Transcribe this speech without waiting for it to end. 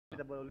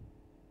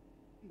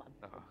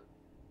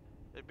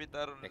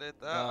Evitar ulit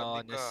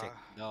Donesik,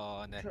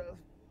 Done.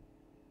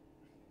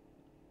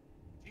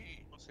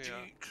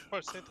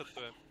 벌써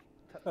했었대.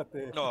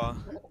 No.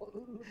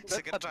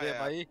 Second Thật về try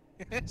mấy.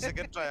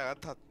 Second try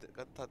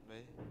kan thật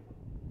mấy.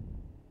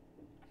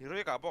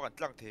 Hero ka bo kan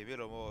tlang the bi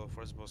lo mo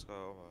first boss ka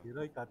ma.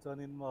 Hero ka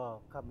chonin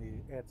mo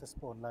kami edge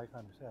spawn lai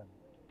kan sen.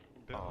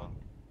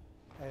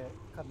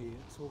 Kami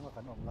sunga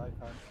kan om lai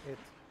kan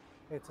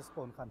edge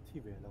spawn kan thi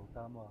ve lo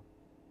ta mo.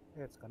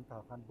 Edge kan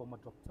ta kan bom ma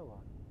drop chawa.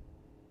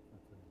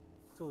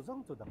 Chu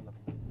zong chu dang lam.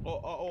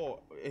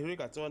 Hero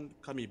ka chon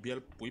kami bial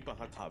pui pa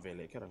ka tha ve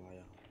le ke ranga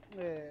ya.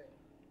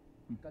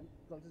 Kan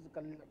tu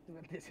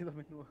te silo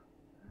menu.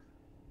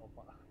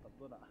 Opa,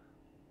 tanto na.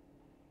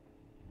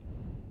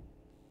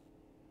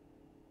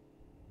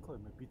 Khoi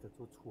me bi ta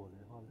chu chua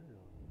le ha le.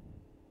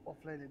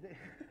 Offline de.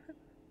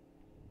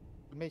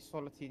 May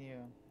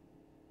Solatina.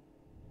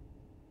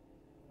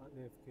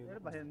 AFK. Era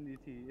bahen ni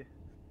thi.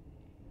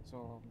 So,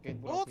 get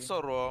What's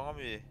so wrong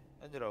ami?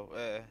 Ano raw?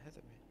 Heto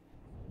mi.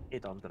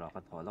 Ito ang tira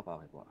ka thola ka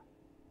ko.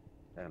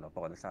 Dahil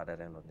pa ko sa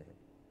dere no de.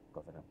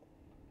 Ko fa na.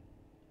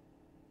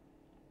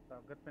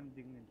 Target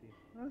pending ni.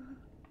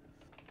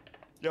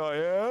 Ja,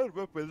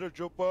 weเป็นจ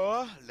บ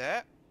และ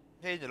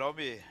เฮ้ยเรา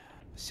มี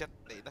เซต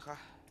ไหนนะคะ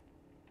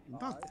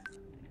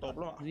ตบ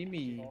แล้ว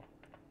Rimi.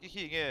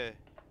 ขี้เงี้ย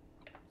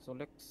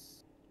Solex.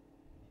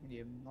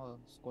 Game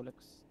Scolex.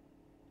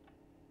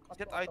 เซ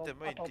ตไอเทม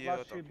ไม่เดียว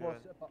ต่อกัน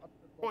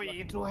Oi,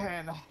 two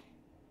hand.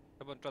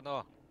 Cái chân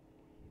đó.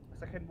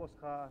 Second boss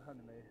ka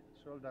ano may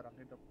shoulder ang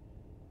ito.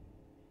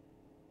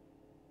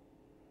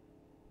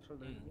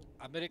 Shoulder.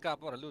 America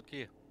por loot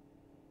kia.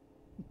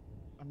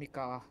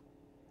 Amica.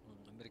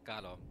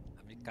 America lo.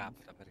 America.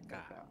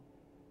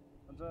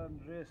 Anjan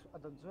race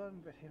adanjan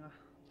behinga.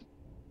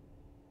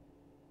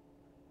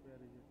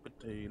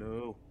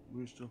 Potato.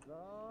 Musto.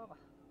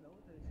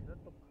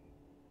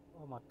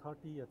 Ma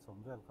 30 ya chom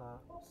vel ka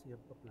siam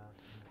pa pla.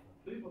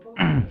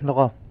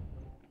 Loko.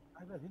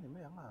 Ai ba hin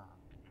me ang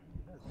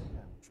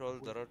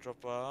shoulder drop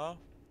back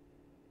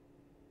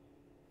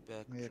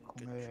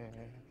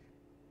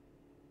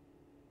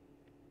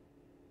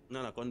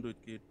Na conduit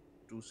ki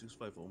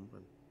 265 ohm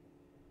ran.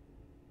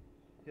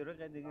 Hero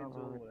ka dingin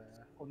jo wala.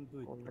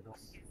 Conduit.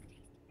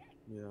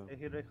 Yeah.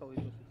 Hero ka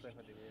ito sa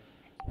ka dingin.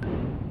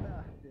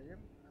 Dingin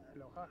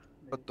loka.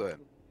 Betul.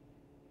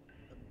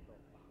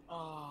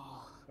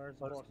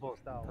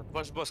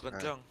 First boss kan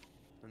lang.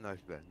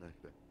 Nice bad.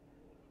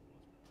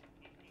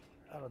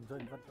 Aron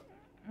join kan.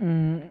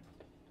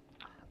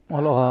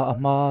 Wala ka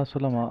ama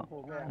sulama.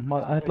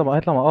 Ahit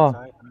lama. Oh.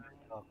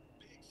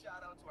 Big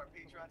shout out to our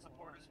Patreon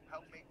supporters who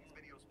help make these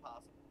videos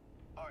possible.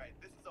 All right,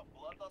 this is a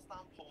bloodlust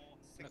on pole,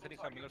 single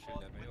target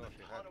boss with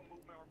a ton of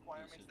movement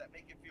requirements that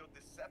make it feel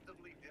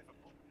deceptively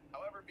difficult.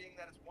 However, being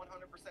that it's 100%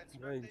 scripted,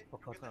 you're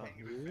going to hang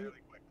it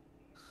fairly quick.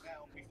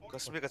 Now, before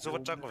Kasmi ka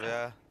sukat chang ko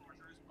ya.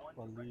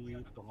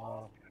 Pali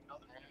tonga.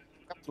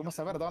 Cuma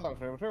sabar doang tak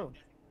fair.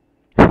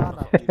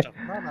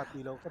 Na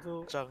tilo ka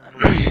tu. Chang.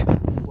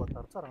 Buat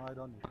tarang ai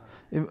don.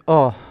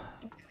 Oh.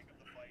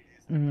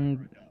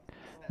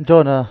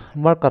 John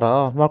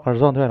marker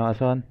zone thôi nào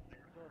son.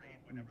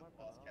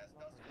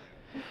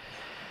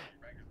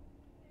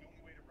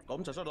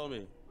 Kom cha do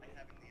mi.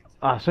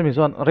 Semi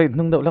zone rate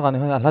nung deuh la kan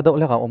la deuh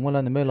la ka om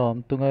la ni me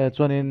lom tunga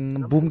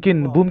chuanin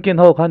boomkin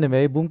ho khan ni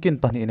me boomkin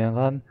pani ne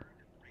khan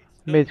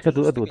match ka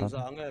du adu ta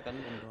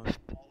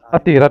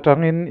ati ra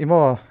tangin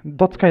imo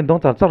dot kain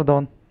dong char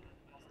don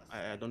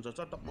Don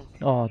cha tak mo.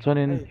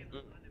 chuanin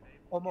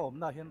Om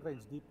na hian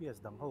range DPS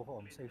dang ho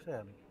om sei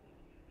sem.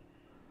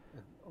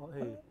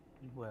 Hey,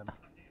 huam.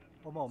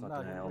 Om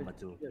na hian range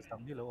DPS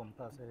dang ni lo om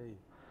ta sei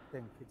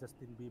thank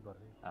Justin Bieber.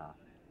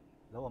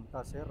 Lo om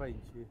ta sei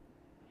range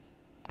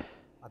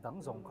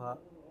adang zong kha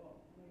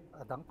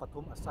adang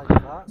pathum asai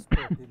kha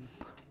sportin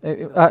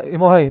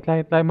imo hai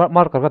lai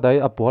marker ka dai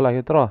apol a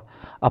hitro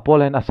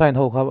apol en assign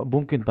ho kha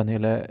boomkin pani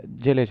le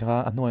jele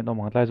kha anoi no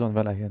mang lai zone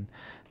vel a hian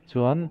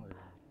chuan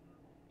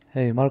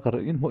hey marker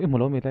in mo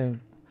lo mi lai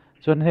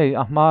chuan hey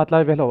ahma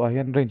lai velo a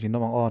hian range no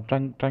mang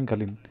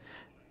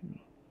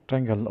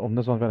triangle om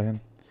na zone vel a hian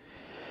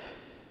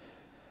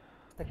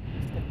stack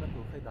na tu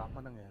khai da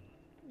manang en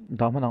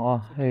da manang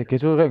hey ke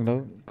chu reng lo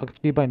ka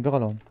ki bain be ka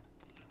lom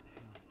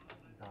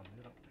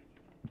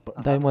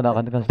dai mo na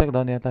kan stack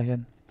down ya ta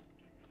hian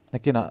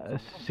nakina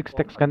 6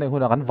 stacks kan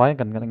huna kan vai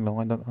kan kan long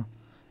don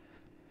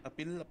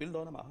Apil do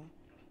na ma.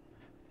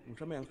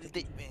 Musa me ang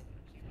Hindi men.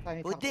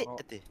 Udi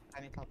ati.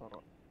 Ani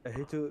tatoro.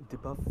 Itu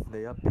debuff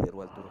leya per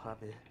wal tur kha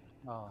be.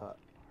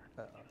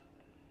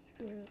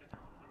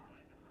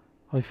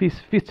 Oi fish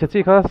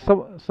chachi kha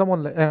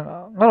someone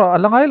ngaro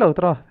alangai lo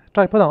tra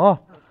try pa dang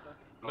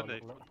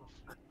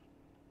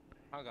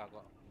Aga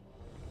ko.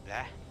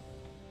 Lah.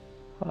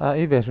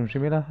 I ve sum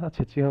simila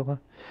chachi ho ka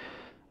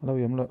lo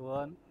yom lo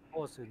chuan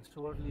osin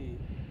surely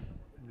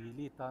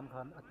mili tan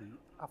khan ati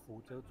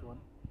afu cheu chuan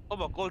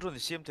Oma call thun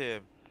sim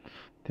them.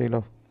 thei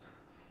lo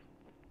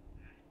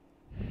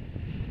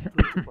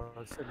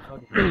 20% khan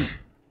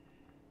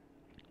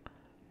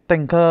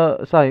teng kha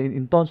sai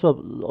in ton suap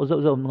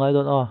zo ngai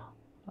don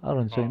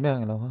aron sei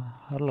meng lo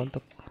har lon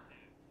tak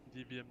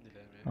DBM ni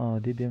le me.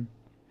 DBM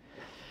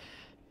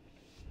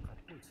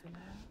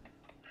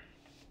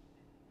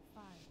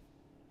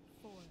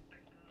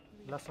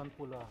Lasan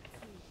pula.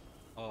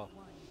 Oh.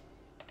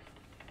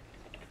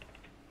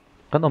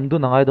 kan om du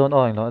na ngai don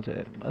oing lo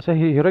se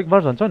heroic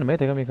version chon me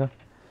te ka mi ka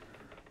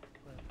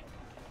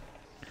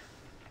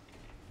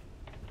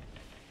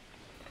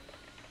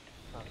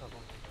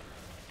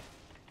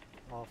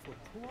For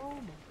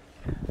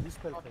 12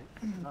 dispel kay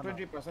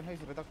 20%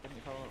 haze reduction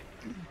ikaw.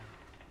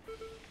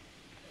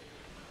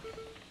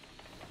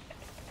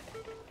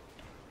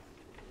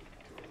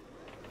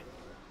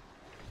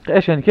 cái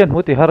Asian kian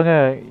huti har nge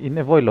in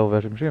avoid lo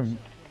ver sim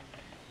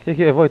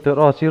ki avoid to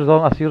asir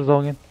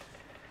zong in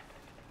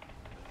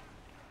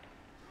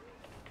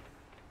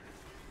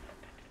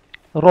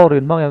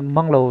rorin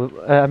mang lo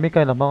ami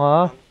kai la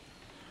manga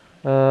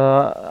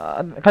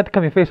kan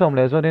kami face om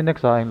le zo ni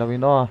next ang la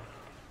wino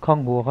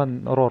khang bu khan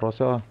ro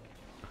so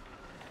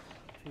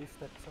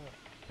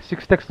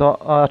 6 text do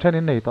chen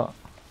in nei to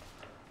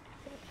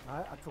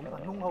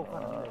nung hau kha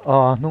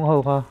nung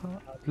hau kha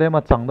le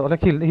ma chang do le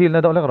hil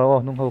na do le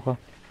ro nung hau kha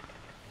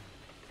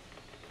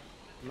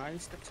 9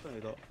 steps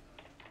này đó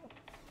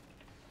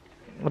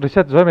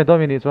reset rồi me do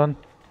mi ni chon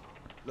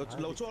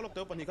lâu cho lúc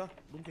tới pani ka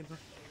đúng kiến ka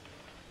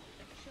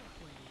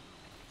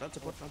tan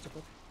support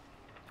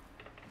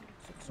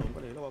sống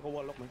cái này nó có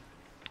wall lock này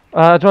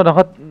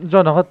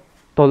John na khat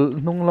tol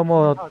nung lo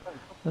mo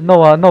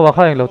nowa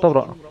kha eng lo to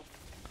ro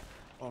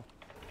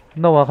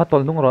nowa kha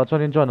tol nung ro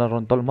chon in John na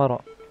ron tol ma ro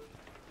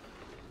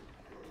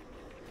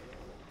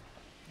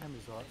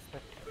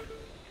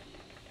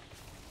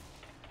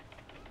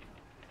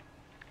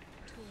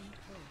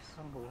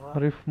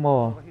Riff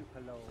mo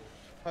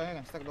Kaya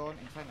nga stack doon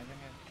inside na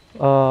dyan.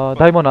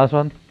 Diamond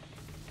aswan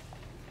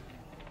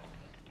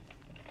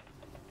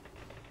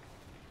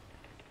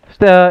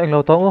ste eng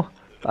lo to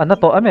anna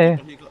to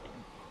ame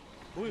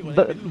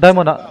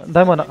Diamond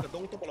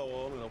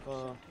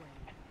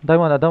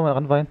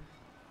kan vain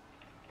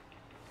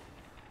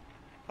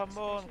Come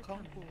on,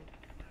 come on.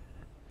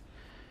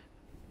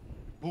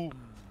 Boom.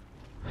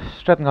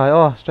 straight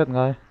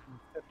ngai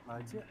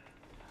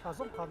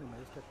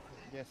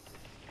Yes.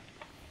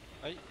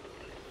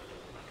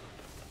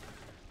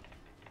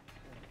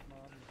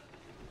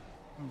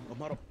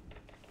 Omaro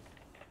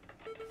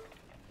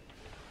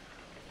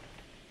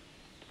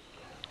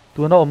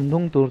tu na om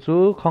nung tur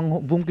chu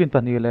khang bum kin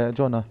pani le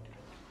John à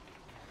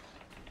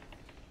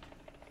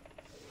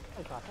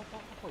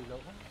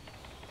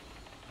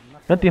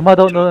kan ti ma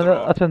do no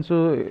achen chu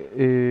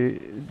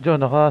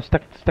John ha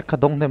stack ka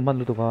dong nem man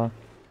lu tu ka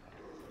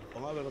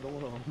Omaro về cái đúng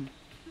rồi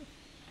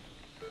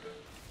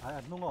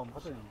nung om kha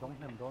to dong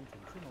nem don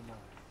sin mo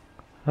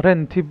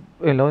ren thi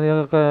lo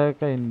ne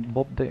ka in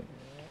bob de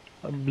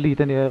bli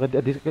te ne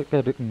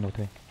ka rik no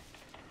the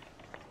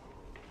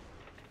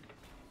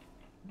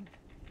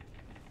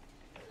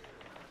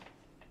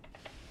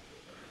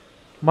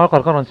mar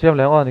kar karon siam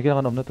le on ki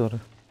kan om na tur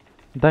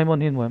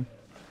diamond hin moem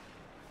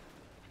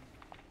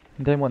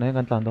diamond he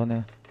kan tlan do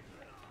ne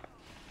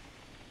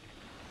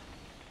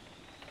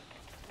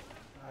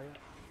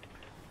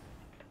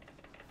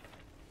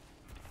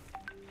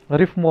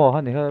riff mo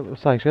ha ni ha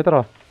sai se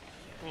tra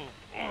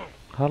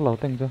har lo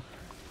teng cho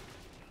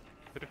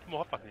Riff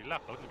mo pani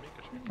lak lo ni me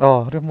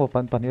ka. riff mo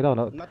pan ni lo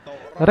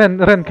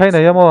ren khai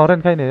này mo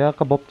ren khai này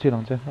ka bob chi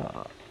lang che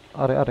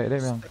are de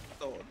me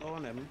đó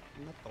ném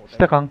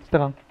stack ang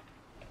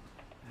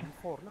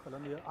 4 la kala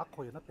ni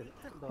akhoy na tel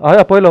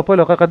ai poi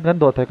lo ka kan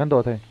do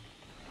thai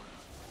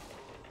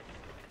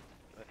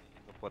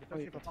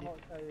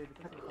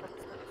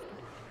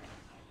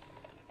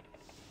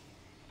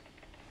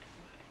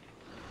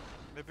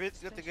Maybe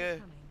it's good to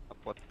get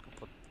kapot.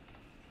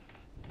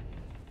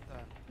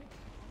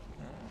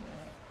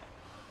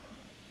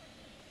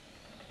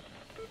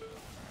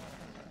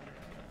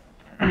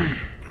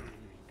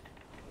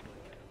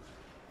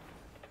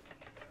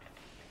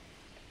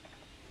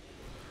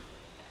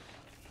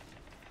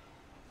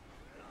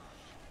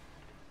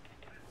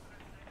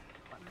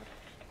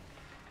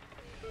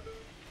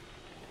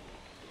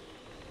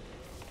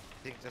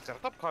 Thinkจะจับ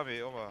ทับคามี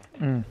ออกมา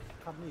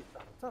คำนี้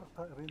จัด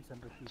รินเซน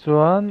รี ส่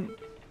วน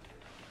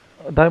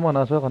diamond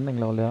อ่ะส่วนกันหนึ่ง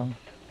เราแล้ว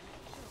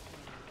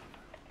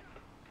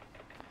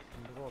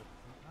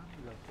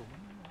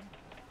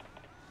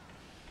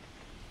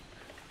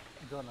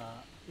จอนะ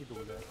อีดู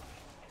เลย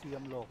เทีย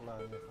มโลกเล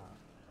ยนะครับ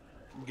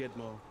get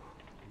more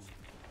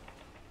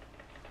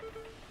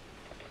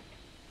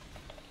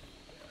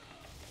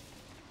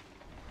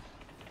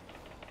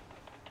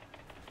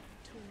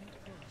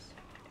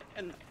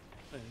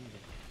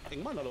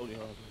anh mắt là đâu đi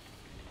hả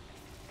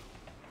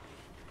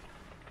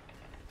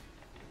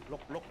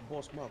lock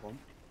boss mà không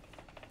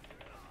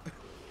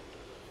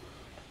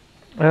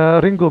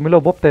ringu mi lo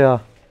bob te à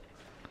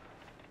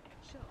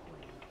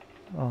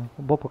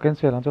bob có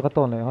cancel làm cho cái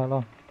tồn này ha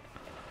lo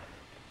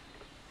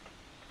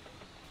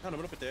nó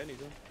mới phải này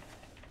chứ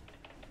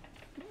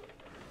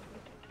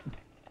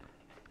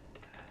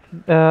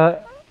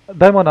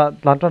diamond à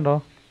lan tròn đó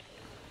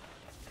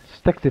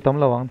stack ti tam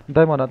lawang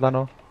diamond at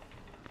lano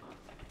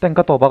teng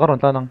ka to ba karon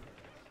tanang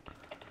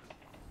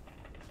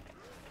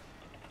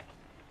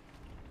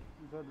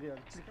Rồi bây giờ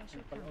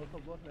phần auto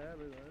boss này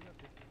bây giờ nó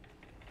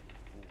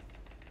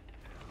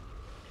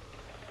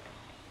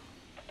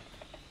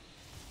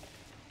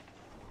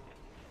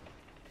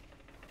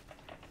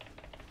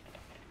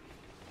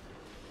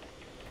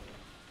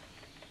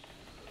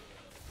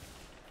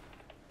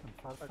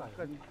Far side.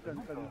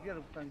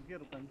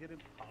 cần kia đi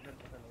跑lên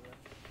cái này rồi.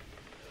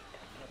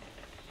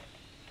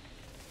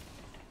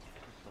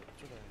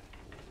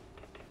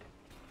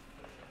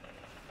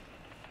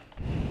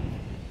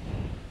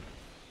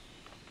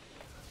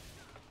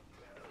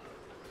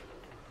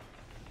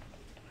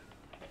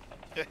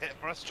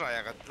 First try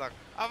agad lang.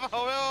 Ama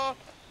kayo!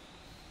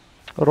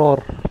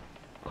 roar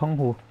khang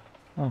hu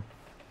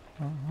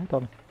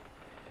tao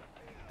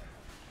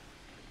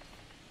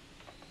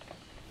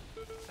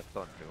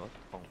Septon đúng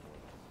không?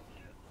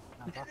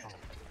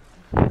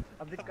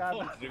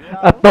 Americano.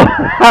 at to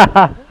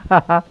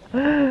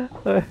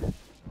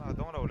Ah,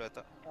 dong na ulit.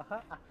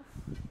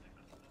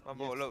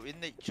 Mamolo in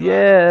nature.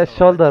 yeah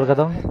shoulder ka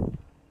dong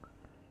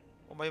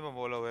Umay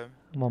mamolo em.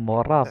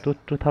 mamora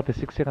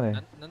 236 ka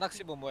na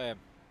Nanaksi mo em.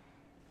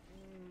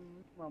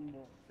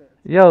 Mambo.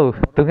 yo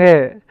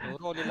tunge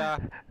Uro nila.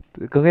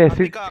 tunge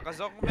Amika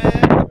kasok me.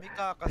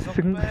 Amika kasok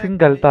me.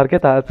 single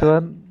target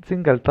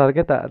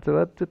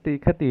chuan chuti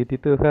khati ti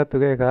tu kha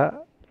tunge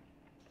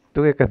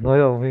ka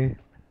noyo mi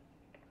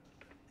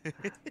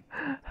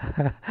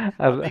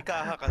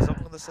Amika kasok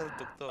na sa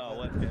tukto.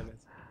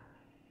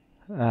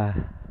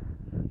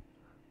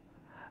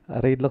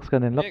 raid locks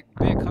kanin lock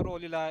Bek haro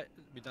nila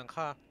bidang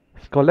ka.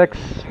 Scolex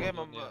Sige,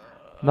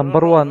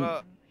 number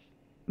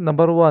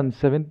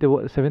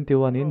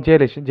 71 in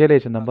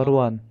JLH number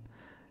 1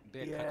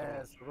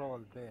 Yes,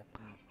 roll back.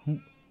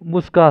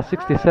 Muska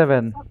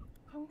 67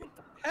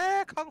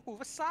 kang hu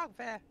va sang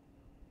ve.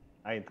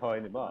 Anh thôi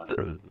này bỏ.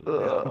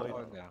 Thôi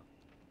nha.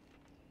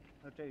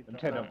 Em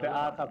chơi đồng cái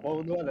A thà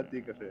bố nữa là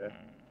gì cả sự.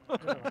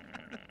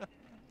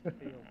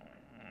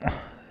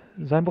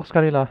 Zybox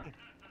kanila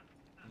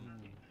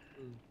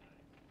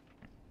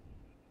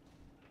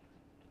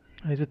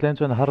ai chu tlen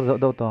chuan har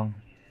do tong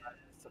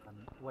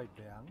White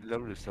bang.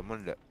 لو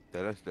لسمون لا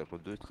درست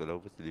قدوس كلو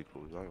بس اللي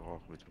فوق زي ما هو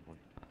بيسمون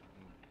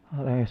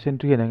ai sen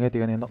tu yen nge ti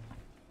kanin lock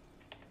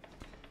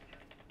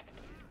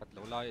At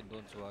lo lai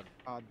don chuan.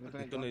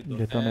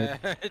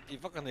 detonate Ti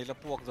fa kan nila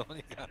puak zo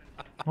ni ka.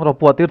 ro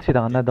pu tir si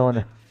dang na do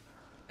ne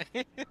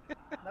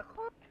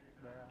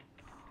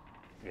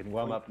In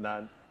warm up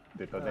nan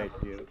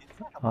detonate you.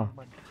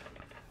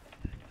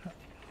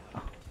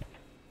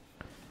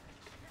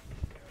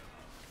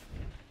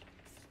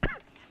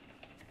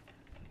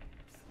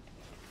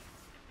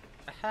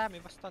 Ha mi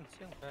bastan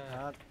siyang ve.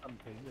 Am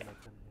thing như là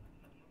chân.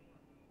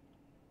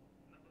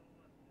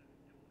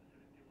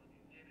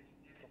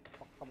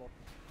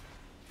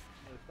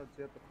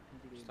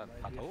 Bastan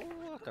pato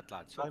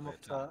katlan Sai so. một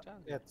sa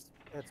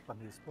edge pan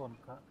hi spawn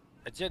ka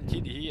Agent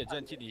ti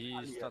di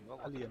stan wa.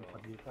 alien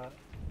pan hi ka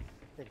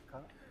tek ka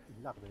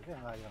ilak de ve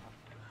ngai ya.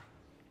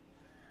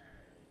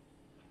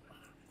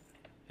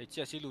 Hey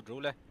chia si lu ro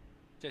le.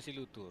 Chia si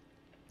lu tur.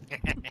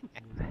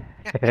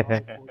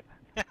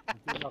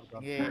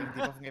 Nghe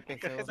thì có nghe pek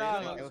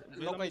sao.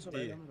 Lok ai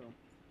ti.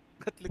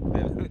 Kat lik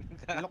ve.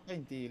 Lock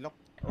anh thì lock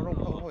rong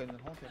không hồi nó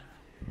không thể.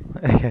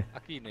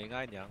 Aki nei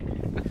ngai nyang.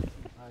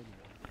 Hai.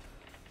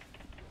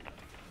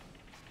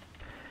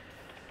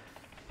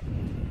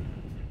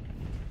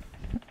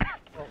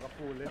 Có cái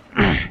pool lên.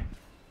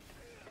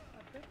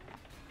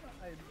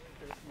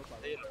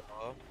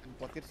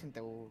 Có tiết xin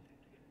tàu.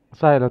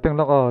 sai lo teng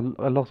lock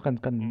locks kan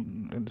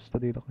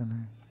study lock na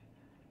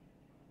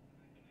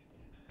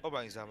O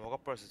bang exam o ka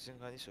person sing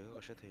ka ni so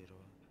ka siya thero.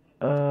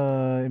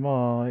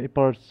 Imo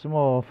ipars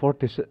mo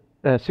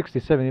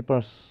 67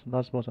 ipars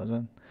last boss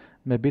ajan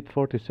me bit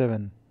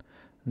 47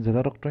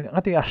 zelarok 20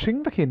 ati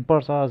ashing bakin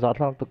pars za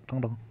thlak tuk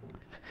thang dong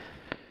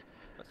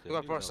You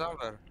got first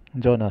server.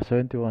 Jonah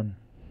 71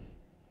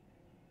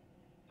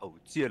 او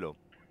تيلو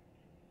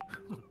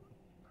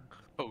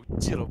Oh,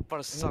 chilo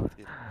first suck.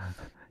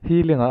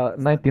 healing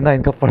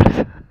 99 ka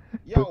pars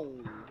Yo.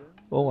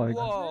 oh my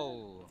god Wow.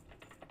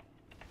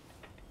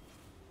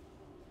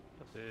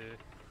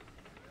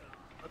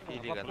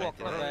 Pili ka Puak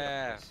ka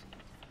ve.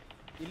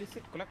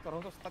 Illicit collector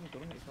không stun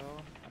turun thì sao?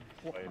 Anh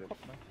puak nó khóc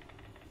mà.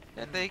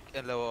 And take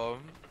and low.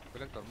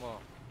 Collector mo.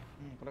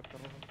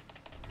 Collector.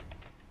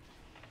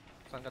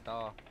 Sang ka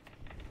ta.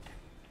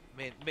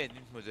 Men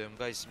mo dem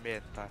guys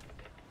men ta.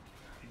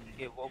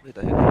 cái vỗ cái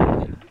tới hết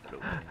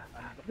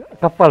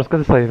ka pars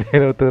kan sai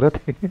lo turat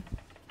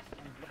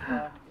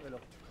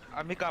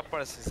Amika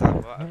first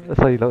exam.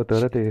 sai lo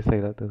turat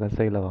sai lo tu kan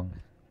sai lawang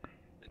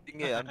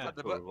nghe anh bắt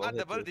rồi vỗ hết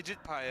Double digit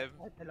pie.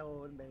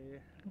 Hello bé.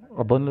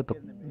 abon lo tuk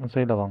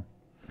sai lawang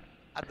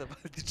Double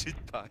digit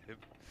pie.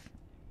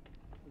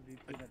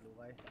 VP là đủ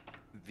vậy.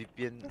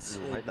 VPN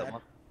lùi hay đâu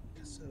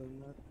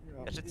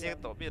Em sẽ chia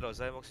tổ biết rồi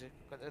sai một xí.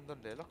 Con em tuần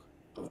để lóc.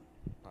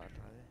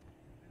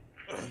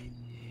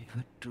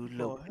 Vật trù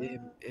lộc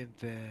em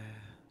về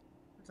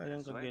Kaya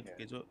ka get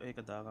ke jo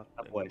ka da ka.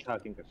 Boy sa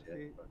king ka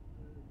siya.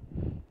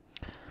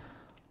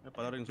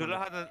 Pala rin Jula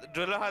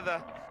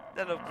hada.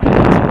 Dalo pre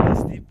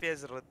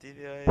DPS roti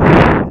dia.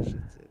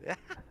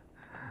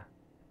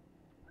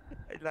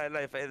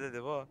 Lai faida de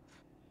bo.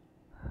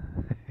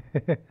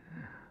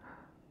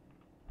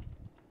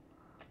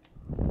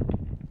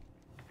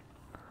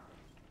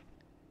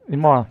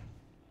 Imo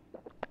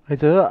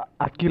itu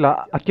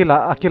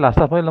akila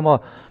sa pa lamo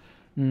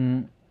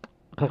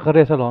ka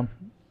resa lon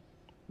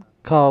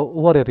ka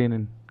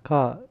warriorinin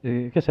ka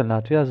kesel na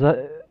tia za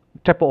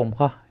chepo om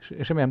ka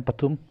shemem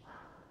patum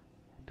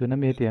tu na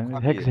mi tiang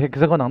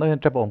hexagon nang no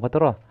chepo om ka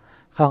tro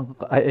khang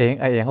ai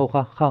eng ho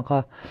ka khang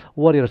ka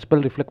warrior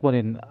spell reflect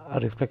bonin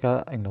reflect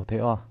ka eng no the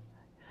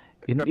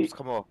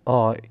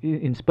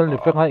in spell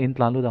reflect ha in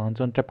tlan lu dang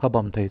chon trap kha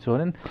bam thei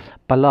chon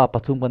pala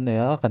pathum kan ne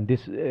a kan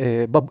dis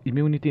bab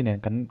immunity ne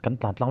kan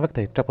tlan tlang vek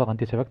thei trap ka kan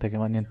ti sevek thei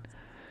manin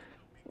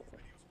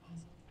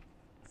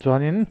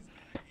chuanin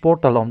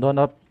portal om don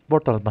a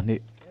portal bani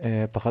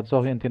pakhat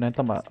zo hian tin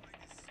tama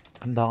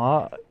kan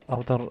danga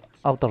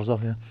outer zo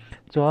hi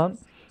chuan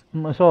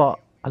so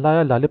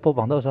alaya lollipop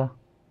bang do sa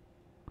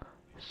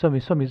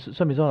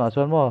somi zo na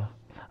chuan mo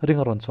ring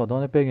ron chaw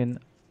don pengin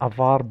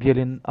avar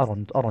bielin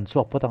aron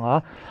chuak potanga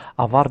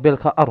avar bel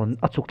kha aron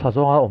achuk tha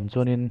zonga om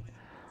chuanin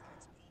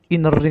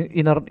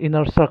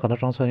inner circle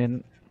atang chuanin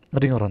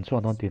ring ron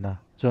chuak don tina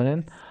chuanin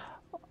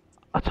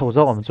a chho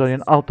zo om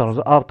chuanin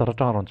outer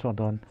atang ron chuak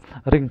don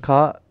ring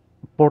kha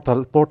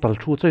portal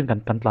thu chuin kan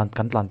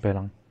tlan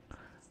pelang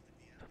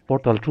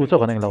portal thu chu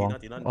kan eng lawang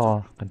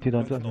kan thi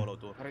don chu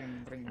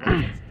Ring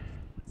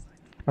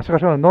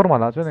asa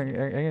normal a chuan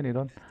eng ni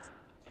don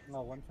Nga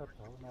one shot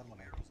tho normal.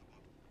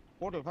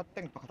 Portal phát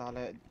teng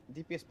pakatale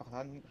DPS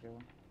pakatan siya.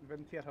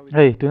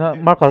 hey tuna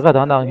marker ka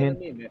dang hin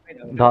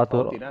da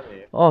tur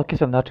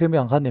kisal na thim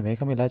yang khan ni me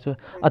kami lai chu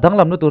adang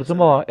lam nu tur chu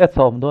mo et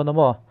som do na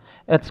mo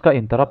et ska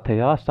interrupt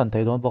theya stan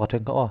thei don boka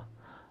theng ka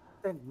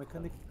Tank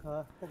mechanic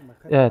ka tank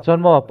mechanic. yeah chuan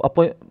mo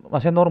apoi ma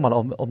se normal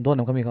om don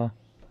nam kami ka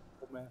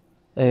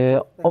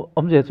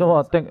om je chu mo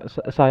teng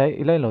sai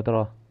ilai lo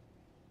tro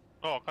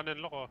kanen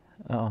loko.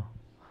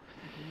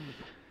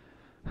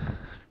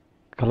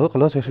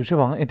 kalau se su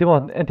bang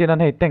enti nan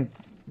hei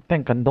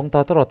teng kan dong ta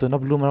tro tu na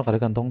blue mar ka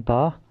kan dong ta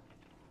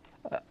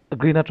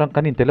green atang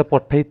kan in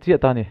teleport phei chi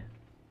ta ni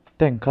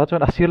teng kha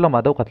chuan asir lama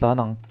do katla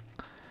nang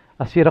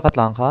asira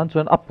katlang khan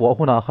chuan apu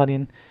huna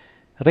khanin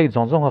rei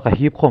zong ka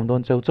hip khom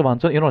don cheu chuan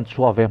chuan iron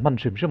chua ve man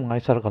shim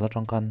ngai sar kala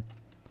tang kan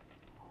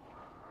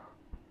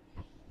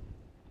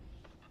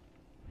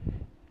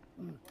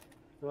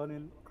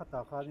chuanin khata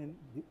khanin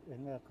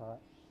enge ka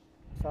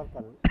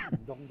circle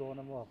dong do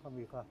na mo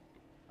khami ka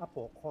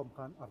apo khom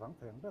khan arang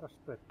theng ber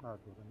spread na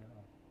tur ne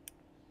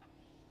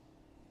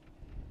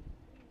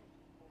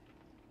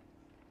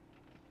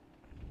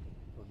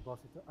ton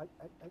boss itu ai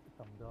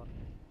tam don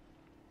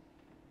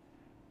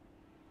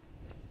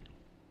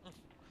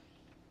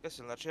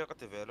Kesel na chia ka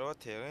ti velo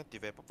theng ti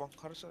ve popong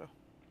khar sa.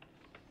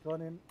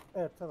 chuanin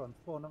charon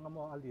phone nga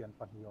mo alien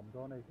pahniom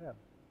do nei khem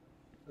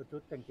chu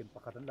tengkin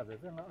pakhatan la ve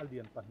nga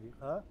alien pahni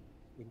kha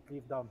in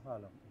clip down ha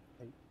lam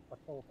thei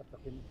pato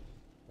patakin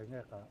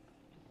enge ka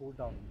cool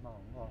down ma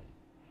ngo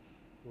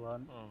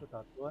chuan chu ta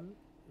chuan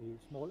i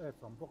small edge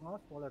som bok nga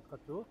small edge ka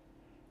chu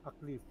a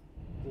clip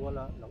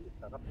wala lo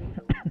interrupt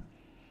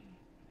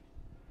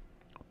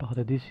pakhat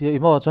this year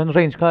imo chuan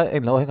range kha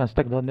eng lo he kan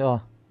stack don ne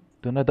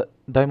tuna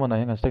diamond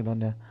ai kan stack don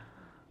ne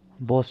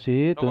bossy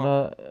tuna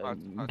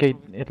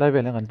gate etlai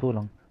vel kan pu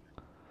lang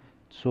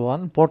chuan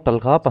portal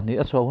kha pahnih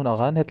a chhuah hunah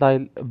khan hetlai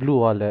blue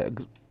wale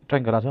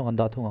triangle a chuan kan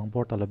dah thung ang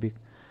portal a big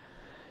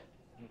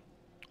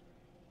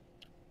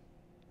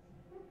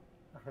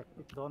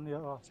hectic don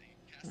ya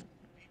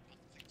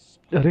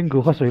ring gu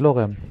kha soilok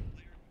em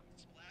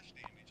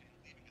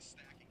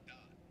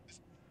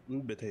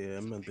bet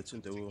em man bet sin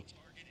teu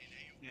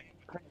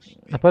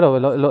apa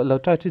lo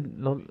try chi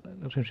lo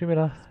sim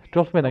mira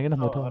 12 men angin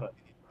mo tho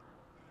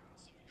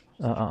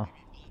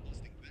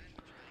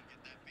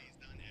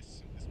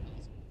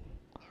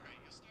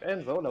Em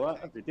zo là wa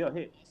ti tiêu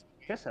hi.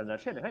 Cái sản là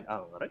sẽ hay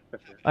ang rek ka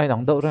siya. ai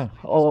nang do re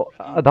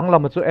adang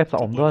lam chu et sa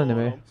om do ne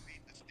me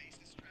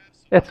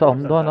et sa om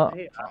do na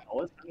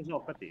Ủa sang zo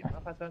ka ti ma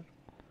pa san.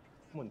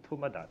 Mun thu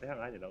ma da te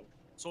hang ai đâu.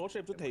 so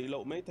shape chu thei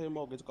lo mấy thei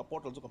mo ke ka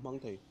portal chu ka mang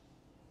thei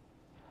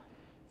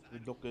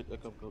locate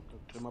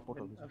ka ma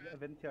portal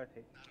Venture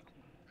thei.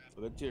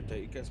 Venture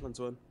thei kes man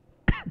chuan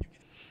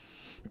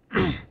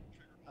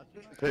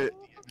thế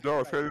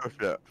đó sẽ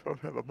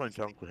là mình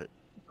chẳng có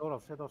door of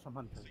shadow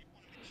samhan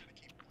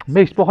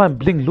make sport han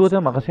bling lu te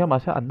ma ka sia ma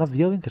sa an na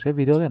video in ke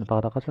video len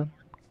pa da ka san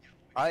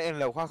ai en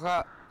lâu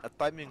kha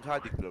timing kha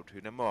dik lo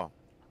thuyền em mò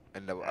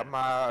en lâu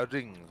ama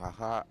ring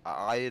kha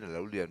ai en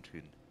lâu liền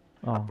thuyền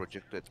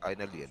projected ai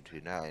na liền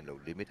thuyền na en lâu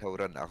limit how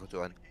run a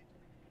chuan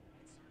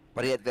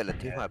pariat vel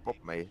thi ma pop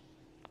mai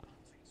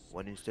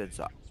one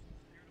instance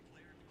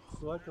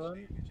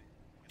chuan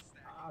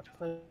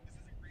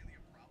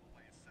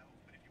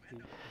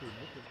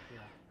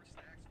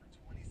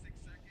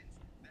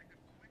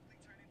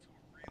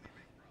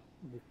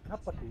di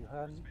kapati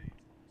han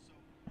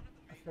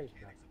fake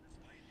that.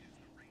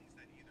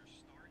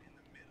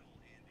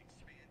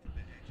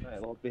 Này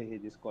lobby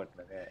Discord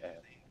là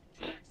cái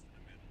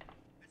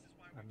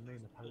Anh nuôi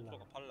nó phá 또 là.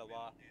 가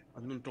팔라와.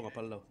 안 눈 동아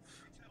발라.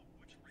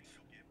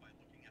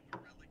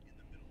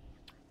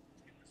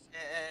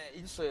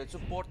 insert chu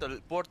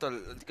portal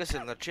cái sự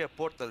là chia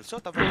portal số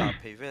ta phải là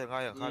phê về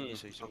ngay hàng khami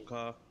soi số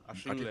Angka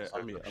asing le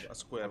ami a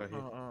square hi.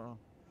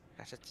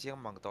 cái sẽ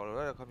chiang mang tàu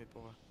rồi khami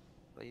po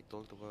lấy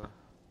tàu tụi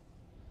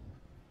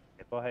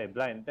có hay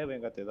blind thế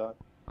bên cái từ đó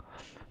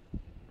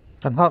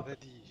Kan hak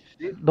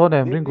don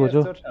em ring ko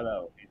jo.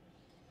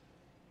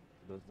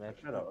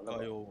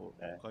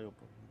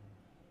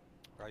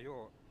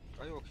 Kayo.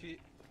 가요 키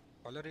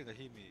발레리가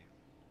힘이.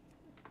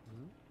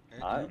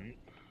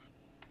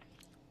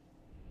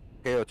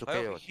 kêu chú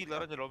Ayo kêu khi là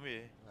nó lắm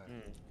gì.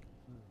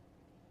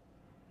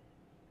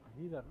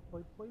 Đi là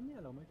quay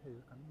mía là mấy thầy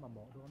cắn mà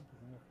mỏ đó thì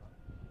nghe phải.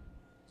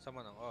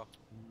 사만한 어.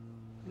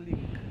 Link.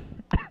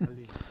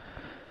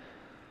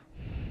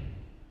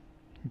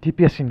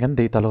 DPS in kan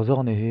data lo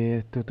zo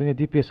ni tu tu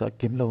DPS a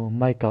kim lo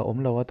mai ka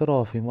om lo wa to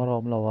ro fi mo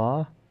rom lo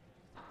wa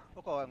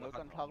Lúc còn người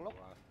cần thằng lúc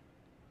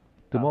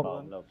tu mo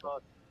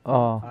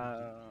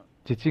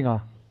chi ching à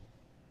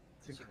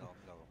찡찡아.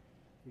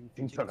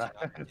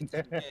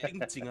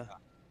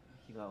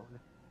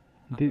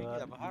 Đi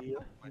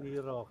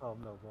rò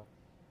không đâu có.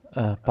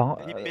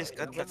 pang Đi base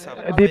cắt cắt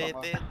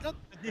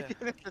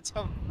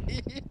sao?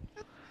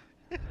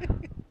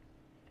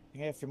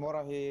 Nghe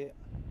Fimora thì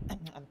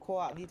ăn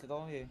khoa đi từ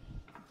đó thì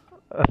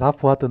la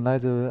phwa tun lai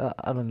ju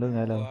an lo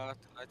ngai lo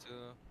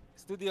아주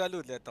스튜디오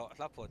룰레 또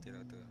라포티라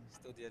또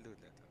스튜디오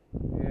룰레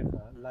Nghe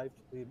cả live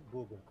stream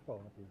Google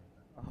Chrome thì.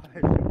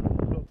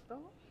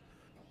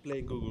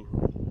 Playing Google.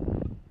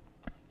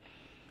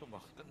 Come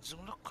on, then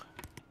zoom look.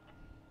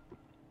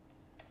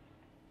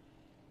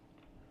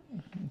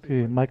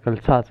 thì Michael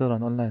cha cho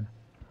ron online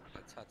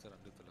차처럼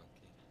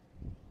루트럭기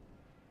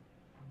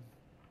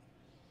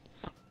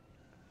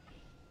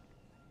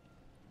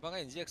mga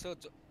inject so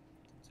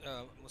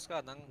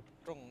muska nang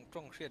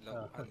trong shit la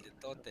an li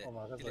to te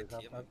Mà cái ile gì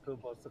thiam đó cứ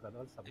boss cái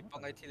đó sắm. ai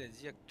pangai thile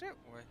inject trek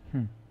mai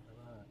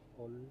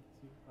All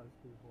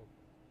see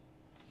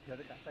giờ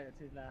tất cả tay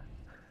trên là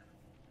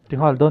tiếng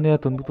hal don ya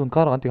tun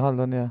kar kan tiếng hal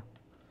don ya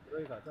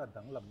rồi cả cái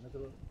đắng lầm nó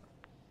cứ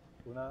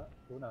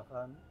tu na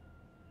khan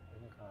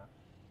cái khá.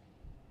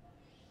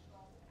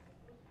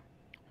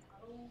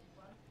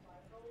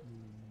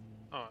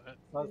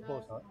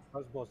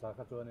 First boss à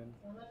cái chỗ nên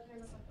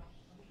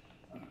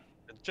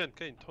Jen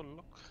cái thôn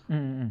lóc.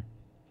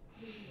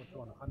 cái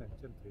chỗ nào khăn này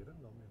trên thế rất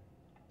lâu rồi.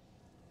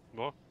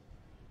 Mo.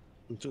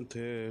 좀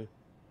돼.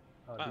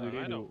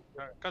 I know.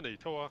 Cái này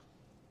thôi à.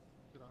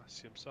 Cái đó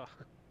xiêm sa.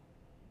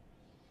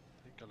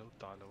 Cái lâu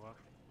ta lâu à.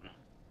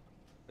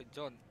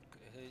 John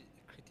hey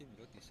kritin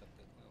lo ti sab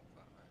te ko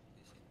pa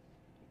di sin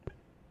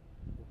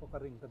Có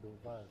cái ring cái đồ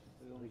và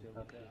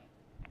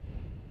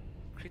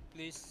crit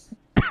please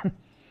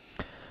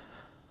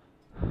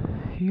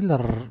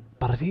healer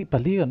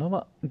pali kan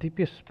ma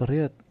DPS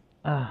pariat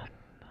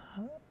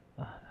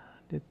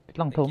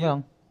lang thong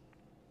yang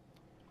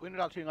Win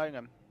ra suy ngay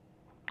ngầm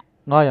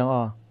ngai yang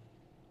a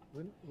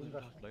Win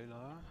ra lấy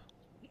lá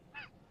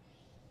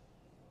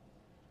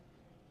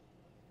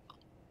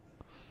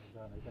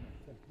ra này cái này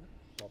trên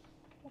top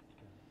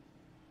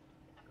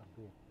cảm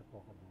thấy cái có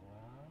cái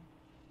đó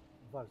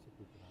và sự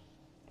kiện đó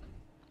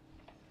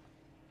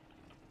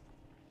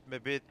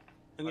Maybe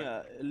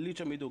Nga li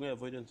chami do nga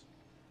avoidance.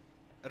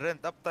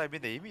 rent up time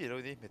bên đấy mi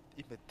rồi đi,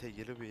 mệt thấy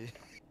cái rồi.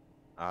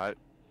 à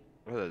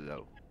rất là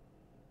lâu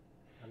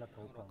là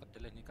thấu ro ka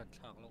tele ni kan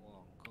thak lo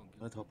ko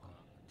Nó thọc.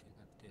 ti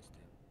kan test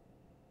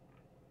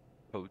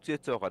hầu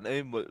chết cho còn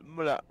ấy mới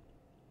là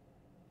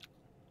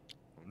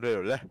đây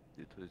rồi đấy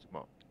thì thôi mà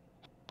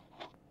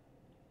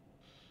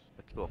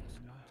chuột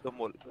cho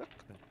một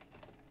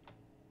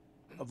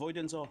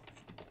Avoidance o.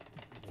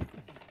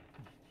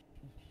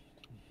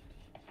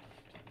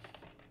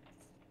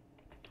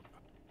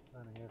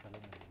 ra này nghe cả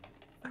lần này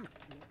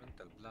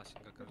mental blast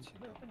ka kar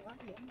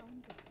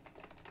sin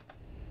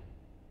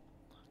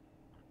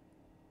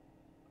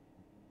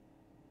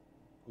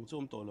Cũng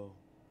zoom to lo.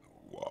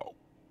 wow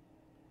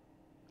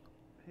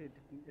thì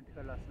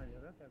cái last này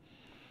rất là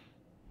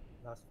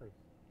last phase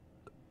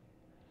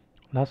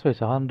last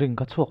phase han ring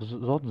ka chok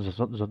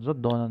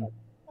zot don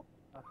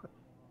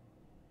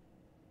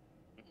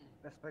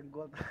respect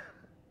gold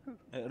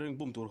Ring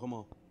boom tour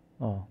không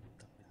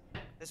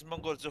Es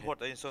Mongol cho hot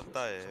anh son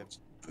tai.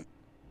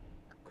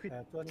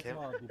 cho nên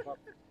mà bị bắt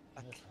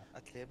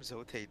Athlete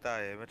số thấy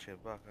tai mà chuyện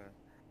bạc.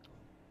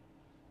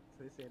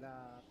 sẽ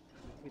là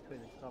cái thời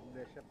cầm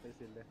để sắp tới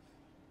sẽ là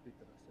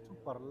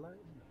super light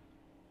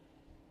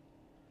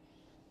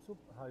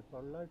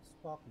hyper light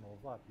spark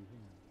nova thì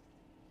hình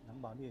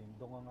nắng bảo đi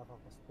đông ngang các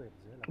cái space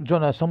dễ là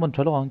John someone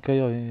chalo ang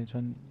kayo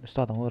John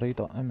start ang ori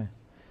to ame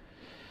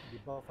bị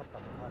bao phát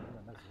tầm hai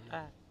là nó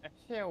dễ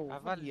Heo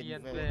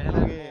Avalian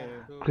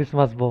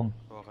Christmas bong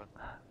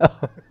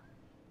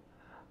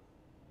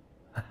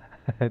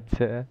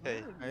che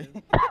Hey.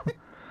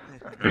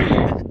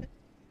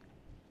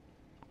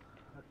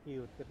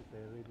 kêu cái gì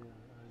đấy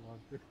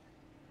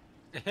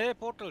He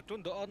portal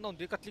tun do unknown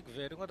di katlik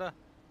ve dunga da.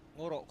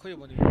 Ngoro khoy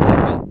mani.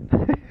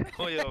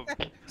 Khoyom.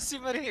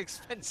 Simmering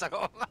expense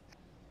ako.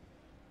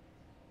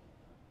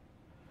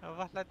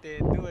 Wala te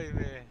duay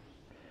ve.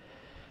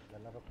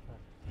 Lalarap ka.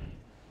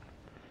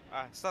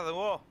 Ah, start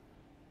mo.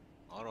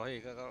 Ngoro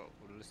hey ka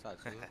ulul start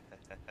su.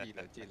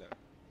 Chila.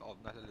 Om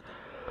na sa lito.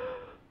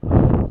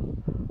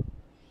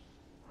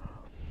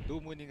 Du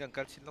muni ngang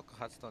kalsin lo ka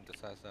hatston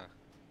ta sa.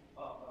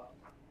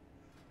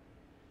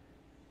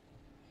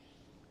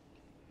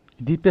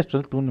 DPS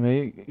trol tun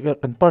mai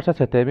kan parsa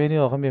sa tebe ni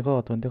o kami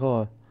ko tun te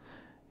ko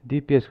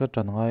DPS ka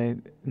tran ngai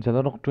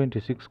jalanok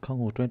 26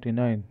 khangu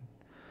 29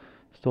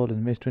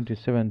 stolen mace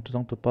 27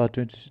 tong to pa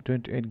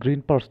 28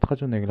 green pars ta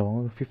chu nei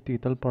lo 50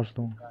 tal pars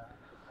tu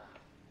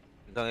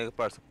Dang ek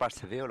par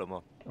se veo lo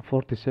mo.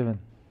 47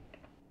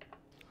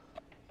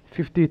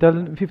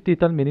 50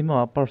 tal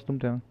minimum pars tum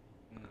te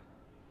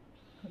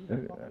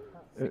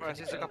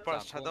Francis ka par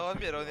chadon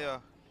mi ro ni.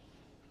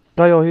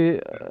 tayo hi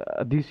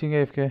dising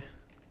AFK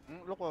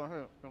lúc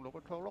rồi lúc có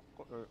thâu lúc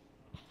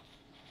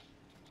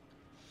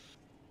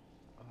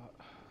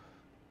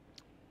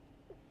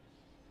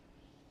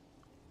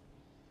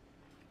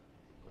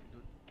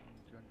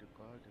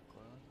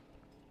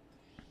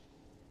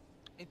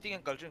Inting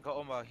ang culture ka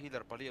oma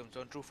healer pali om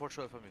chon true 4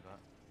 12 mi ka.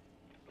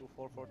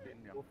 2414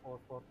 nhỉ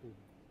 2414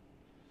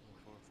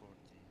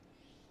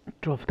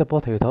 12 te po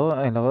thei tho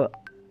ai lo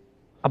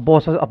a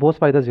boss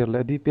pai da zir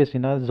le DPS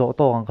ina zo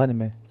to ang khan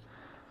me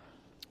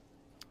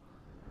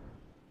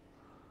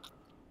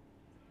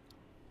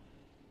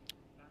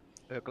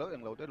close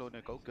anh lâu tới luôn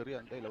này cậu kia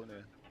riêng tới lâu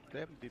này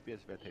đếm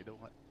DPS về thấy đâu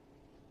vậy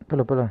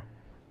pala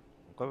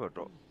Có vào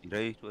chỗ.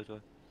 Đây, chơi.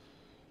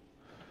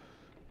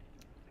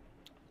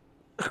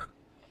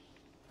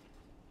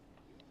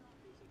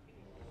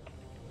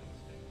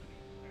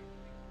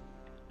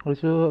 rồi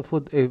số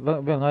food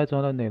về ngay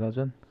cho nó này là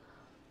chân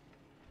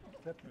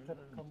Set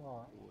come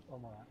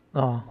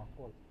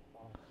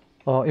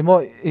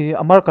imo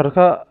amar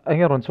karka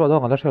anh ron chwa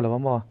dong ala shela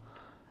mo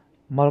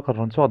mar kar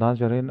ron chwa dan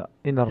jerin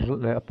inar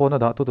le pona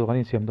da tu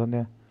kan siam don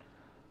ne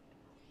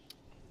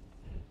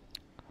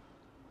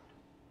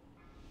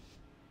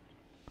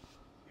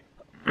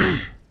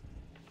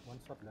one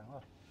shot lang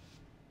ah.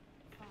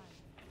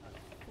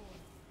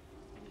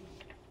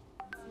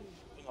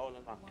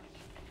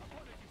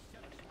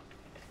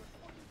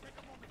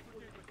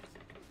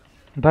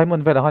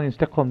 diamond về là han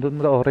stack com dun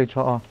da ore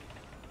cha a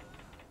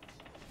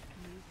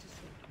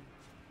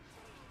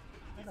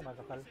Ano naman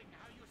kakal?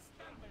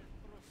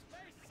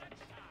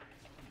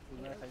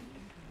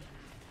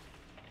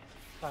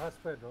 Tahas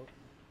pa bro.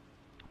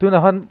 tu na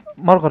han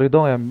mar kar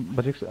dong em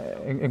bajik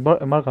eng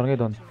mar kar ngai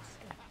don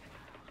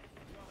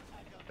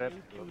Rep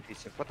thì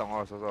sẽ có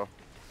tông so.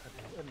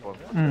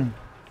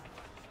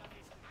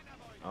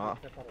 Đó.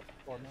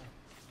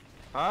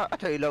 À,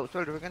 thầy lậu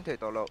chơi được cái thầy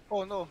tỏ lậu.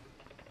 oh no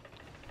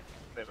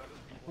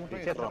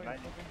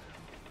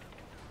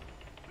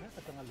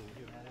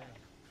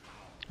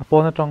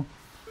pona trong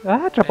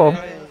trapom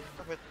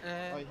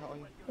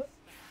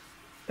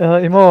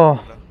Ôi, imo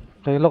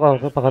cái lok al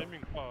pakat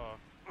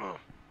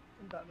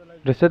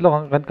reset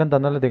lok kan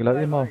tan la degla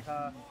imo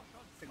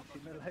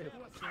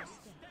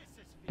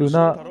tu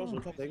na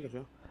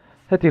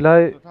heti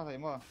lai tha thấy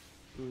mà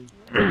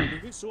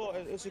Biết số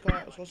SK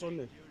số son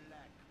này.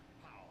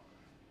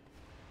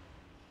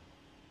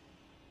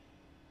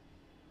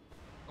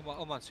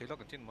 Oman sila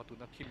kan tin mo tu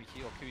na kimi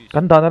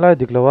kan dan la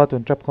degla tu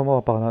trap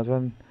khomo pa na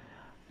jon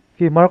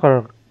ki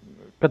marker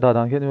ka da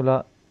dan hian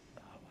ula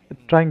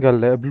triangle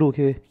le blue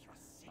ki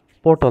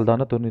portal da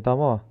na tu ni ta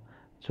mo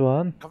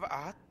chuan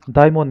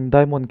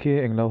diamond ki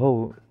englo ho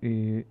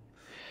I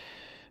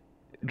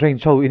drain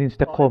show in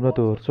stack com na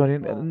tu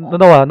chuan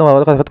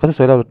no ka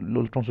soi la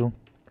lul tong su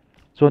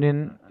chuan in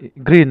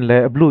green le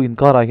blue in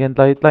car a hian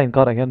line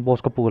car a hian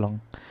boss ka pulang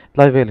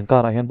vel in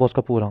car a hian boss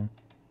ka pulang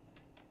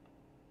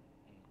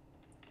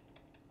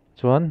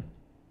chuan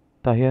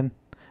ta hian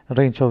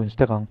rain show in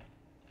stack ang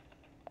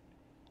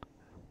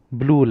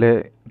blue le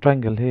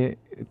triangle he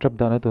trap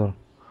da na tur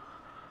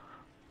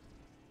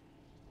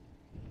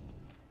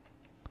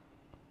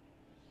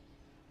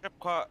Rep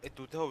ka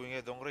itu te ho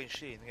nge dong rain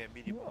shi nge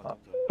medium.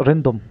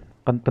 random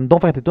kan dong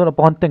fa ti tu na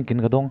pon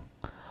tankin ka dong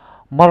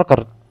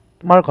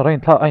marker rain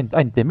tha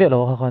ein te me lo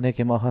kha ne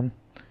ke ma khan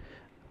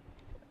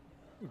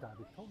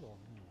Idabit ko lo.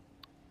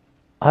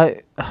 ai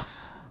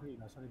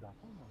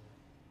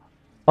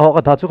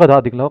ka da chu ka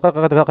da dik lo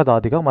ka da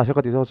dik ma se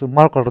ka ti chu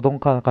marker dong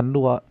kan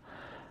luwa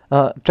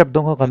trap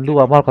dong kan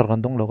luwa marker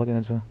kan dong lo ka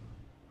tin chu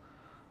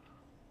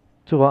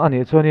chuwa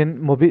ani chuanin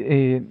mobi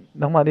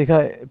nangma ni kha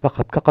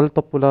pakhat ka kal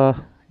top pula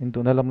in tu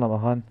na lam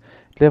han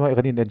tlema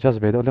kan in adjust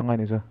ve do lengai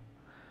ni chu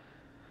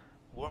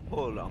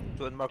Wormhole lang.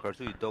 Tuan marker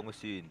su itong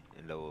sin.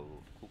 Lo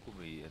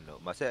kukumi lo.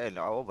 Masa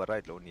lo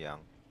override lo niang.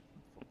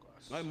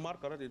 Ngay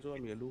marker thì cho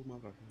em lu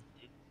marker.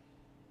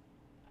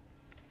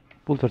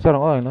 pul thar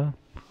sarang ai na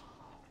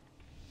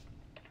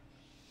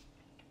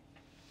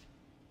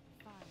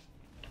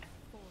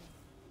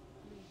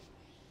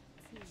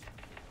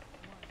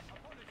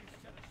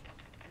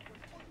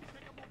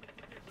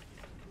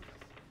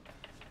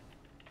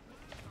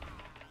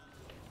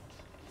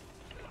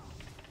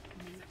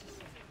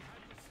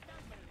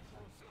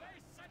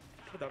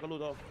ta có luôn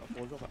đâu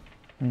phố cho cả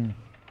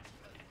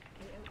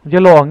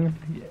yellow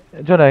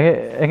cho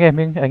này anh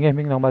em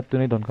mình nào mà tụi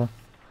này đồn con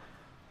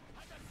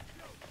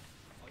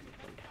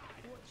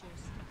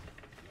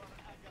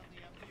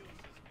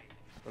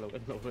lâu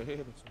em lâu rồi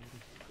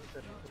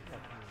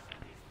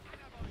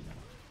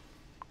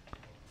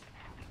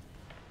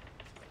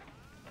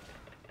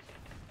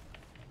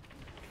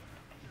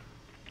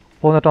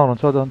phố nó trong rồi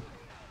cho đơn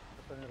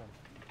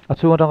à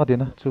chung trong cái tiền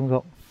á chung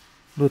rộng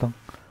lưu thằng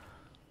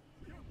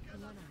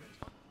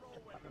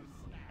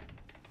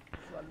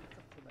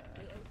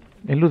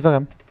em lưu vào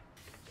em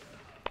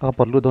à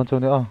bật lưu đồn cho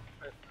nữa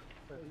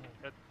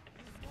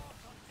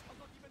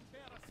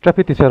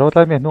traffic thì sẽ rồi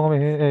tay mình nuông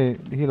mình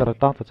hi là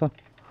tăng thật sao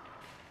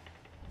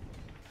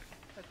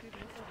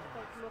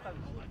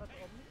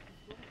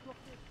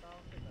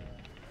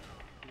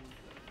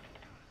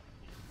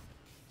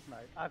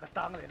cái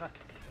tăng này này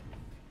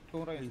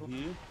tung ra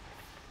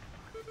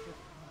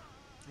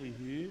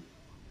hí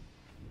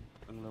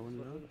ăn lâu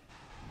nữa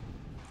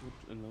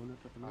cái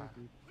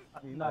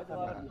Nina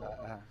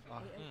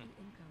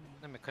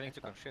nên mechanic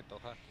chỉ cần shit đó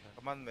ha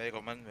Comment về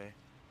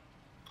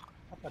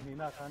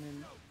kanina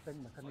kanin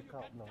teng mechanic ka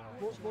lo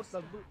bút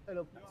là bút đây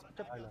là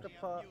chấp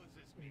chấp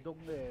đông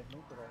để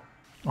nấu cái đó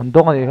ổn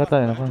đông này hết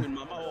tay nó chuyện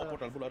mà mau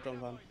portal bula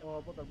trong kan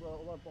bút là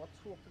bút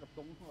suốt cái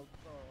đông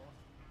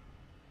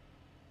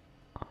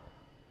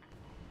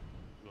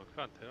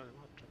kan thế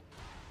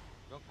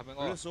rồi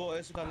cái số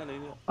ấy sẽ kan này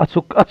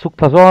atsuk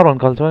tha zo ron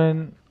kal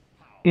chuan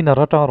in a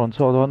ratang ron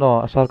chaw do no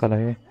asar kal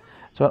hi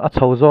chuan a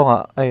chho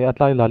zonga ai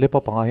atlai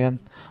lollipop anga hian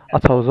a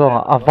chho zonga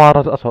a var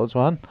a chho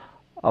chuan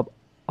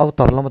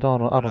outer lam atang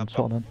ron aron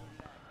chaw nan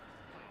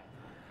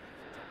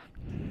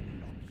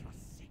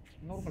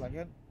normal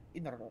lagi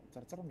inner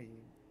charger mi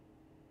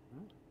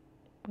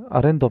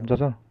a random cha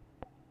cha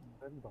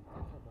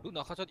lúc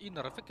nào khát in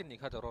là phải cái này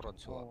khát rồi rồi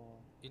chua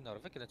in là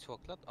phải cái này chua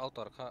lát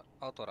outer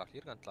à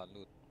liệt gan tlan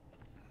luôn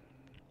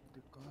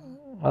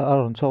a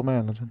ron chaw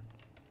mai la chuan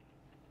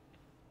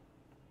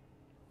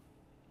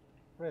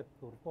spread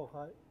tur po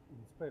khai in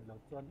spread lo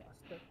chuan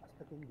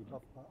stacking di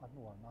buff ka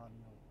anwa nan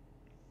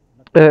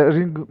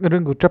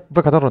ring gu trap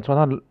ba khata ron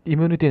chuan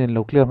immunity nen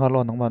lo clear ha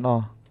lo nang man a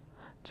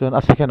chuan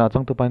a second a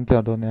chang tu pain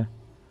clear do ne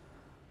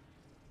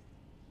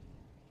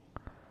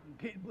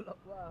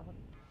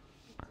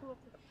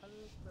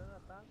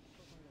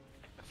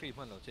free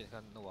man lo trên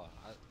kan nuwa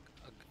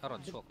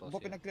aron chua đó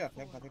bopin clear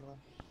flame khatir ba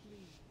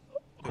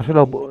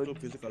Hello,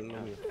 physical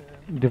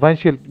divine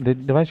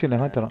shield này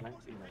hết rồi.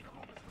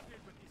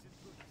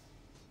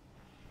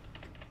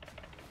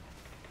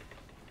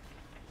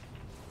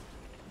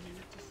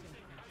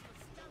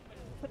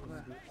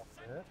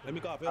 em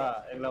có à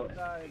em lâu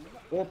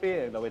OP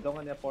là về trong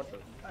anh port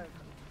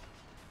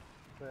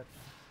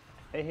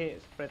hey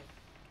spread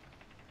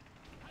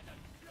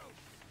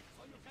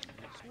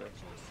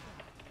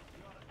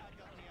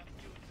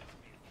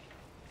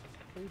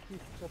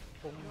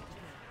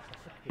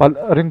Pal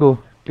ringu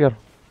clear.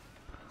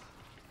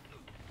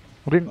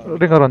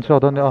 Ring aron chaw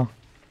do ne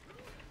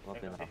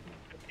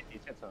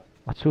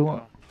a chu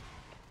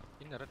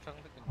in là rất trắng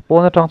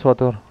pon na tang chaw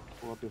tur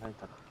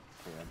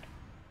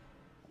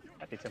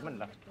thì sẽ mình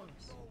là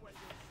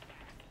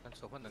kan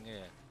số man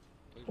nghe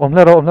om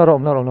la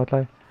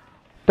tlai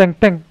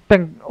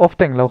teng off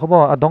teng lo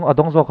khabo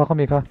adong zo kha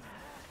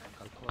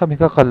khami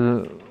kha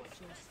kal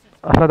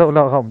ala da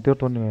la kham tir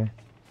ton ne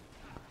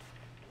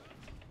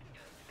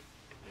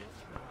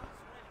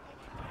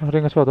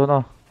ring chaw do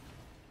na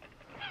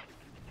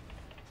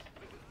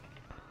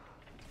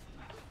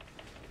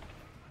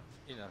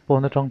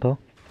pon na tang to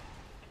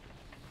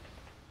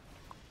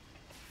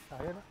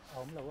saya na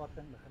lo wa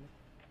teng mechanic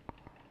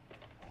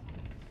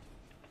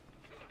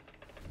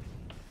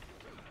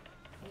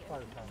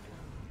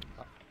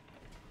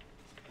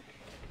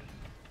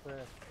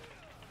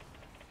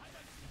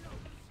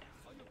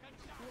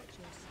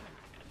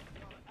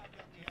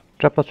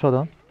trap a chaw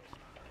do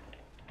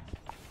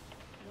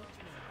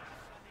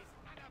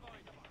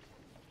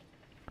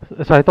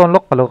sai ton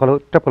lock kalau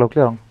trap kalau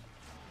clear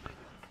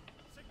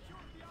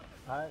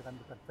ai kan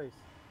face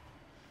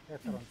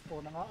Etron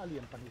po na nga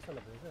alien pa ni sa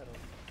labi pero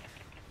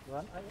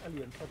wan ay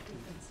alien pa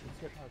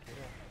set out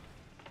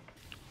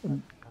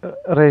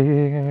re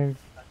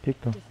kick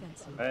to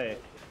hey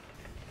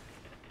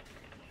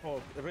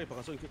Ray pa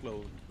kaso kick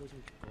low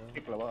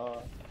kick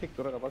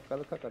rồi các bạn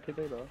các cái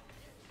đấy đó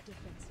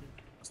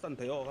stand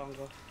tayo kang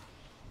ko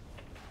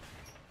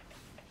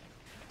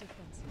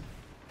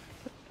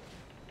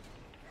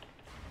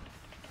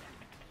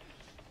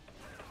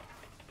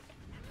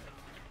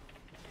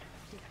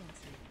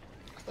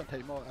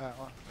thấy mò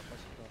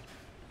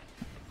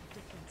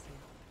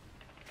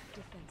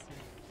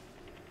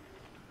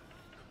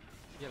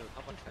giờ là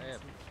tháp bắt em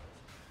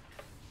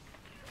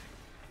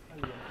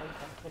alien pa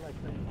ko like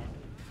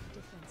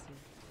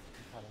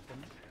para kan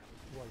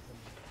wall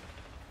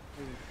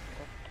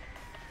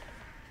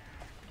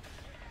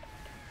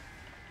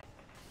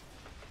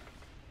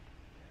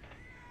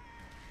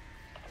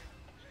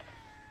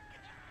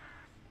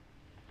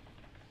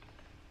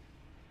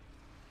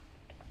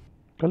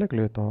kan cái lệch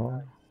lừa to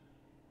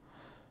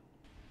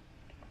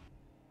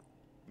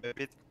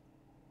Bebit.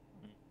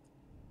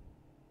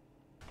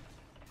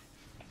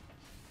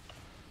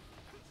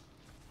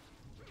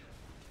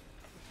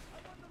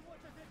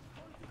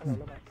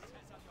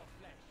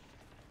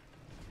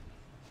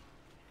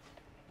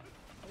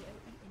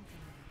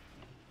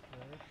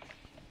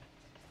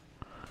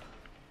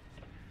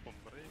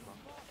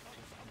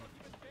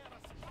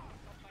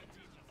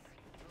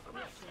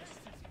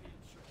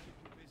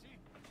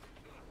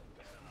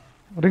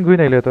 ring quy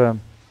này lừa tụi em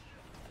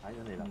Ai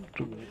cái này là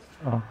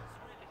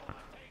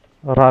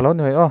ra lâu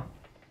như vậy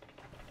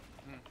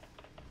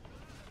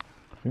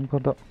phim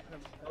con đó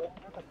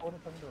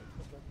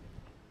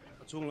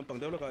chung bằng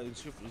đeo là cái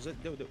shift rất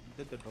đeo đeo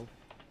đeo đâu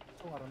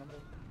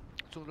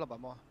chung là bảo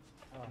mò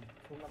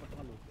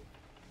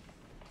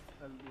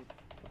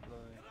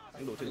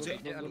anh đổ thế chứ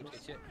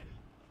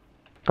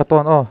cái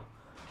tuần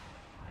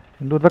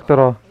lút vector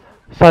rồi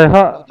sai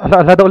ha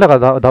là đâu là cái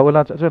đâu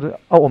là chứ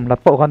lật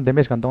bộ con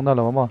damage kan tông đó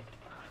là mà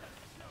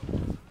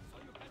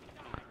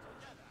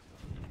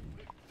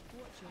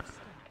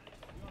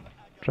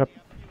trap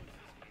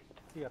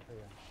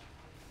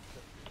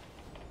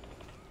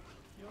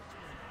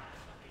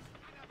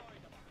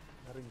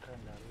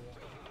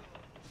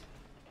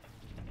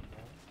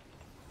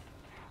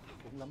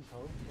cũng lắm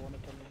thấu cho nó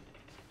tâm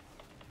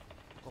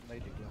hôm nay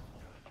thì được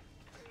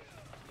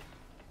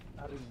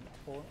arin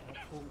phun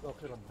có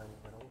cái lần này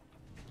phải đâu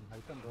thấy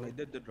tâm rồi này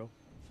đeo đâu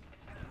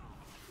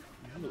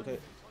đổ thế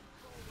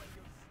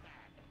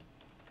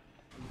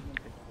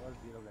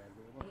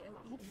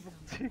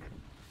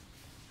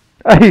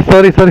ai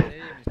sorry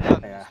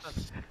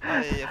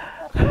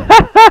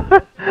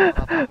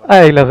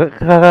ai là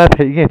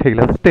thấy nghe thấy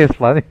là test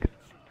mà đi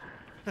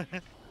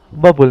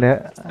bubble này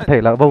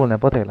thấy là bubble này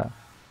có thể là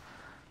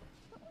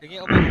Ini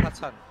ông phát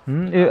sản.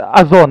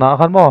 azona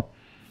kan mo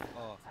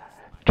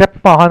trap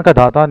pa kan ka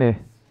data ni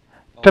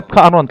trap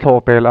kha anon thlo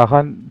pe la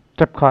kan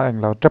trap kha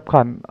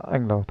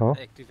anh lo to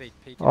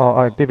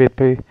activate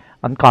pe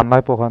an kan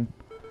lai po kan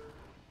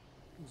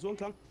zoom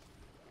thang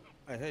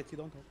ai hay thì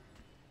đón thôi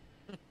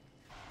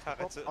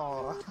Kakak tu.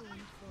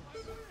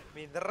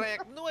 Min rek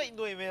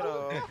nuôi mày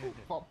rồi.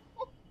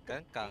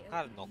 Kan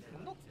kan nok.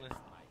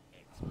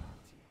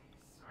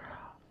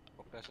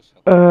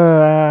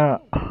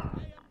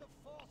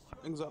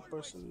 exact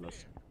person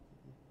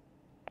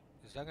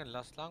Jangan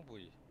last lang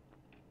boy.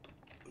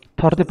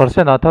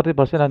 30%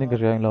 30% ani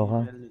kari ang lo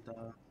ha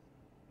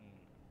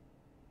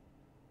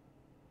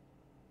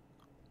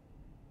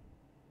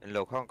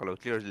lâu không có lâu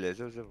clear lệ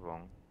rất rất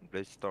vòng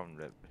brainstorm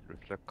lệ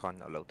rất con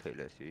ở lâu thấy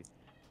lệ gì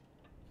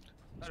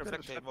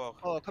Reflect thấy bò.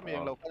ถ้ามีอย่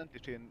างเราก็นั่นติ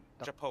ดเทรน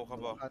Trap hole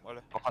không bò.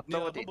 Oleh. họ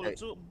đâu thì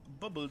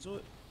bubble chú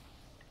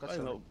ก็เส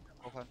ริม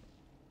เขาพัน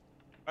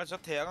Anh sẽ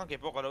thấy anh kịp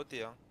bò cái đầu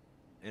tiên.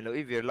 nên lâu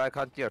ít việc lại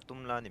khăn tiệt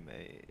tum la này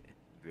mày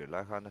việc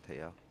lại khăn nó thấy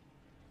à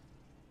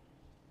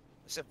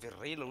Sẽ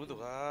very lâu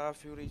được à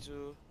Fury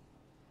chứ.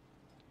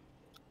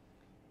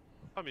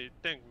 Kami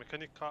tank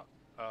mechanic ka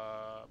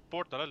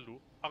port đó là lũ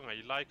anh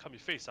ấy lại kami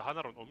face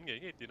hana ron nghe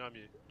nghe tí nami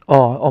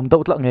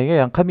đâu lặng nghe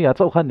yang kami à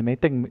chỗ khan ni mai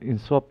teng in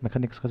swap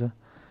mechanics ka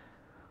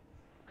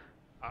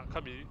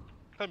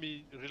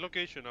kami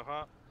relocation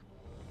ha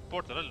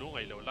port đó là lũ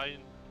ngày lâu lại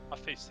a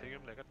face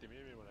hengem lại cái tí mi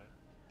mà lại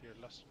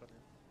last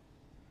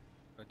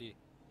cái đi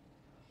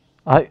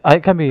ai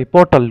kami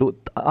portal lu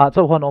a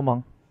chỗ khan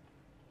omang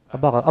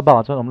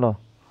aba chỗ om lo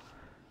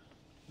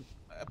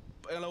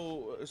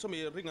lâu số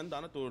mi ring anh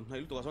đã nó tuần hay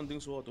lúc tụi con tiếng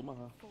số tụi mà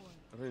ha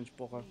range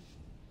poker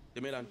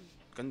thì mấy lần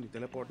cần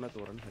teleport nó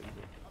tuần anh hay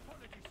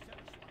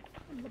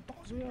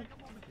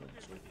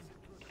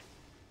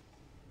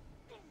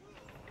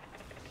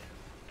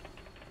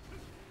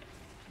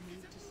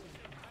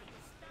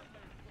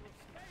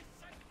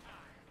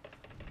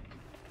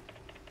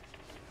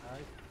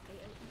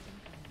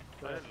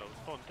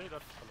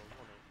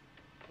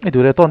ai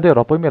du le ton de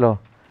ro poi me lo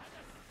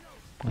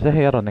se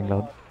he ron eng lo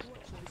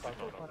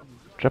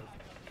trap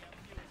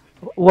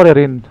warrior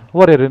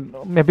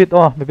me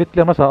bit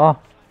liang ma sa họ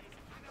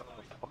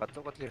cắt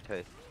chỗ có clear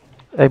thấy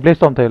ai blaze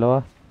storm thai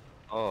lo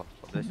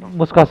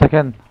muska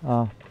second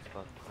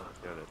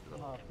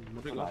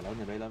lại lâu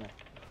như vậy lắm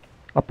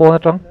apo na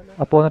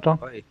trong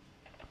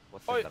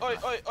Oi,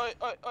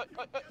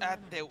 à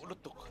đều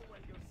lút tục.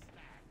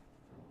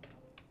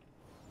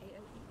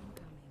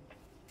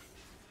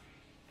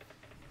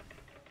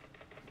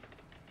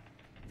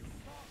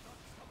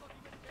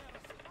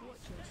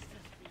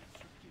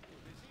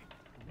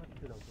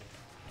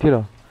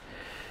 Tiro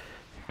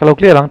kalau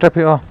clear lang trap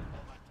yo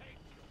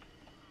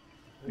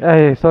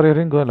ai sorry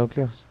ring go lo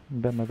clear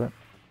ben my bad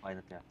ai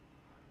nó kìa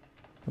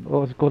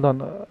oh hold on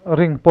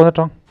ring po na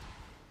trong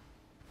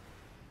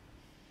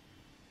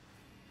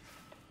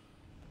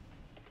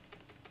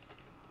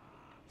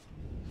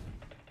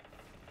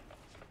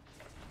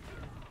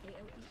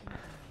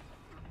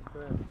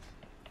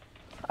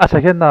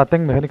second na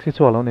teng mechanic si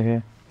chual lo ni he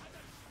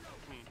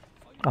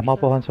ama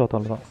po han so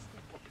tol lo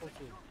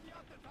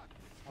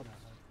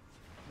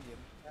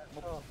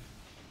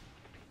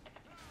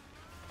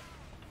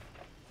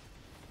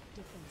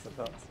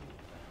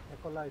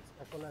Acolyte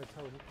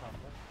sau hít thảm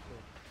đó.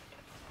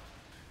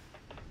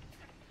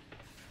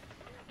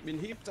 Mình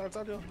hít chặt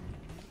chặt chưa?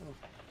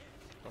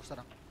 Đó sao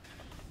đâu?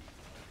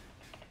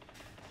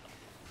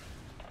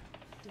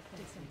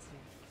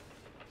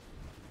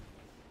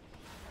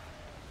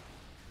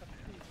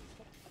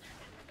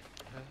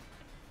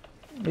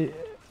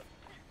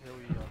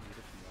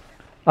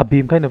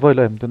 beam kind of void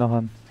em tu na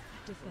han.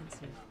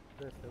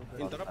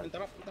 Interrupt.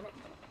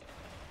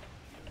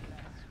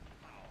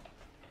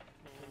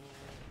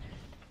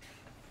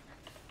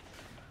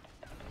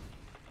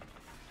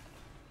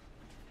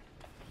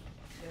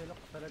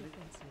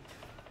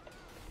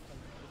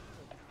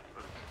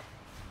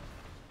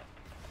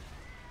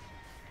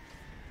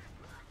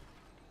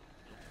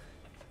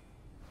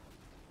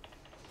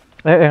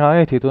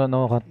 Ai thì tu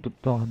nó hat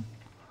tu han.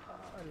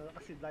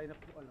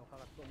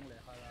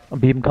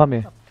 Beam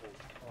kami.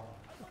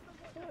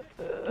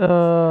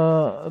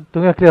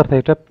 Tu nghe clear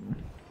thấy trap.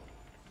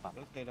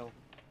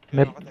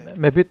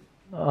 Maybe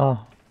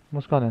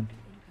muskanen.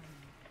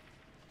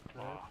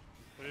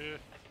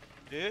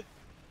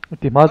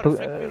 Ti mal tu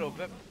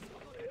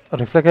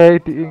reflect ai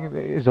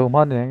zo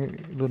man ne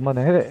lut man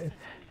ne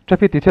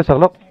traffic ti che sak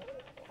lok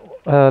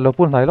lo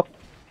pul nai lok.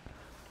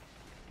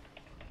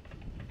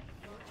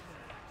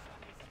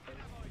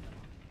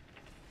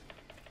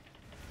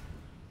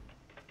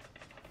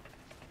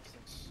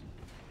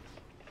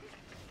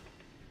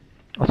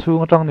 Asu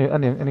ngatang ni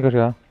ani ka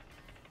ria.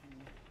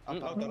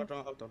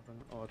 Out.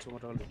 Oh, chung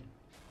ra luôn.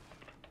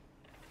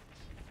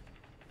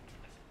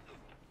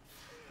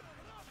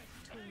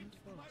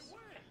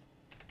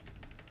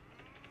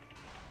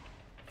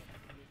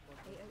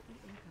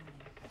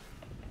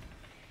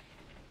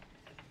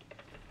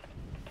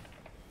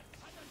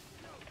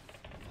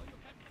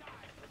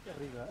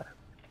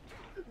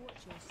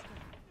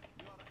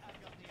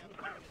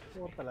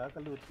 Pala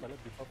kalut pala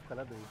bipap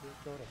kala do itu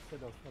dorok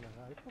sedok pala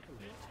itu pala.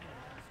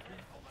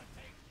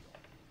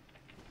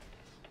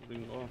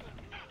 Ring on.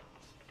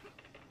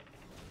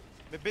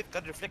 Mebit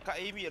kan reflect ka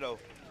Amy lo.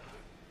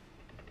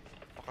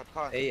 Pakat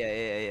kan.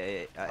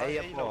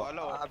 Ai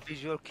lo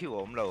visual cue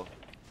om lo.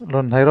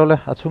 Ron hai ro le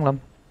achung lam.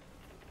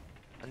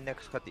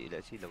 Next ka ti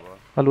le chi lo.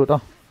 Kalut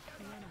ah.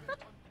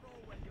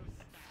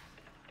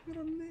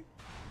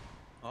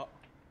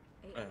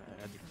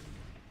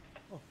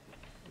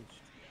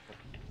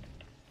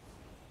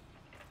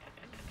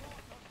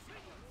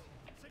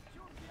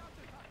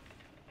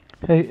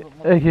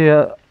 Hey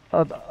here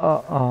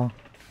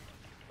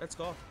Let's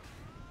go.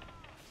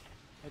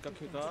 Hey, got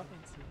kick off.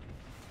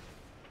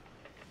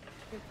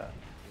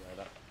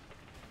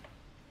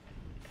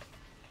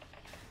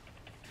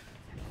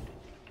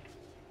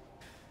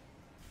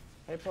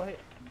 Hey, po, hey.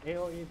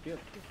 AOE build.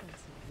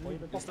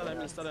 Install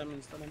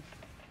him.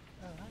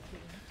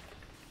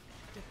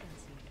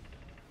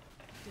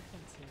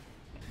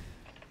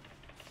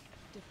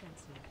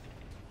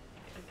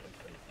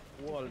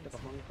 Wall, take a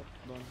hunk up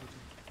down.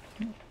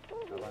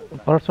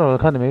 Personal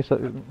economy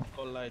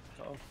Call light.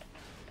 Oh.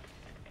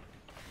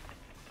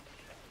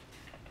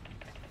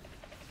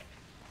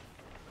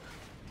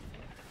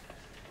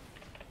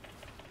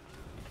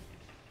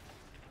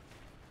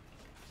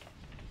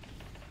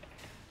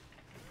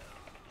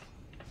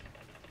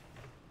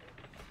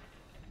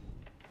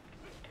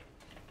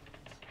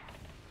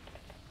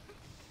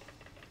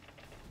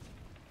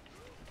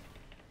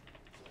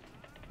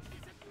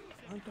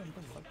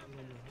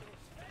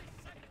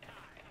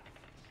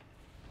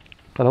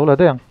 Kalau lah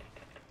ada yang.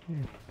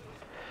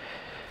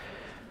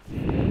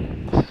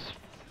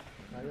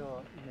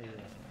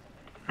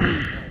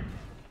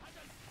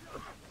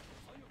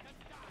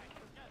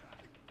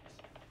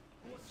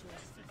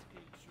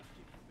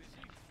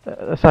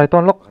 Sai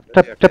ton lock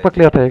chép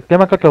clear thế, cái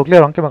mà cái cầu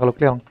clear không,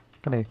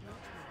 cái này.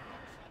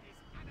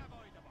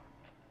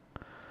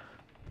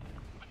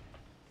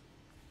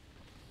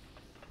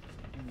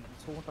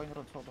 Xuống tay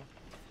nó sâu đó.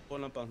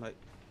 Ôn làm bằng này.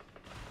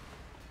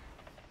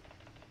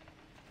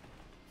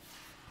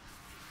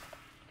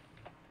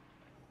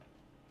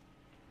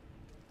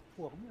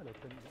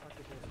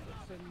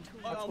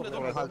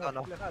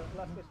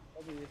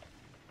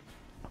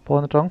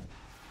 Pon trong.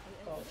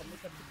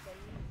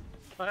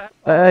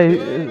 Ai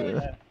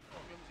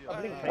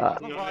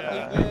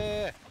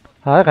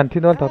hai kan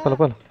tin thôi tao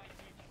pel.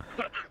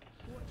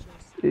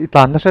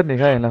 Plan nó sẽ như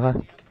thế này là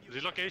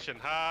relocation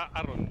ha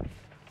Aaron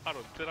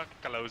tức là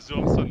kalau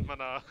zoom sun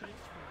mana.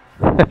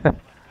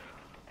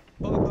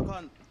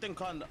 Kan ting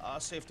kan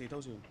safety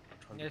tau sih.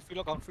 Free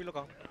lo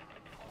kong.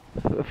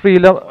 Free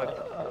lắm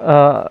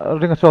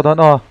ring số đó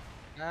nó.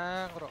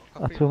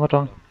 Xuống ở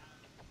trong.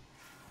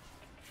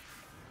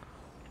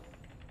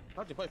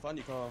 Tao chỉ phải phán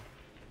gì cơ.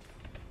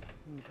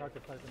 Tao chỉ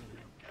phải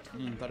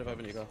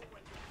phán gì cơ.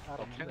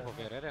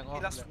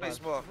 Last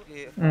space mo.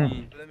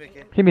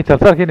 Khi mình chặt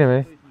khi này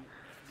mấy.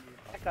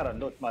 Karan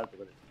load mal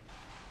tu.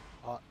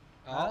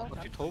 Một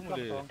chút thốn một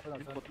đi.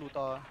 Một lu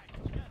to.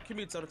 Khi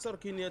mình chặt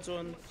khi này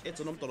chọn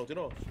chọn nôm tolo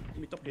tiro.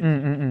 Mình top hit.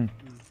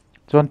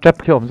 Chọn trap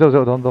khi ổn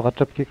dâu đó nó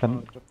trap khi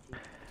cần.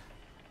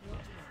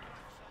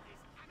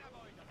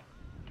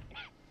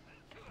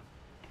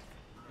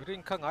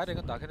 ring khang ai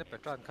dengan dah kena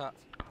petran kha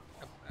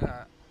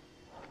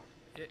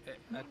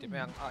ti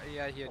mang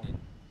AI here ni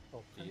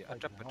ti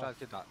attrap petran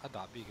ti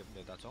da bi ke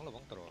da chong lo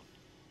bang tro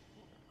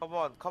Come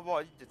on,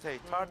 you say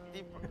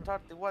 30,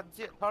 31,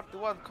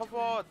 31, come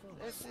on.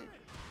 Let's see.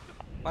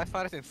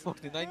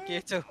 549k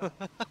เจ้า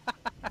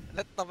แ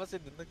ล้วตบมาสิ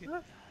นนึก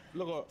แ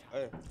ล้วก็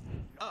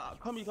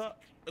ข้ามีค่ะ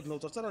เรา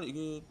จัดการอีก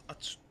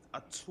อั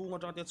ดช่วง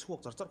จังเดียช่วง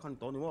จัดการขั้น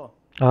ตอนนี้ว่า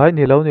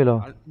นี่แล้วนี่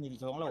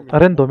สองเรา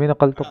เรนตัวมีนัก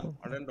กลตุก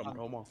เรนดอมเ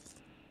ขามา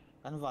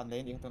กันวันเด้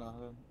งยังตัวนั้น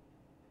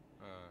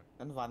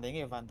กันวันเด้งไง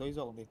วันตัวอีกส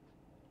องดิ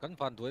กัน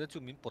วันตัวจะ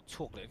มีปดโช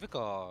คเลย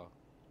ก็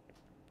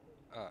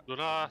ดู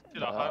นะที่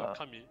ราคา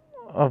ข้ามี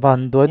วัน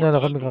ตัวเนี่ยเรา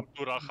ก็มีครับ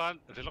ดูราคา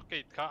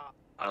relocate ค่ะ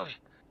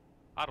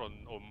อารอน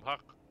อมฮั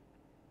ก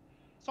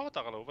สองต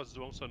ากเราว่าจ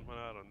วงส่วนมัน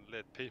อารอน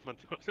late payment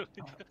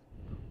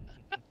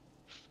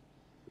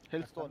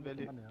Hellstone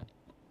Valley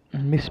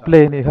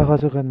misplay นี่เขา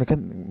จะกันไม่กัน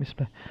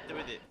misplay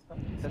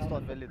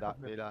Hellstone Valley ได้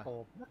เวลา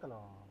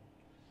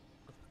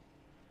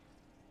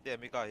เดี๋ยว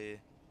มีก่อเห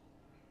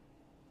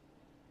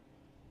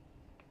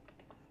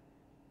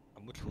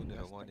มุดชุนเนี่ย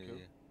ว่านี่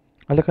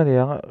อะไรกันเนี่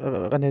ย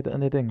อัน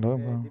นี้เต็งแล้ว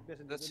มั้ง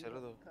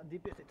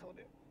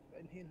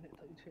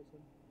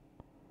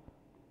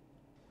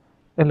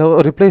เรา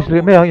replace หรื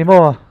อไม่ยังอีโม่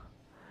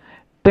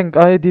เต็งไ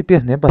อ้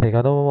DPS เนี่ยปะที่กั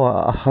นว่า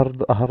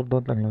hard โด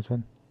นตั้งแล้วช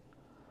น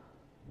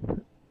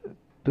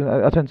ตัว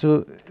อาจารย์ชู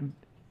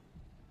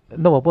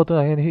โน้ตบอกตัว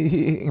นั้น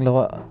เรา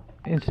ว่า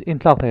in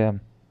cloud แทน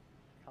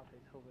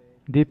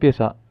DPS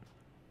อ่ะ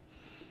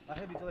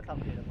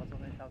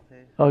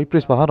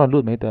replace ป่ะฮะเรา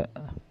ลุ้นไม่ได้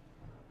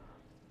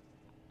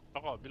แล้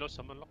วก็มีรถส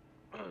มันล็อก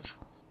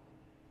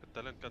แต่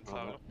เล่นกันสร้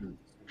างล็อก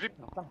กริ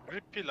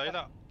ปพี่ไหลล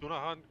ะดูนะ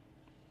ฮัน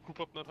คู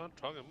ปนะฮัน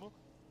ทางมั้ง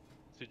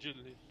สิจิล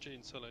นี่เจ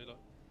นสไลละ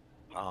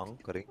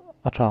กระดิ่ง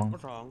ทาง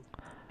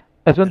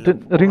ส่วน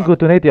ริงกู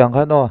ตัวนี้ที่อัง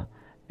กันเนาะ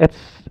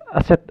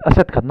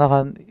asset ขันนะกั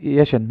น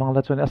ยี่สิบมั่งแล้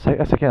วส่วน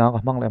asset แค่นั้นก็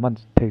มั่งเลยมัน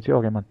เทคจี้โอ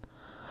เคมัน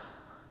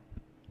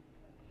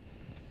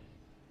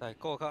แต่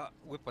ก็ค่ะ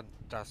วิปัน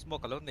จะสมอง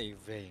กันแล้วใน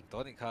เวงตัว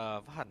นี้ค่ะ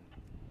พัน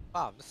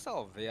ป้ามสอ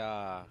บเวีย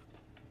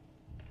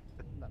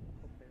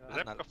เ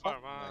ล็บกับฟา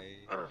ร์มา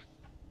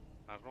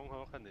ร้องเขา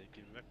ขันไหน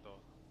กินแม็กตัว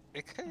เ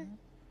อ๊ะ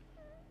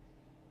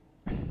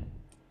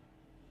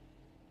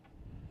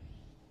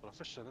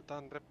professional ตั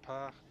นเล็บพา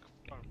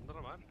ฟาร์มนั่น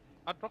มัน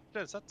อัดร็อกเด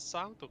นสัตว์ส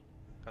ร้างตุก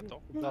กระต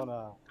ง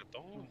กระต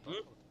ง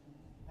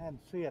แอน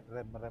เสียดเร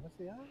นอะไรไม่เ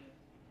สีย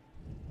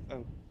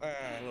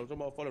เราจะ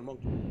มาฟอลเลนมอง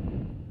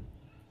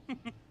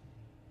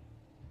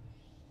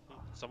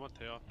สมัติเ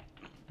ถอะ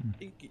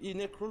อีเ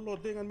นี่ยครูโหลด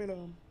ได้กันไหมล่ะ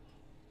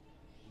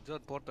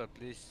John Porter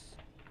please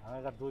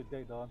kan duit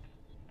day doon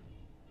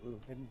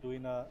kan duit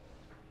na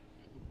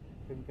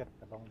tingkat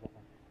katong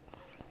bukan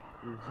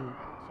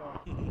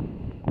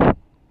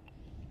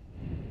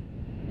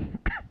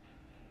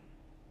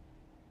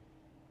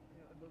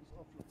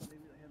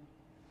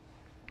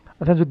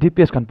อาจารย์จุด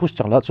DPS กัน push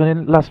จังแล้วส่วนนี้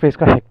last phase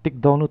ก็ hectic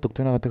down นู่นตุกตั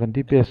วนั้นก็กัน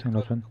DPS อย่างล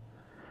ะส่วน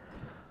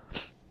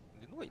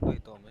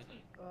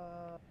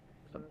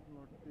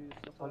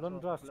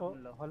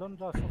Halon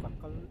raso kan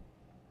kal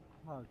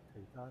ha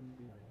thầy tan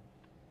đi này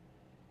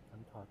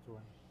kan thả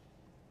chuan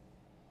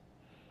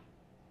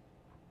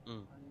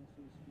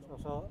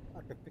so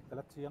attack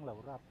kalat siang lau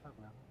rap tak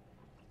na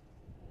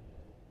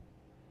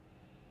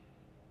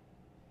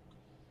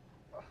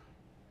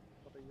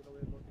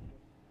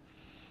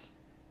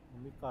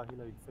Mika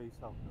hilai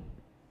face out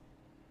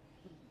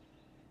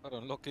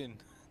Aron lock in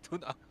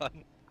tun akan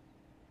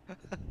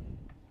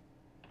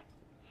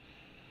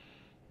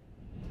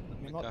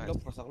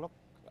lốc sạc lốc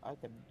ai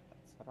cần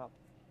sarap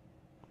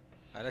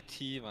ada T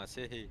mà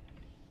sẽ hi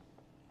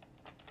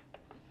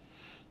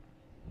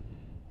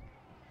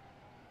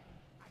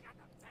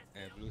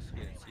blue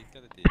screen seat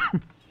cái gì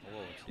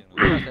oh chiang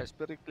cái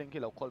spirit link khi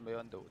เราcall mấy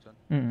anh đủ chân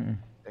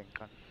đánh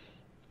căn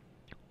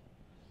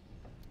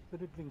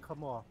Spirit link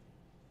come on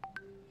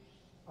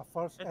a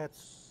first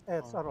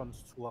ads aron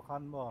chua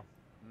khan mo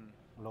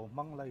lo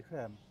mang lai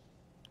khem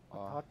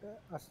thought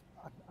as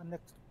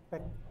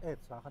unexpected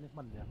ads sa khan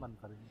man le man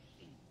karin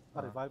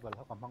revival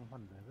ha kamang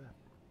man le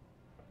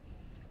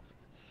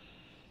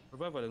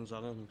revival ang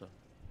sang ang ta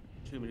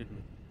 3 minutes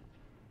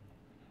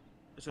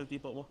SLT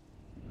pa mo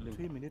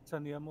 3 minutes sa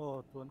niya mo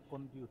tuan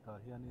computer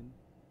hianin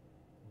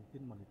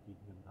tin man ti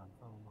hian dan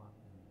ka ma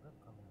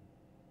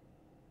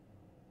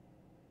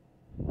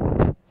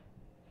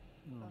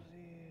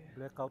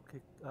blackout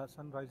kick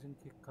sunrising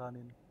kick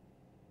kanin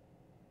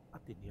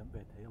atin yam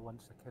be the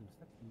 1 second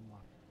ma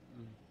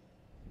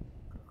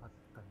kan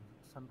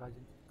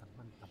sunrising kick kan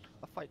man tam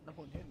fight na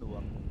hun he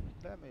nuam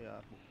da me ya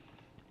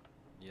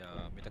ya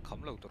mi ta kham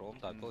lo trom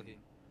ta to hi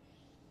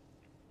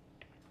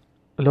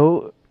lo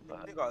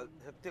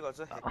hectic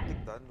also hectic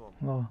dan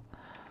no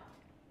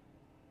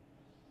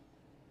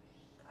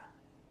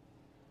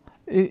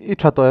i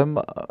tha to em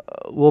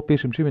wo pi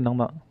sim sim nang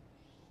ma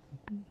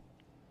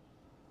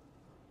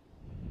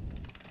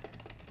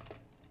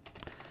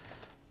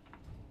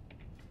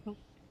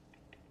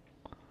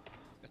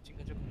chính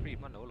cái free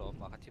mà nấu lẩu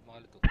mà hạt thịt mà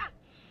là tụi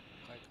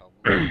khai khẩu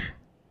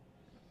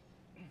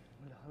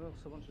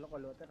Someone should look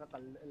at the local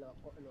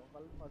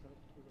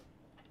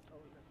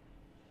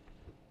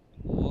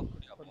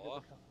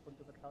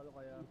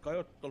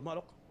Kayo,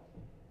 tolmalok.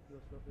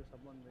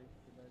 someone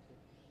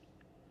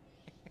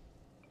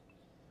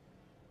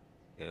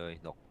ơi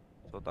đọc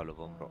số tao là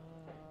vòng rồi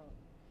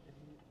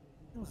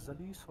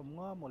Zali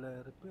somnga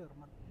mole repair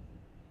man.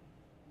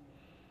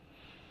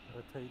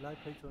 Retay lai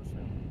pay cho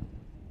sel.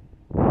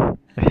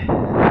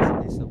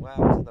 Semua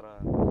setelah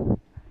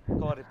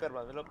kau repair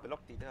mà belok belok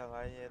tí nữa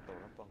ngay tổ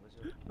lắm bằng cái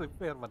số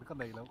Repair man cái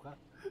này đâu cả.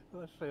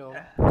 Sel.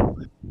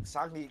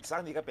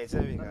 sang đi cái bể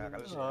xe mình cả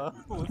cái số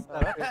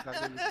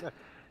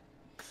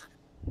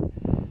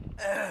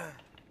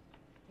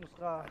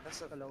Muska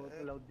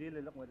kalau deal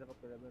lang mo dapat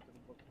pala betul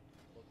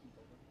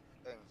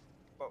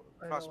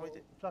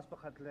plus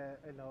pakat le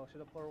elo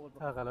sila forward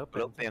Kalau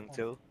lúc bèn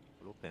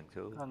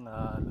chứ Ang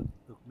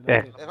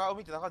kau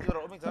umi tidak kau jual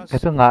umi jangan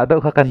Cái ngã đỡ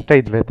khá cần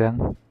trade về tiếng.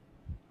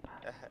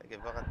 cái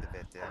bakat di bể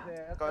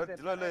ya kau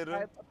lo lo lo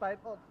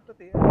type out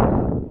tadi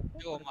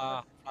Yo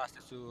mà fast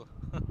su.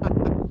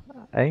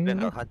 Anh bên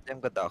cả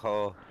em cái tao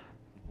họ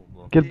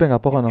kết bên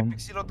apa kan om?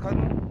 silot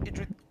kan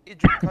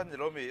idrit kan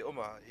lo mi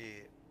oma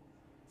i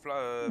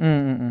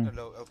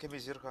lo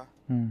kemizir ka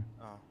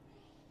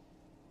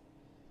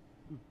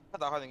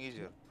kata kan yang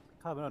izir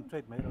Kau benar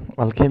trade mai đâu.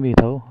 Alchemy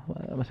tau.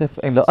 Masih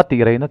anh lo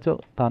ati ray na cho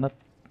tanat.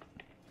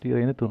 Ti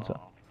ray na tun sa.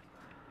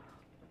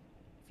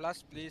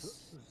 Flash please.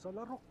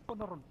 Salarok pa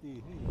na ron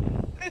ti.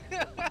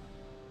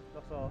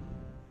 so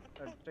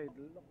trade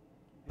look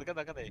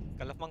Dekat eh.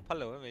 Kalau mang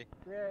palo eh.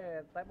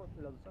 yeah type out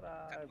lang sara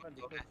kan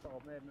di so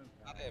men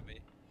Ada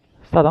eh.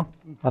 Start dong.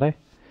 Aray.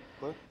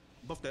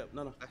 Buff đẹp,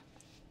 nó nè.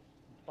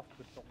 buff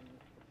betong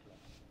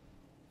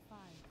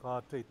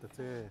Kau trade tu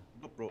se.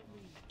 Buff bro.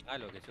 Ngay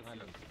lo cái ngay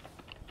lo.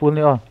 Pool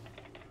ni on.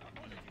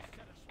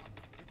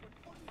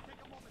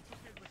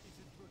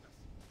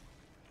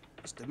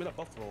 Stamina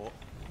buff bro.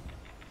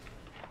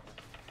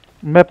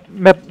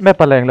 Map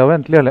paleng lo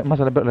wen clear le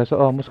masalah le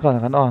so muska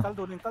kan oh. Kal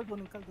dun.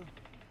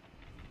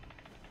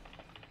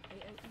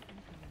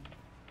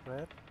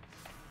 Red.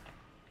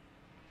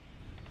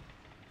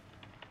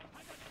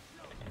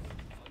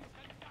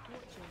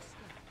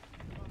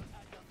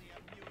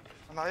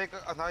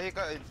 anahi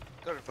ka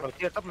rồi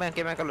chia tấp men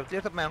kia men cái lượt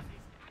chia tấp men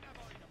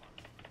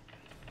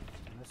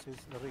Message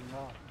ring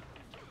na.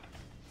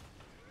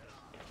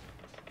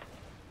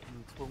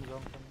 Phung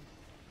rong kan.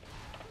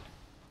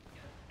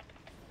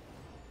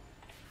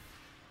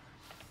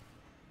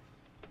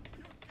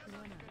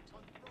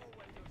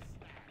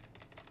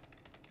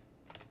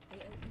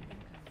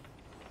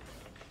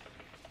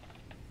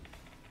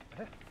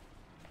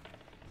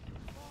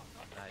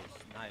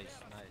 Nice.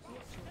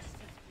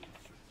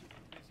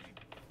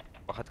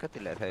 bakit ka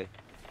tila thay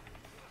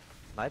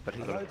nãy bật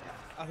đi rồi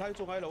Alai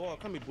chung ai lo,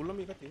 kami bulam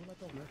mi ka ti ma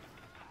to me.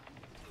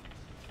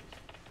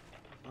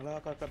 Ala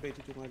ka be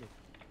ti chung ai lo.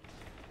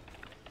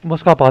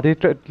 Muska party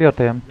clear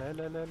tem.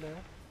 Le.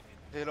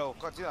 hello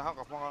kau cina hang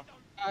kapang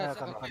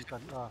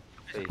Kan.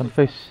 Kan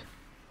face.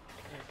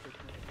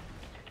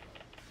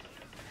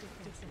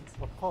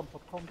 Popcorn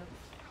đó.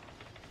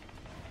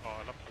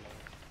 lắp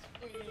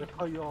Để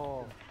thôi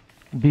yo.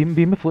 Beam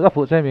mới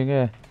phụ xem mình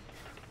nghe.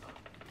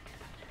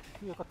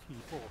 Kia có thị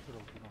bộ cái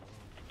đầu nào.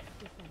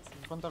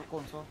 Control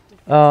console.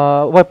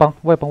 Quay bằng.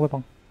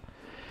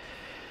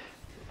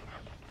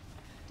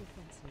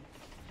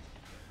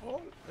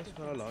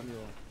 Espera la ni.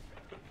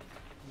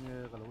 Nghe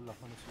kalau ulah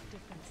mana sih.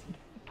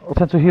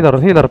 Sen su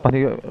healer pani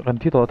kan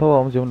thi to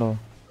thaw am jom lo.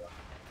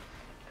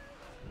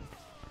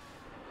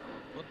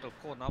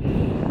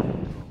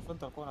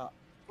 Control con ạ.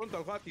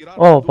 Control ka tira.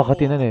 Oh,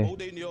 pakati na ni.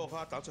 Bode ni yo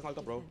ka ta sang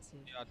alta bro.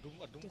 Ya adum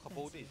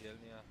kapau di sel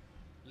ni.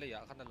 Leya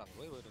kan lang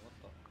woi dengan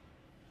to.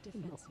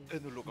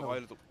 dulu kau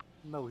itu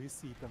Nau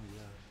hisi kami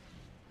ya.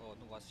 Oh,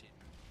 nu wasit.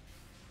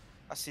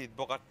 asin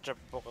bokat trap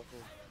bokat aku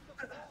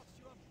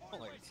Oh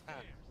my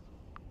god.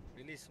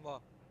 Release mo.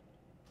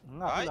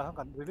 Nga pula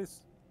kan release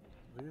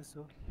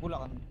so.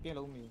 Bula kan piang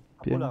lo mi.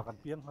 Pula kan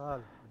piang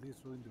hal. Release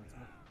so indu.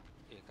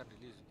 Kan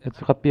release.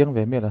 Itu kapiang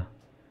về miệt à?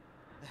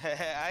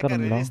 ai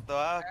kan release to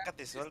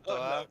katisol to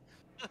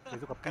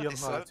Itu ka piang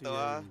hal si.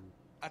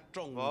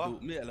 Atrong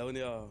du mi lo ni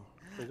yo.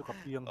 Itu ka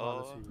piang hal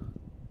si.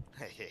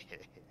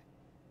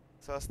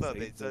 Sosto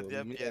de chân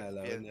ya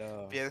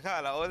pian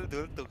kha là ol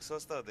dul tuk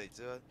sosto de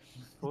chân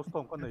Sos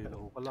tong kan nei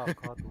lo ka la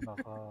kha tu na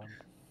kan.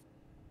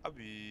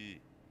 abi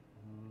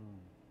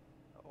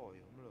oi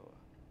om lo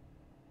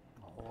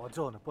Oh,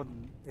 John pon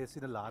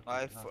esin la.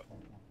 ai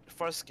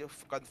first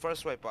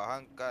wipe pa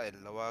hang ka el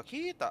lawa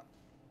kita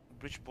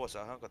bridge boss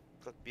hang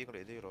ka piang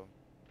le de ro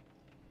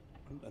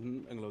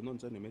Anh lo non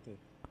chân ni me te.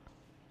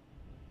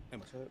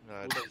 Em sa.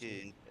 na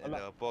ki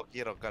la po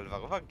ki ro kal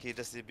va ki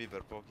Justin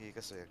Bieber po ki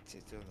ka so yak chi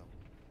tu no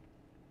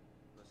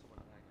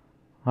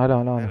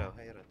Hello. hello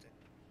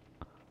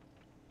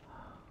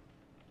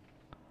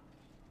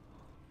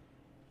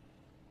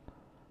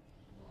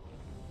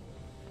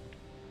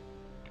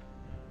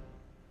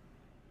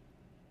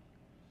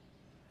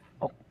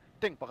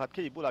Ting pakat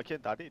ki bula kien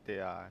tadi te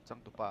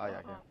chang tu pa ya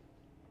ke.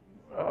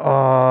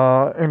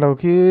 Anh lâu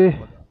khi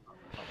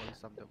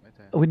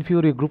Win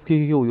Fury group ki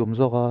hiu yum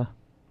zo ka.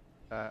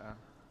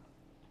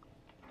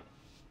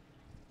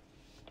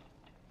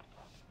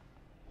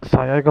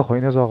 Saya ka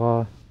khoi na zo ka.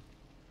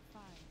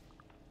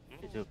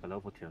 Cái chỗ cái lâu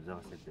một thiếu ra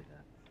sẽ để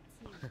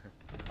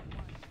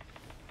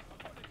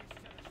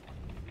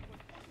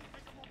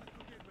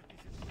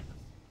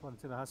Kon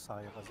sila ha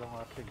saya ka zong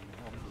ating ni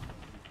om.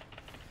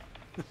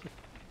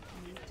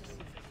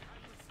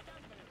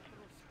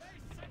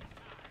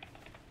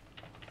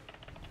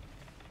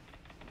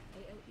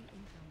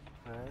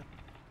 Okay.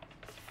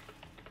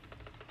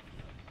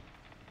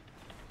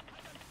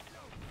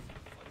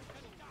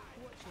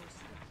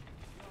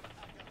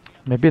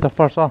 Maybe the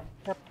first one.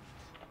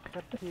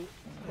 Kat ki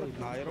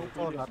nairo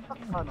ko na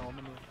takma na om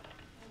ni.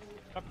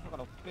 Tapi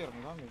kalau clear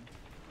ni kami.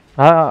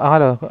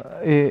 Halo,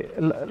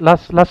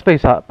 last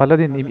phase ha,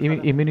 paladin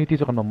immunity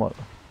sa kanomor.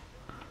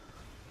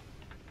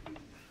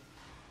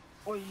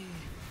 Oi.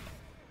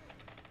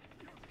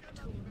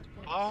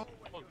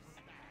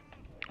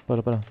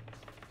 Pala.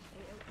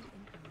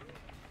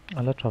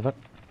 Ala traffic.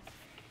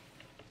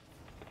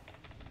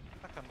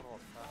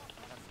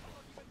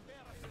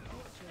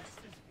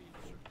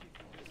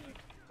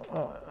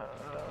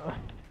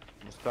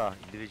 Musta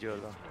individual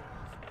lah.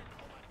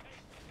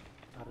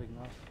 Aring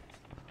na.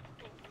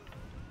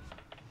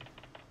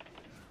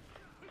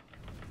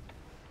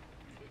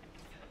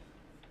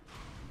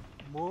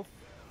 Move.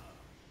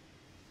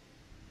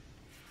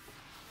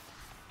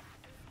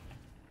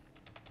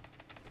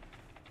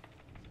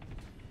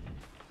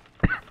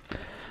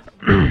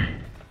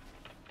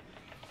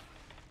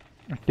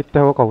 Tiếp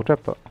theo cầu trap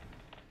ạ.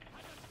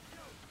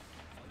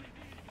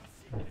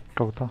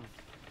 Cầu ta.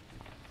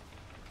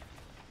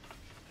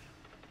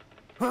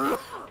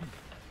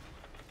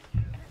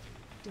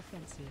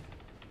 Defensive.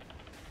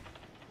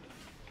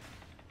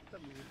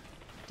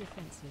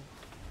 Defensive.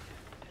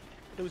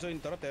 Tôi sẽ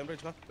interrupt em rồi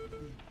chứ?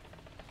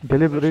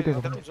 Delivery đi.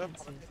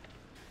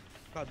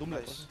 Cả đúng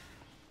lại.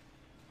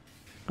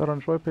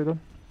 Karon shoy pe don.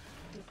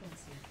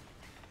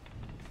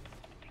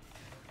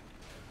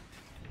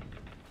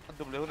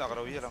 Antum lehu nak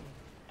karawi lang.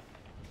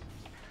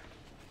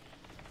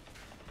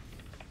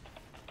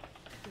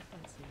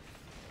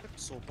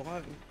 So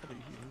pangal.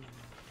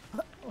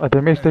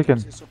 Damage taken.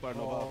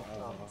 Supernova.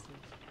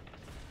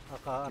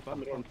 Kita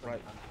meron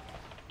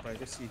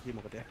privacy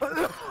mo kaya.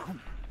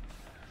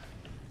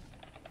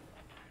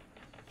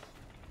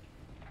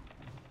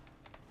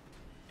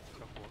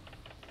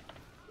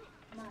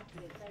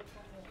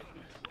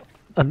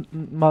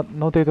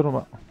 No data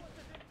room.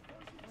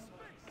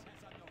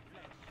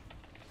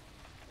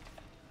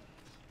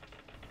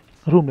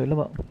 Room le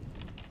lama.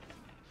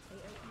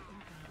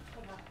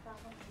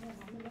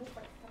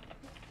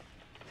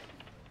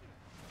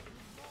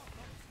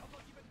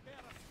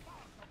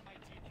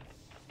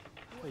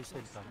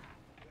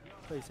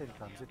 Face and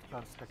transit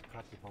can't stack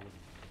cut the power.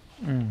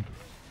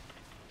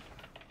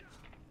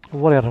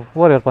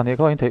 Warrior pani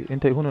ko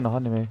inte hunu na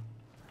han me.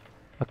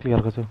 A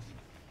clear ka so.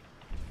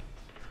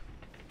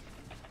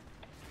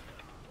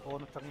 Oh,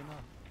 tangina.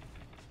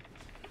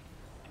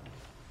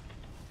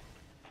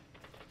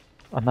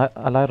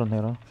 Aliron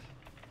hero.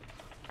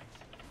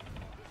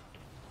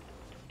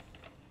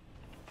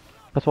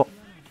 Pasok.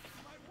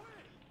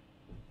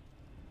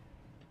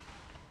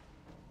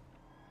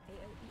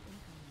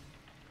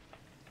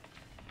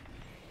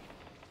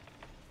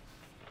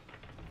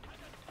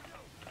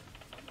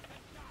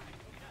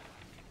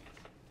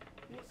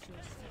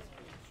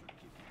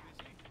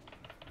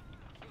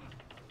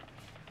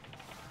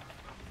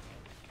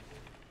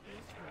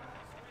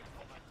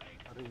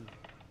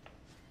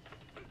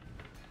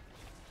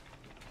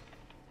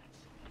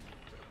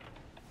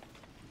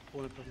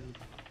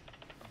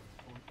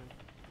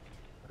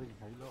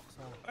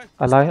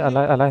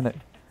 Alay na.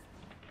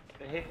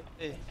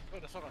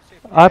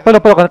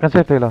 Pero kan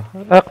save lah.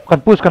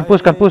 Kan push.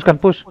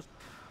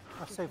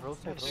 Save bro.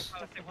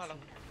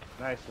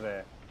 Nice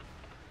there.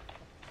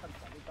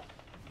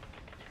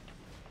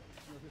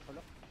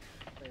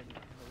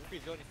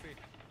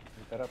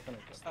 Interrupt na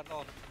ito. Start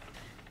on.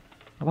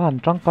 Bạn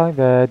trăng coi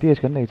về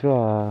DS cái này chưa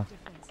à?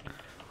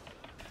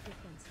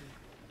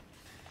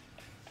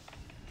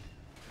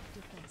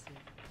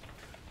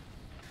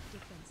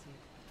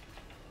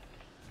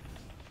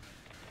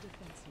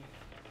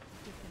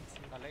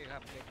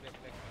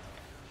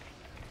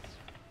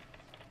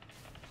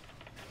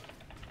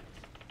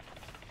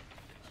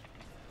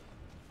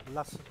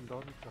 Last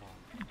don't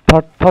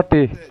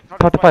 30,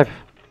 35.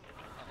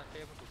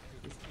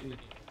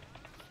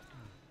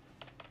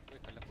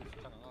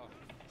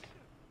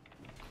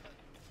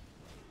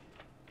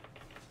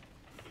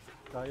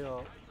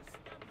 Tayo.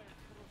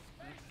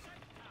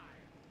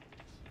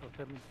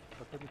 Totem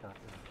ita.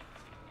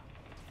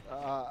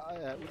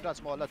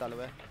 Windrush mo ala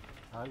dalawa.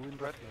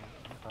 Windrush.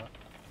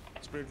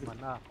 Spirit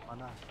mana.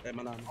 Mana.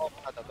 Oh,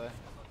 mana to.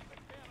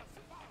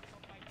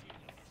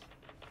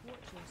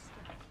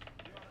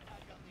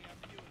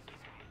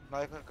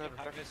 Naik kan.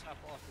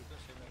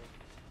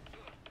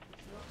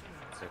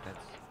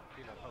 Seconds.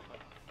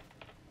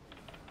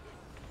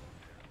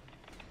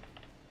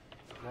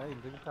 Ya,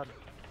 ini kan.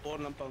 Four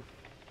lang pang.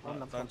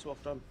 Tan suộc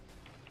trăm.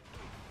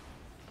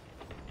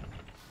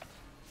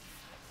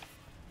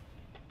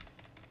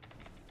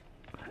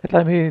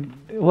 Lại mi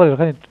vừa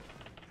cái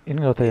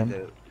in ngầu thêm.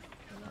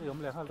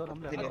 Ôm lẹ hal đó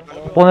ôm lẹ.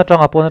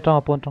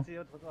 Pon trong.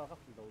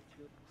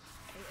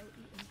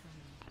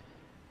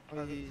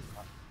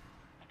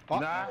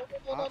 Nah,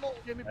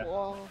 Jamie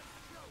po.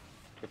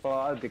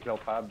 Ipo diklaw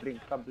pa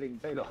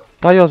blink tayo.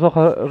 Tayo so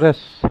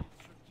res.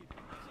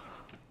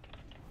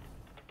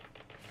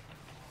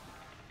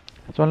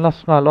 Chuan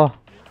last ngal lo.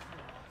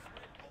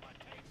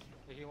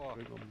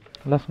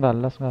 Last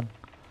ngal.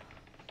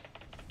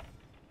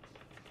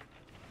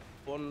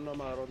 Pon na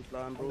maron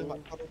plan bro.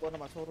 Pon na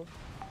masoro.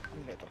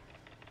 Hindi to.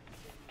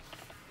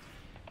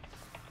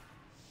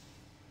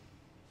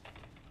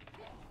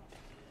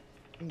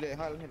 Hindi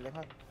hal.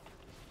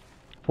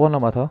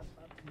 Pon mà thôi.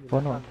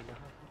 Pon nào.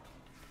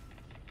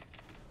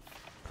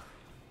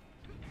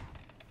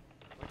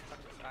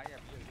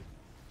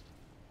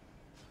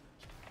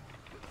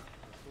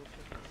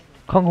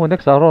 Không hôn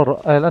next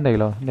rồi là này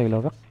lo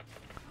vắt.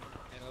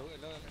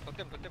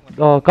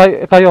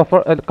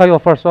 Cái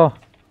first oh.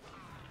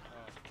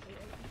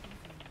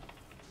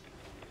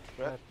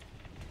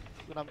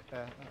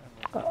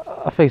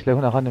 Face lại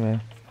hôm nào khăn này.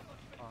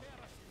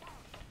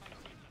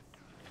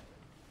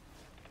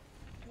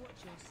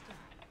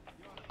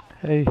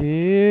 Hey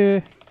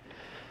hi.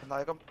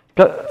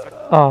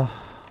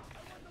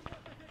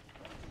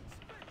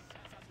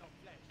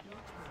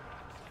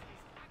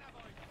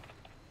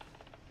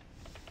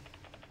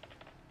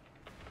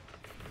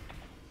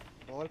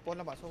 Pon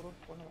na masoro.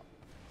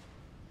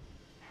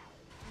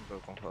 Rồi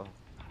con thơ.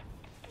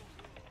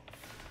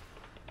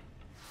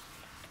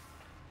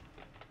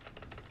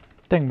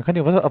 Teng kan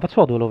ni apa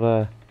so dulu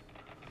ba.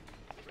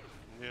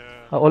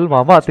 Ol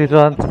mama ti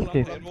jan.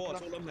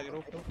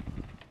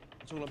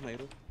 Chung lâm này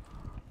rồi.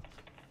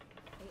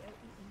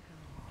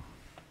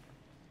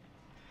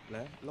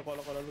 Lẽ, lo coi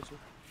luôn chứ.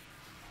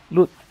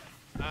 Lut.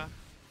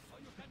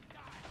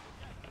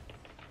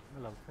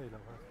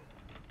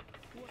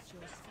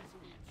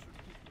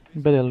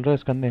 Bedel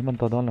res kan ni man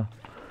to don la.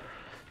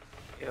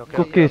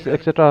 Cookies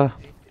etc.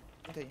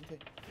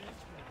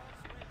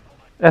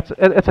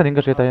 It's an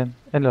English Italian.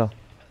 En lo.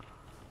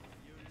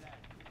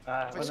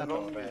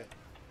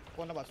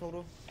 Pon na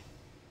masoro.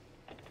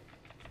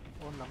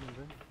 Pon lam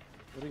ni.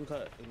 Ring ka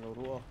ngầu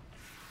rùa.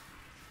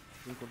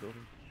 Ring ko dong.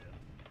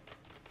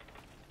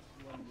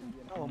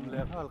 Ôm lẹ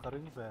hal ka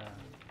ring về.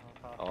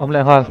 Om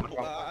lẹ hal.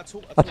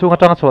 Achu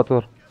ngatang achu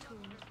tur.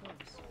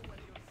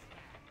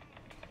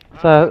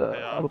 Sa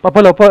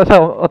papelo sa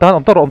otan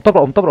om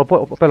tor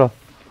pelo.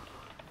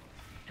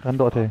 Kan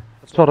do the.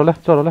 Choro le.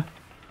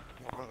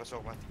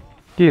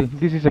 Kill.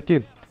 This is a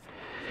kill.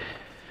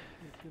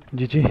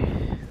 GG.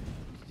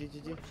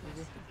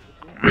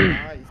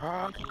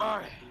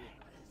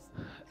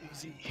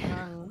 Easy.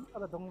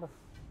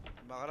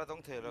 Makara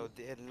dong thế rồi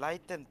thì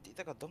enlighten tí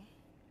ta cả dong.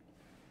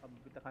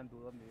 Kita kan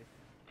dulu ni.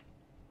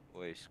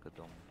 Wais ka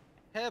dong.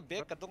 He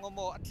bek ka dong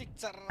mo atlik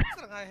char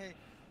ngay he.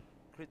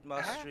 Crit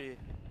mastery.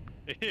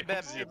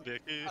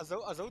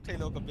 Azo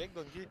thelo ka bek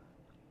don ki.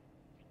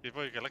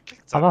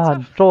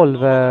 Ama troll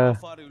về.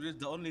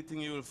 The only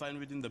thing you will find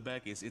within the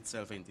bag is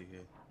itself ain't it?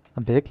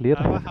 Bek clear.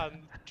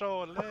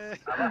 Troll.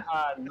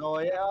 No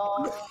ya.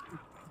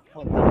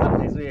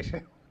 Honda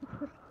situation.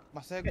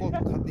 Masay ko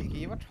khati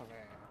ki wat thang.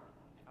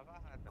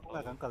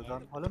 Là kan kal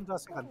don. Holland ra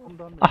se kan kum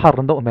don.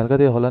 Har ndo mel ka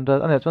de Holland ra.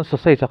 Ane chon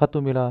sosai cha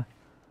khatu mila.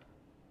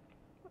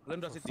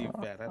 Holland ra se ti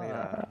bag ra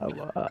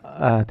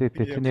ya. Ti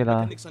ni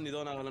la. Nixon ni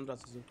don Holland ra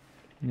se.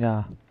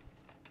 Ya.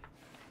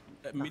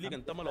 Mili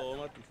kan tama lo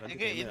ma.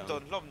 Ige in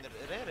don lom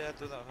re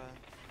tu na.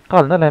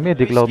 Kal na la mi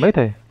dik lo mấy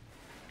thầy.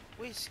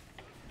 Wis.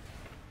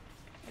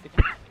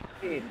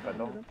 In ka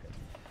dong.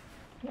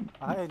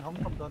 Ai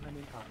không kum don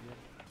anh thằng.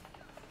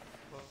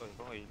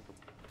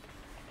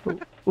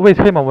 Wait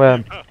thêm mà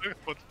em.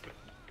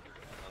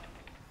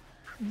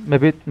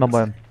 Maybe mà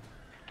em.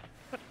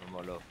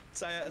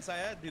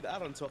 Saya tidak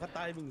aron so ka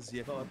timing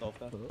zia ka top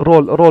ka.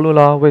 Roll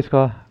ula wait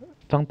ka.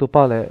 Chang tu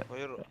pa le.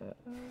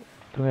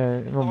 Tu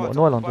nghe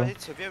nó lòng tu.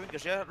 Sẽ biết cái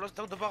gì, lúc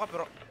đầu ba cái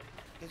bro.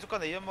 Cái chỗ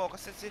này em cái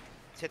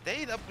sẽ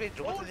thấy upgrade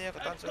rồi cái này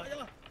cái tan sao.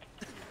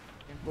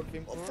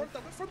 Front.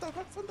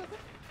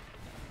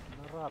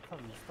 Nó ra thằng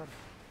Mistan.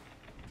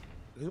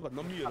 Cái bạn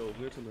nó mì rồi,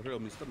 cái thằng nó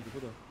Mistan thì có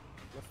đâu.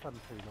 Nó phân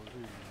thầy nó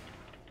gì.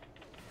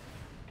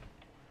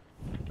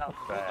 Aku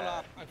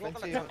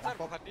kalau char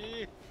ko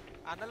khadi.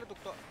 Ana le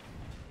tukto.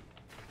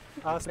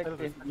 Spell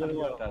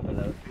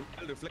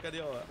reflect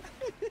dia.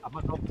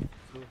 Ama top.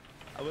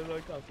 Ama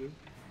loi ka tu.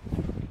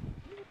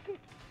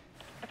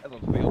 Ano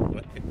ba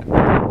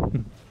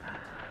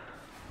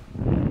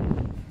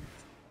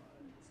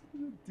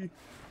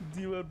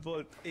Dual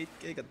bolt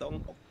 8k ka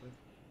dong.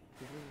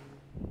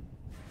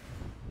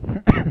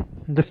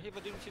 Hi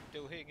bading chip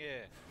teu he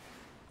nge.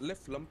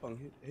 Left lampang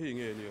he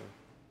nge ni.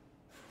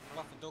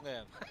 Apa fundong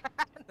em.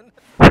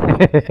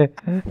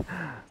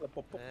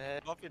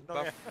 Nó phiền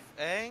đâu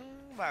em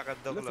mà cần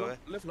được rồi.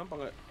 Left lampang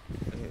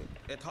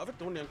tháo vết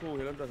tốn nhang cô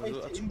thì làm ra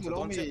Im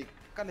dulu mi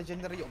kan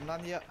legendary om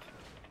nan ya.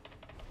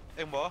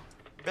 Em bỏ.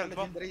 Bel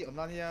bỏ. Legendary om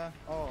na niya.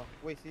 Oh,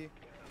 wait si.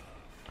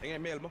 Anh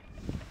em mail mo?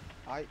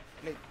 Ai,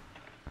 late.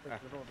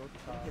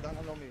 Kita ang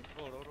alam eh.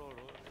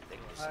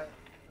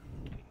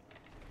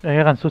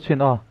 Cái cần xuất hiện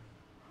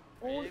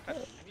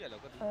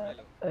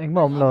anh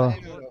mà ông là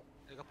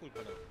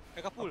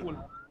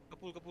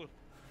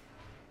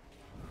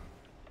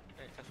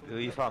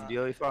Ifam,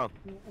 dia Ifam.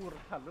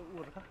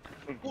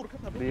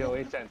 Dia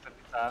oi chen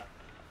sa.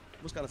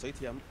 Buscar sa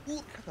ATM.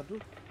 Kata dulu.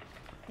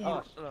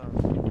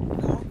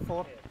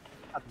 Fort.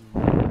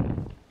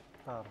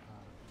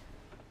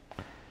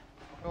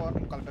 Rồi,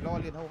 cần phải lo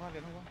liền hâu ha.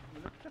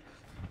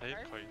 Đấy,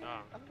 khỏi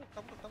nào.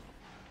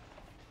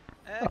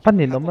 apa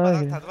nih nomor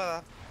Thật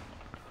vào.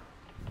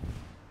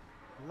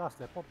 Last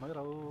step up mấy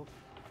đâu.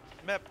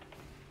 Map.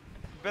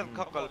 Bel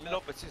kakal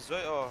lop at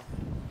sinzoy oh.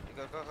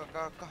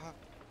 Ka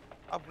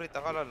upgrade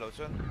akala lo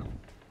son.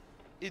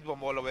 Id mo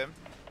mo lawem.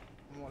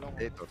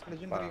 Dito.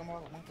 Legendary om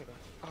ako mang pero.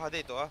 Ka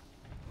dito ah.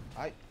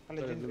 Ay,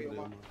 legendary om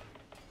ako.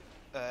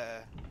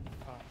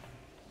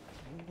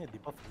 Ini di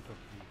buff gitu.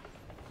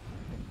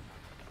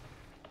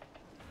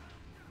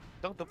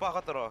 Tông tụi ba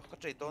cái tờ cái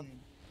chạy tôn.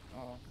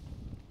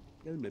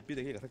 Nên mình biết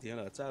được cái phát triển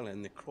là trang là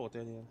necro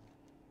thế này.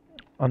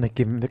 anh này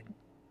kim đấy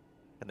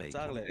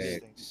Trang là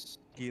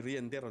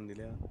Kirian thế rồi nè.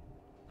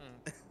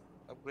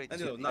 Upgrade. Anh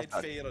là Night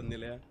Fair rồi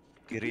nè.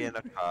 Kirian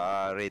là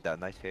cả radar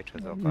night fair cho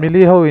rồi.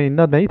 Millie hôi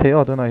nó mấy thế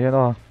ở chỗ này hết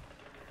rồi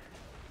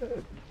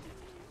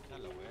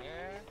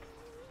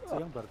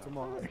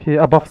khi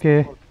above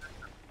kia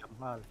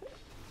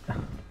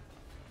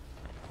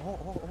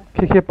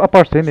khi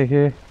upper stage này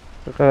khi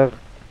cái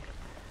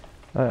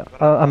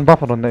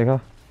unbuff rồi này cơ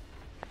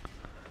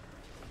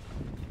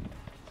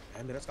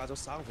Em biết cái cho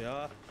sáng vậy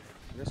à?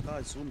 Biết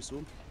cái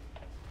zoom.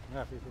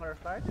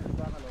 Firefly is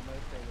bang alam mo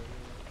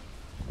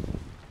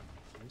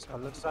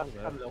Kalau sang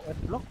kalau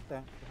block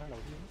tang kita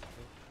lalu ini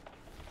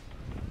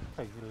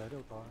kayak gila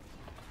deh toh.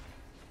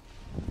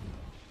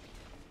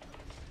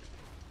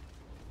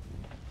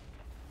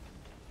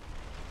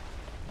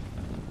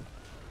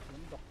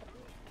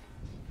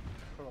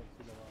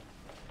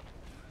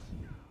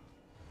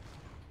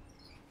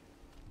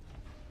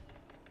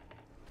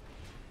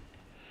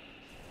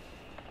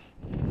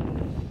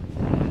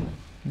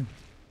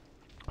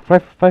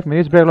 Five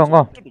minutes break long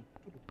oh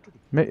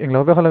mấy anh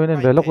lâu về không là mình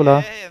về lúc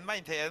là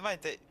Main thế.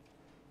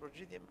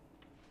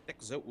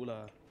 Dấu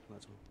là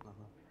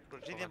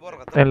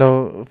anh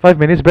lâu 5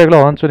 minutes break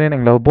long cho nên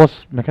anh lâu boss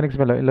mechanics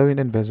về lâu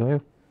in về rồi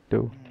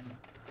đủ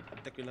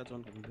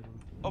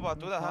Ô bà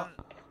tụi nó han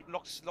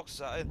lock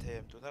sa anh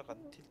thêm tụi nó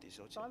cần thiết tí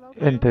số chứ.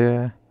 anh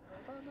thế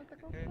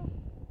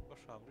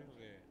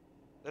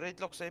Rate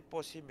lock sa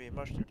possible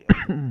mà chứ.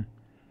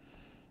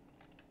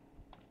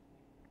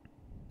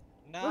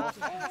 Na.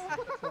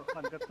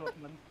 Sopan ka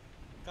man.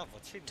 Ka vợ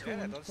chín thế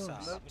này đó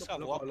sao? Sao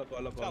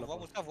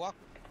vợ?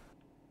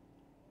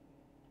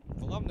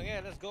 Vòng âm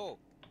nghe, let's go.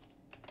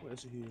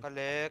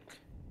 Kalek.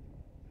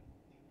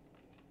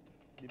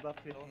 Di ba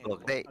fit?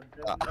 Okay.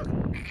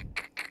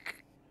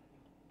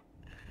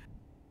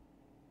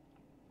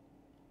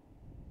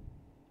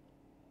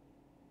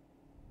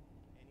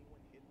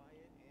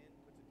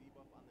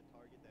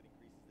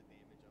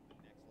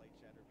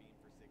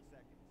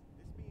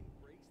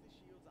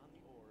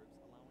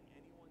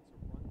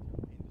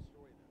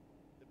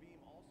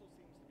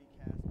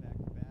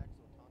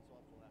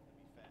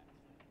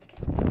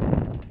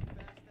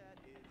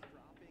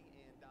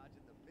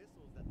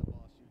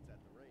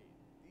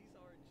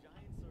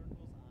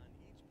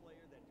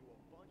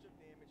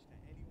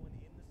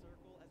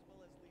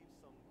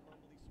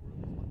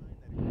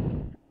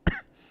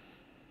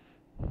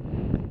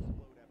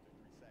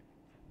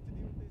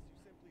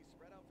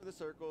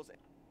 Circles.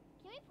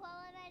 Can we pull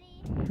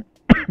already?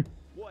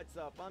 What's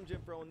up? I'm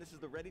Jim Fro, and this is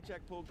the Ready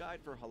Check Pull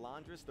Guide for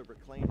Halandris the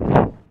Reclaimed.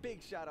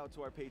 Big shout out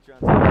to our Patreon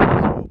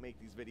supporters who help make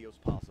these videos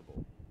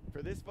possible.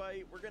 For this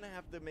fight, we're gonna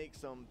have to make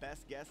some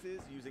best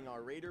guesses using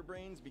our Raider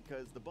brains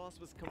because the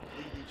boss was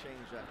completely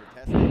changed after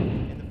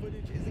testing, and the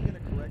footage isn't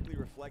gonna correctly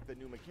reflect the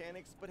new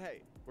mechanics, but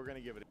hey, we're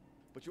gonna give it a...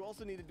 But you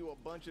also need to do a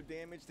bunch of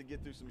damage to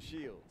get through some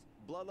shields.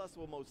 Bloodlust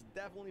will most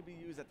definitely be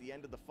used at the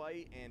end of the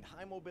fight, and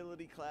high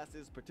mobility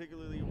classes,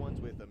 particularly ones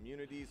with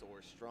immunities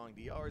or strong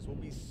DRs, will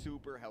be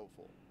super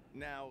helpful.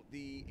 Now,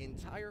 the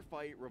entire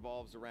fight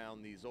revolves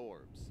around these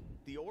orbs.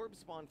 The orbs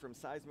spawn from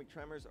seismic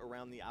tremors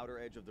around the outer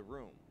edge of the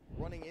room.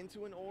 Running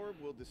into an orb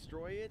will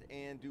destroy it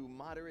and do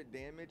moderate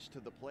damage to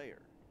the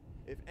player.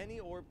 If any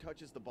orb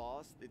touches the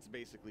boss, it's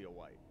basically a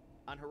wipe.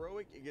 On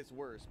Heroic, it gets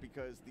worse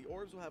because the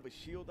orbs will have a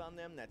shield on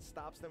them that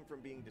stops them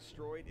from being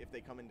destroyed if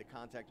they come into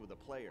contact with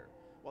a player.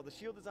 While the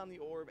shield is on the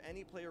orb,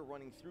 any player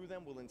running through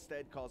them will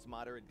instead cause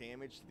moderate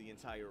damage to the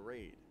entire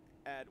raid.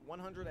 At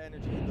 100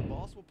 energy, the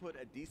boss will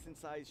put a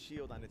decent-sized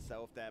shield on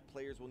itself that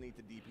players will need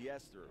to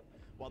DPS through.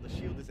 While the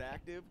shield is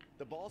active,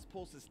 the boss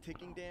pulses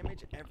ticking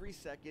damage every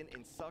second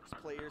and sucks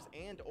players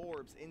and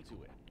orbs into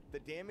it. The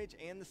damage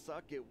and the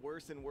suck get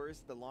worse and worse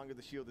the longer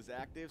the shield is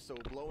active, so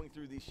blowing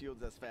through these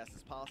shields as fast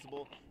as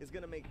possible is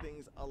going to make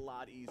things a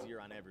lot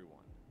easier on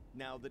everyone.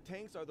 Now, the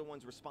tanks are the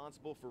ones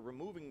responsible for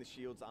removing the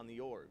shields on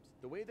the orbs.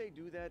 The way they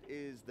do that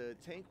is the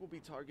tank will be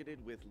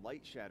targeted with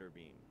Light Shatter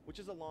Beam, which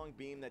is a long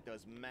beam that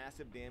does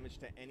massive damage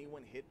to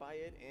anyone hit by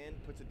it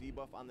and puts a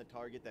debuff on the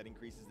target that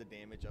increases the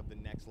damage of the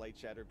next Light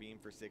Shatter Beam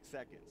for 6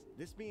 seconds.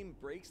 This beam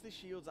breaks the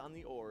shields on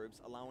the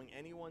orbs, allowing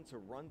anyone to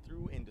run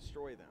through and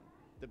destroy them.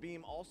 The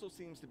beam also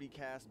seems to be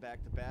cast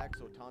back to back,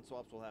 so taunt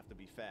swaps will have to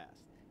be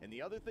fast. And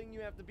the other thing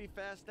you have to be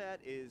fast at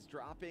is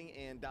dropping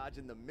and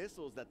dodging the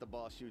missiles that the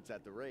boss shoots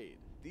at the raid.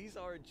 These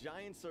are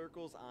giant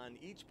circles on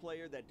each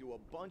player that do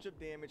a bunch of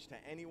damage to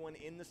anyone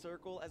in the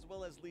circle, as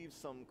well as leave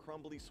some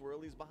crumbly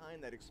swirlies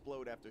behind that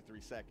explode after 3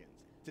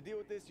 seconds. To deal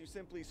with this, you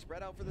simply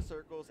spread out for the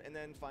circles and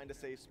then find a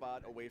safe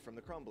spot away from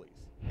the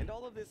crumblies. And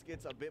all of this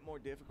gets a bit more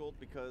difficult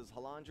because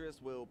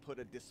Halandris will put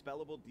a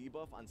dispellable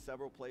debuff on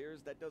several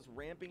players that does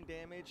ramping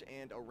damage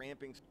and a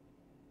ramping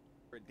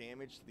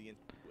damage to the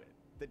intuit.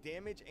 The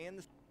damage and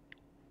the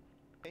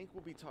tank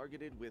will be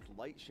targeted with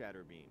Light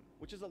Shatter Beam,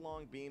 which is a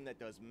long beam that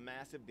does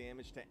massive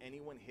damage to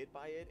anyone hit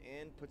by it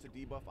and puts a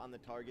debuff on the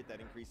target that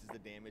increases the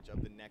damage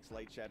of the next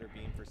Light Shatter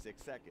Beam for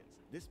 6 seconds.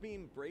 This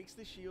beam breaks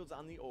the shields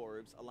on the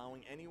orbs,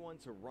 allowing anyone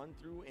to run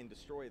through and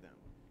destroy them.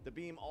 The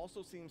beam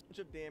also seems much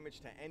of damage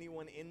to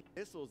anyone in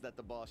missiles that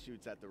the boss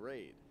shoots at the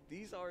raid.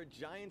 These are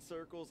giant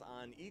circles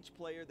on each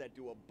player that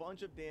do a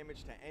bunch of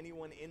damage to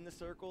anyone in the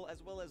circle,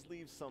 as well as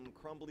leave some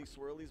crumbly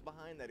swirlies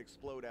behind that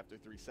explode after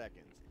 3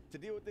 seconds. To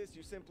deal with this,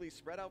 you simply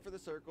spread out for the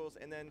circles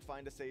and then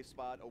find a safe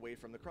spot away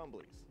from the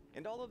crumblies.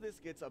 And all of this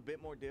gets a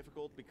bit more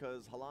difficult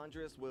because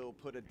Halandris will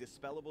put a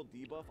dispellable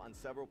debuff on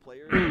several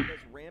players that does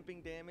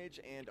ramping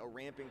damage and a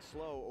ramping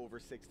slow over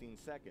 16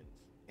 seconds.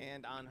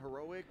 And on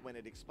Heroic, when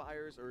it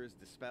expires or is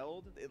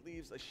dispelled, it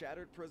leaves a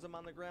shattered prism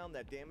on the ground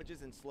that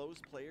damages and slows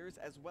players,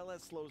 as well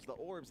as slows the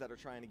orbs that are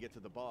trying to get to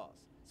the boss.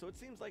 So it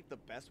seems like the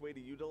best way to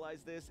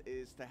utilize this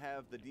is to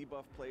have the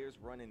debuff players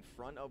run in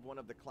front of one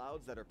of the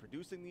clouds that are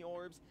producing the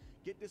orbs,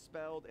 get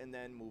dispelled, and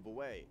then move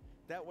away.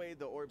 That way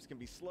the orbs can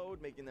be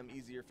slowed, making them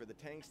easier for the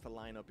tanks to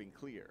line up and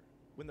clear.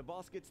 When the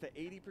boss gets to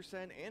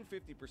 80% and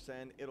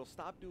 50%, it'll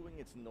stop doing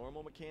its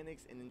normal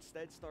mechanics and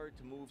instead start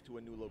to move to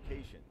a new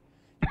location.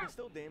 You can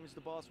still damage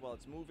the boss while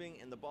it's moving,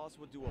 and the boss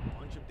will do a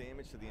bunch of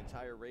damage to the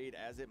entire raid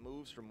as it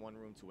moves from one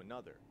room to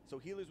another, so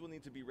healers will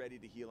need to be ready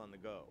to heal on the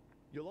go.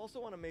 You'll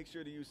also want to make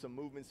sure to use some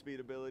movement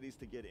speed abilities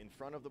to get in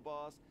front of the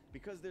boss,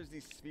 because there's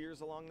these spheres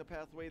along the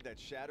pathway that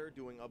shatter,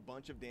 doing a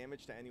bunch of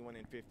damage to anyone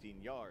in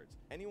 15 yards.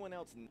 Anyone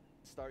else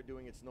start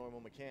doing its normal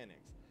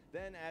mechanics.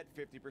 Then at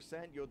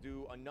 50%, you'll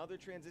do another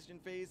transition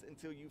phase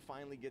until you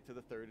finally get to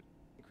the third,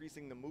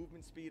 increasing the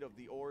movement speed of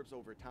the orbs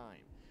over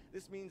time.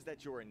 This means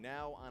that you are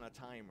now on a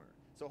timer.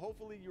 So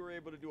hopefully you were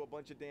able to do a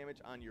bunch of damage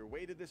on your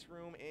way to this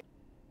room and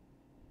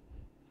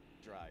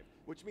drive,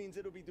 which means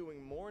it'll be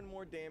doing more and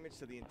more damage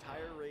to the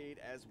entire raid,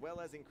 as well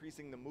as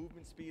increasing the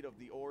movement speed of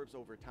the orbs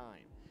over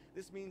time.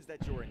 This means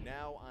that you are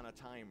now on a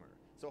timer.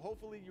 So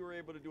hopefully you were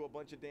able to do a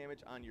bunch of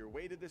damage on your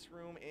way to this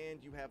room,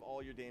 and you have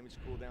all your damage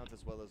cooldowns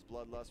as well as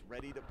Bloodlust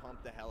ready to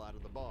pump the hell out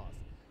of the boss.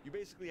 You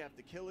basically have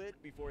to kill it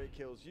before it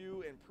kills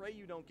you, and pray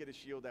you don't get a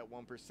shield at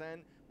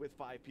 1% with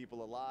 5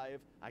 people alive.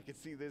 I could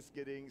see this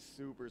getting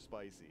super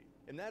spicy.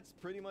 And that's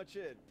pretty much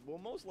it. We'll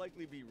most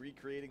likely be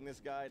recreating this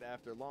guide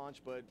after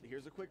launch, but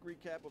here's a quick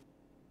recap of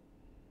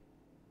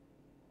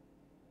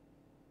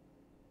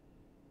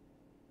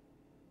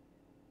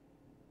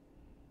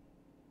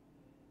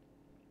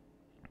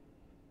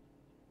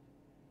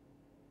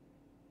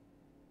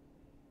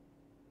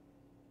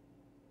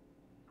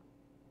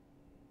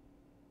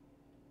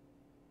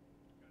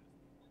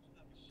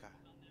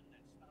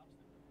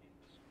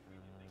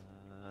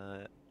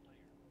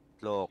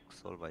Lock,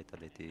 Soul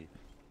Vitality.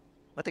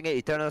 Mati nga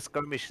Eternal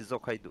Skirmish zo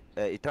kaidu.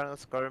 Eternal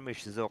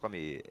Skirmish zo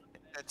kami.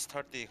 That's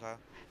 30 ka.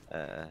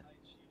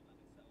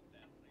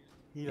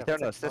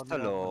 Eternal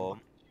Sesalo.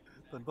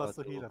 Τον πας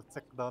στο healer,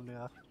 check down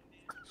niya.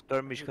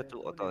 Skirmish ka to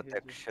auto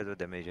attack shadow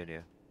damage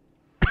niya.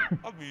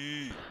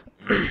 Abi.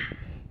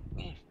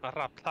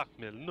 Arap tak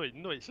mel noi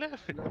le.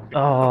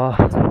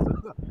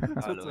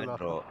 Halo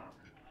bro.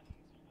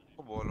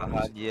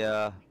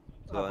 Hanya.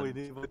 Ako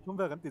ini chúng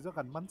ta kan tiso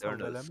kan man so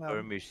Eternal dalam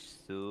Skirmish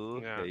so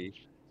kay.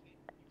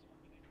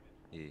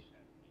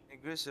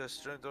 Increase your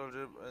strength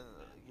order and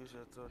use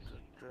your thought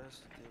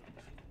dress.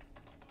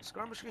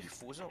 Skirmish ki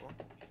fuso ko.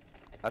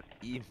 At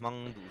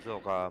imang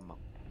duso ka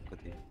mak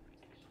kati.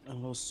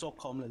 Ang sok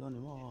ka omle don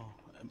mo.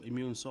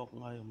 Immune sok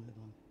ngay omle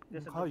don.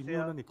 How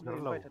immune na ni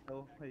Carlo.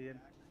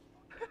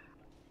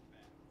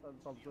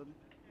 Thompson.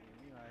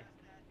 Ngay.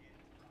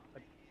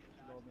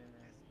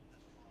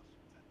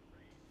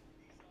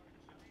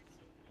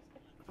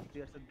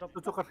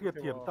 Chu ka riat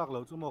thiam tak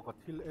lo chu mo ka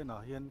thil ena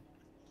hian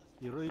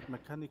heroic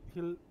mechanic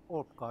thil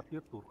orb ka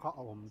tir tur kha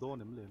om do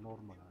nem le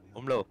normal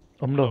Omlo.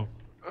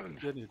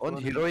 On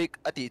heroic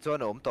ati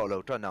chuan om to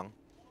lo chanang.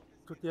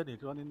 chu tian ni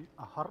chuan in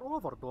a har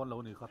over don lo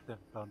ni kha te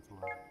tan chu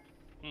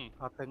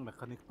kha teng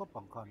mechanic to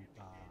pang khan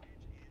ta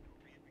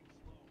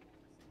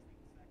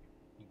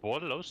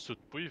Bol lo sut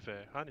pui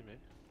ve, hani me.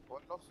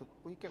 Bol lo sut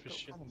pui ke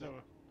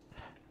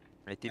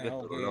ไอ้ที่เบ็ด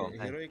ตัวลอง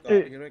ให้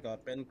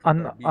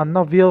อันน่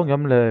าวิวงั้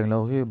นเลยเรา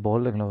ที่บอล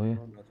เลยเราที่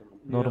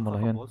นอร์มาเล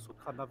ยฮัน สุด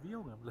คันนาวิว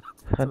งั้นเลย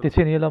ฮันที่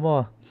ที่นี่ละมั้ง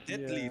เจ็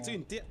ดหลีจุ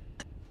นเตี้ย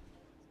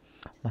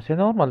มาเช่น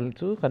นอร์มา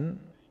จูกัน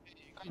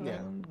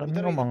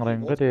ก็มังแรง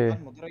ก็ได้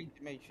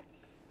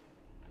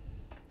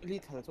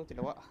Elite hal so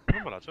tilawa. No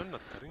mala chon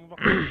nat karing ba.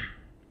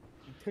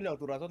 Thilaw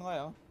tura son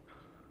ngayo.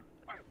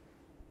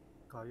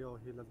 Kayo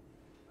hilang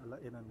ala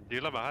enemy. Di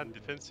la bahan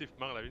defensive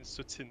mang lawin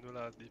sutsin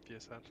wala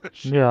DPS an.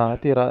 Ya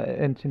tira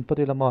engine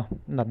pati la mo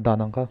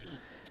naddanan ka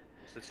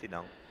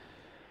Sutsinang.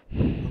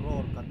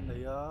 Roar kan na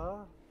ya,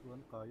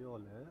 tuan kayo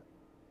le.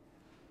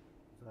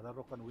 Sana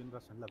roar kan win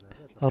rush la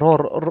bere.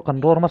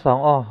 roar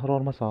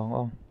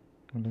masang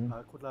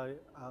Kulay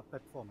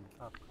platform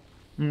tak.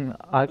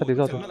 Ai ka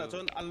dito. Mana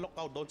chon unlock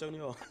out do chang ni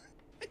ho.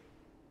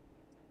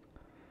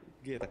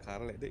 Ghê ta khá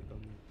lại đấy.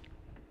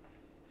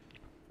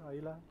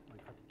 Ai la.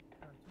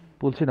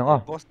 Pulsin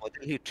ang Boss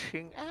model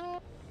hitting.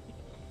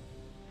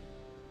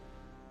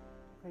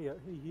 Hey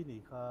hini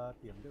ka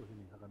tiang deu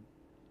hini ka kan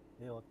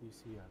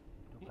AOTC à,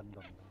 nó kan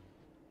dom.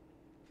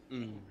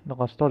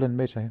 Naka stolen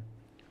mage ay.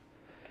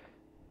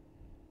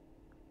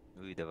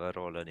 Ui daga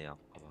roll niya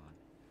kabahan.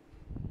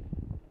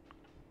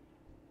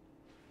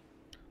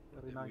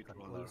 Rinay kan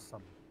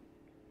wholesome.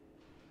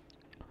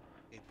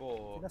 Ipo.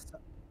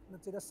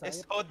 Nagsasaya.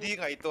 SOD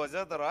nga ito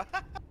siya tara.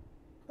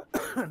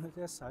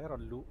 Nagsasaya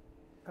ron lu.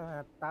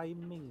 Ka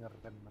timing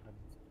kan kan.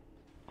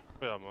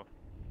 Kaya mo.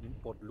 Yung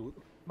pod lu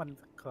man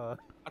ka.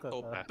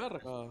 Topper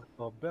ka.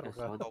 Topper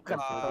ka.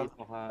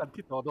 Kan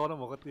kita do na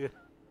mo ka ti.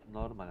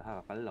 Normal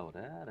ha ka law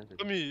da.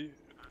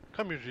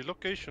 Kami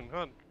relocation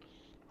kan.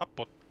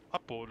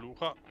 Apo lu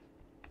ka.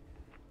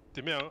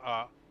 Timang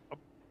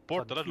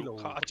port da lu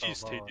ka achi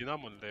stay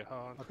dinamon le ha.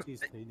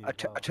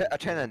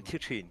 Achen an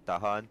tichin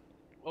tahan.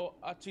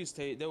 Achi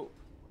stay deu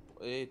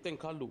teng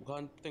ka lu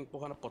kan teng po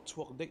kan pot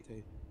chuak dek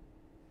thei.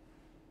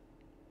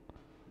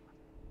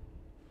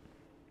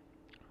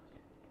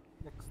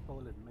 Next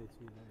stolen may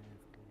chi na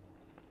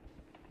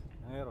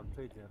ngayon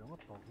trade ya mo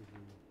to ki.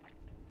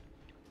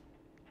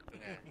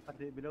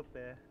 Ade bilo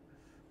pe.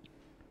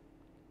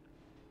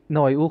 No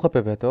ay uka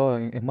pepe to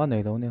man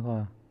ay daw ni ka.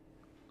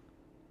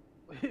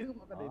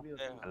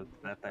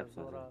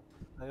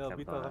 Ayo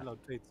bito kan lo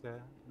trade ya.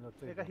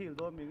 Ka heal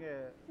do mi nge.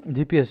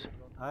 DPS.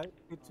 Ai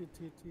chi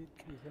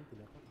hen ti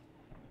la.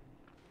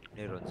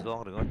 Ni ron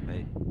zong ringot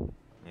mai.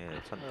 Nge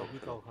chan to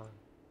bito ka.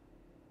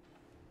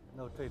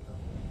 No trade to.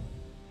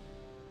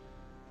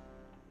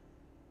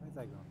 Mấy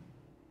dài rồi.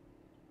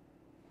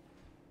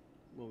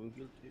 Bộ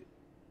guilty.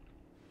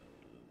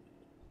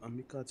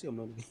 Amica chứ ông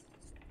nào đi.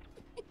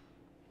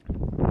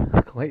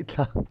 Wait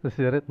lang,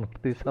 siret mo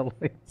ti sa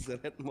way.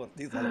 Siret mo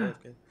ti sa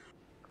way.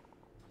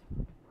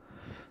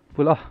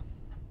 Pula.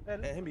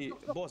 Hemi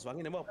boss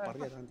wangin mo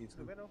parya tan ti.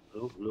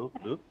 Look.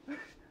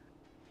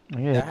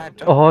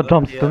 Oh,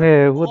 drums to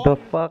nge, what the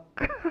fuck?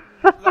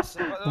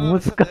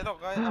 Muska.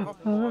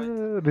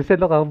 Reset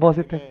lo ka boss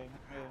ite.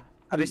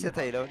 Reset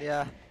tayo daw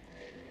niya.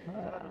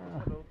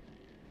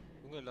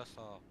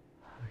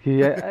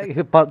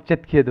 He park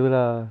chat kia dulu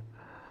lah.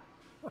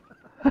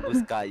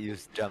 Uska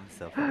use jumps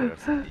of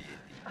course.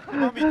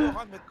 Mami to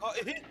kan met ka.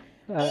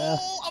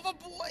 Oh, apa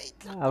boy.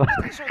 Apa?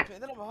 Shot pe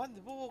na naman,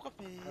 bo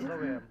kape.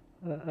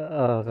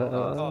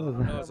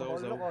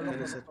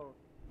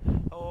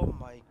 Oh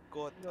my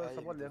god.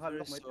 Sabon le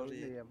halok may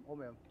sorry.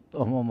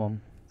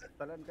 Om.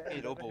 Talan ka.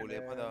 Ilo bole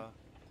pa da.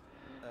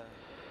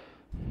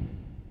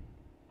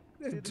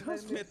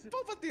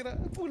 Papatira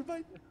full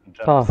bite.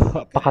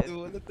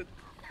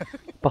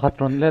 Pakat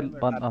ron led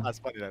ban Last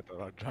one nila to,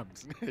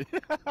 drums.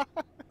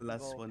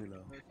 Last one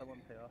nila.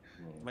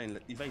 Main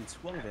ibain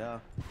swang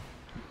ya.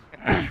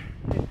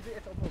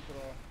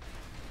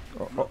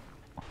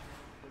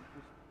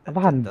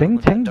 Bahan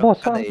beng cheng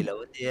boss ah.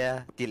 Ilaw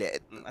niya,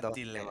 tilet.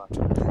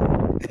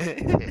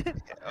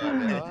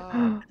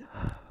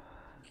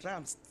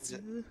 Drums.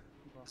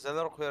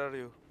 Zalor where are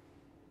you?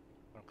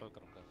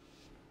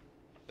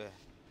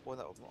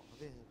 Puna mo.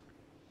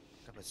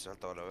 Kapag siya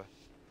tolo ba?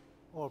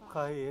 Oh,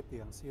 kaya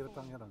tiang sir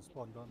tang yan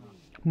spawn doon.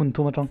 Muntu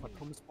matang.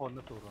 Patum spawn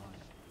na to ron.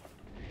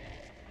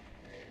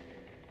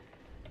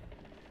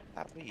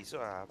 Tapi iso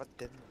ba't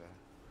din ba?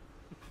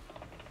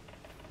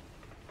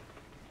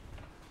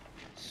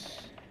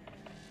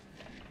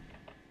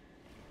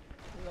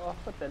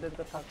 Có thể lên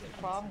cái thằng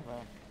khoáng và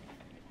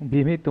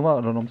Beam hit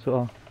tuma ron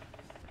so.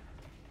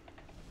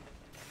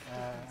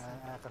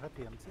 Ka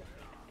tiang siya.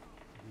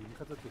 Beam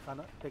ka to ti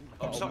kana tek.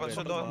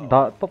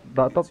 Da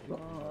top.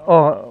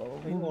 Oh.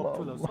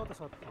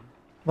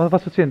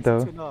 Mas sucin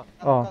to.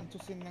 Oh.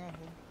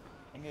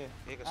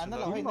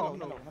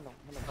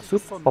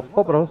 Sup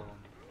pop bro.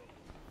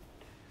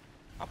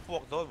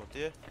 Apok doon mo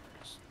tiye.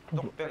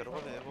 Dok pek ro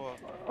ne bo.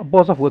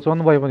 Boss of woods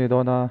on way bani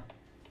do na.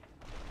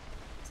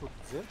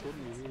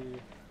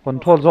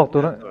 Control jog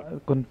to na.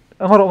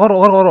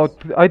 Ngor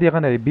idea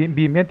kan ai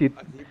beam yan ti.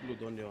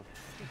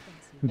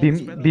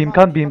 Beam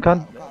kan.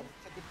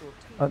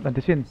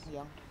 Antisin.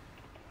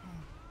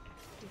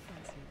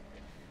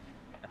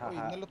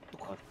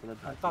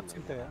 Top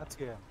sin te at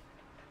kaya.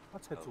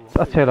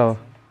 a chelo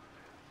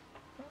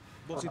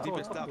box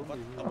DPS tak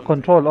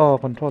control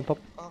control top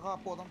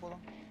potong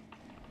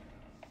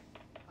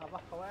apa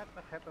kawat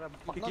terkait dalam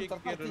non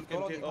terkati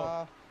kalau di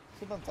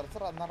sudah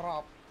terserah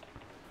narap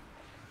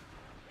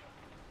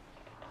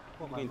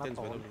intense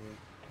betul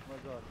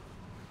mazor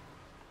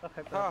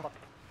terkait Ah, dalam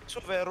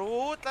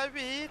suveru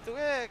tapi tu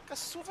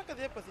kasufa ka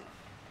dia pasti.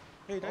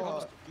 Hey,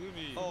 that's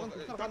stupid.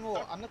 kan mo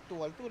anak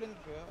tual tu len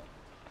ke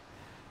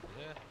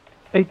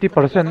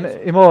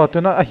 80% imo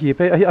tuna a hi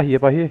pe a hi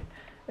pa hi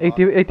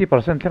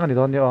 80% thlenga ni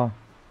don ni a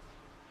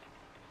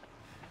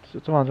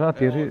chuan chuan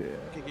ti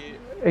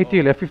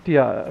 80 le 50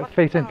 a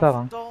face en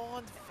tlang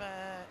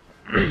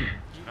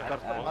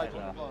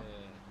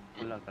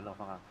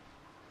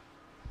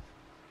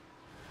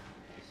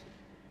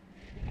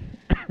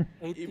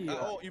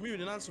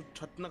immune nan su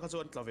that na ka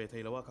chuan tlave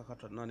thei lawa ka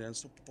that na ne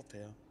su pop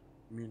thei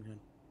immune kan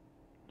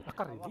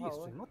akari di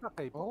string no ta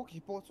kai oh ki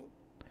po chu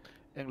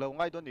eng lo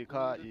ngai don ni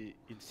kha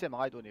in se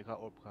mangai don ni kha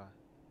orb kha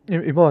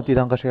imo ti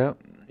dang ka she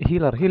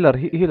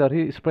healer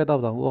hi spread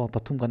out dang o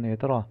pathum kan e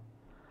tara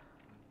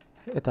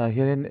eta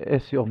hian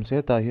AC om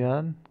se ta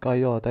hian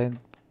kayo tain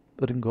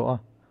ringo a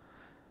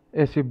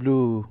AC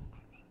blue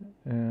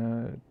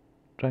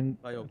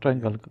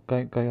triangle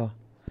kayo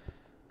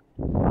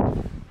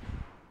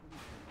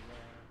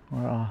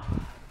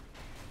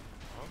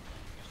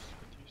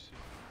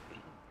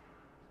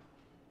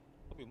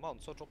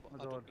mount so drop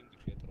ping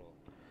creator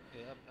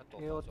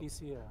AOTC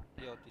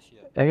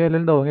ege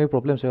len do nge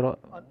problem se ro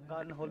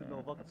kan hol no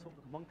ba su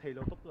mang thei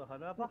lo top tu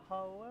hana ba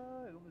hawa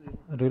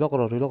relock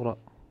ro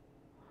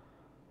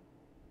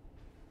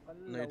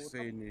night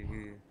say ni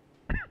hi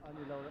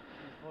ani lo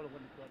hol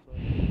ban tu so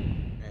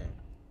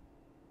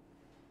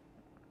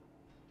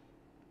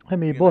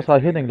hemi boss a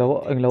hian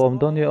englo om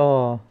don ni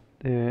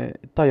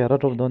tire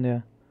drop don ni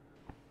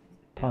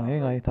thang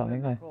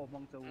ngai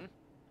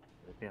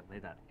Việc đấy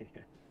đã.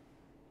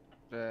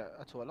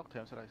 a chua lok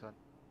them sai san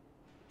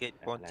Gate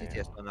point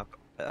TTS na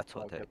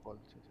chua thei.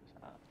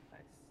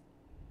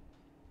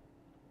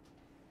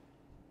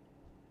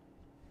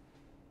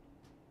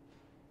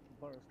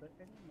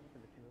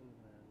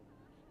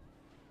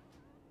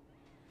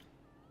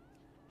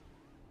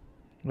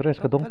 res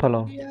ka dong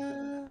palo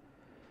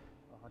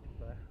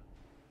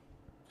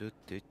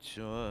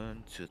Chutichun.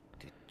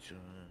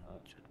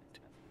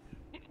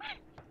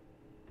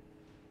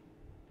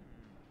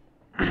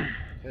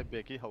 e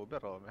be ki hau be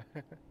ro me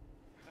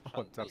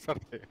on char sar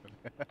the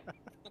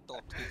to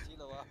chi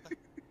lo wa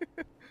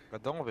Ka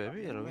dong ve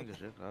mi ro mi ka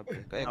se ka be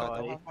ka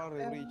how far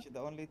you reach the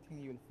only thing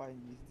you will find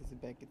is this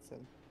bank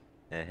itself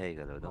hey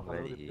ka dong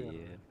ve di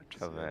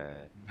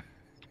travel.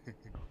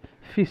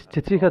 fish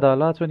chichi ka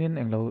dala chuanin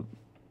englo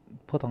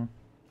photang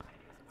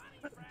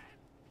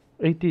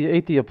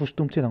 80 a push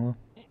tum chinang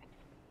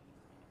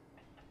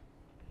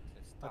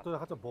tôi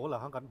đã bố là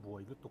hàng gắn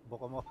bồi lúc tục bố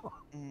có mò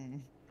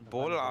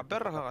Bol a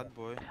ber han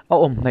boy. a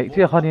om nei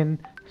che khanin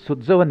sut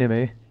zo ani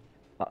me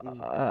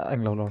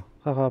englo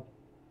kha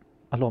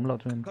alom lo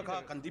chuan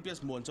ka kan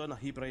DPS mon chon a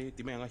hip rai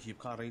ti me nga hip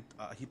kha rai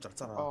a hip char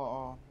char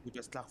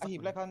DPS tlak ai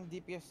black kan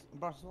DPS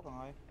brush so ka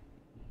ngai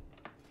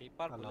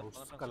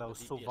kalau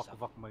su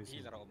vak mai si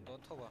healer om don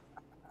thowa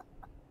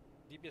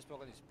DPS po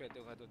kan spread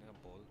do ka don ka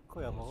ball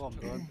ko ya mo om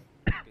don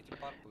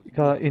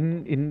ka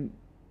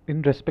in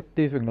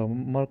respective englo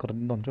marker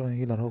don cho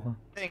healer ho ka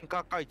Eng ka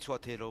kai chua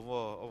the lo mo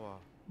oma.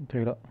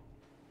 thela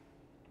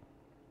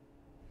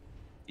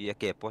Ia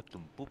ke pot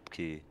tum pup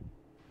ki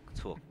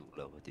chuak du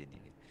lo ti ni.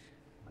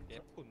 ke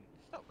pun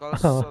Ka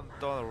son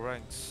don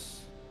ranks.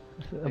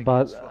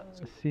 but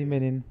si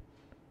menin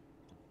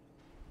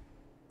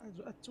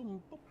a chum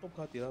pop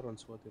kha tira ron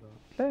chua tira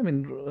I mean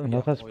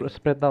englo ka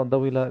spread out the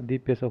wila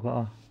DPS ho ka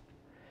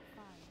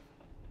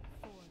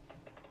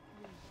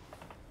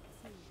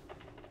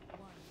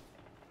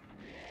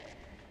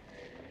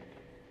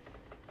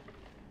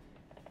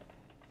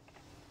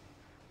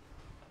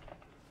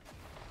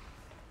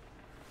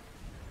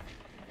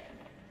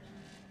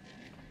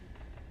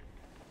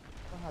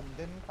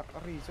den tak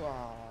ri so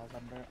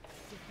kan re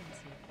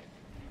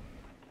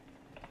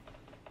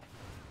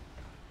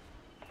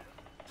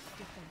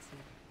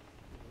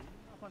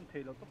kan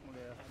thei lo top mo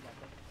le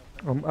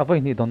avai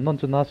ni don non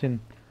chu na sin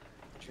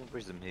Chin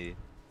prism hi.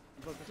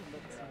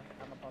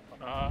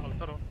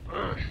 Altaro.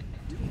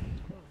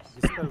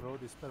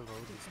 dispel row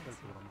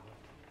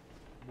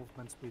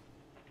movement speed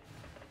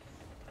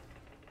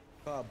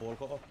ka ball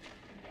ko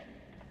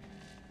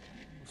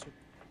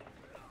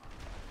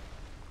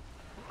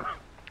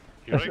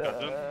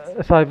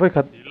sai voi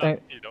khat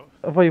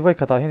voi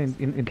khata hian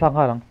in thlang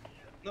ha lang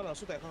na la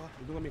su te kha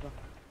du mi kha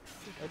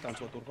ai tan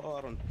chu tur ko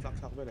ron tlak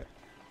tlak ve le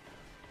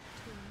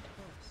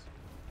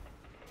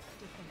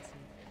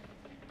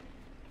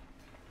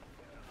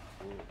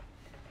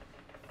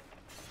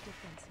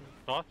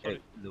Oh,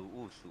 sorry. Lu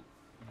u su.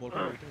 ball ko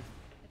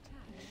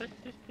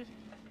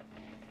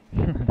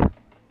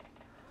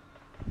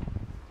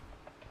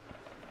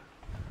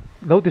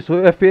lo ti su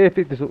FPF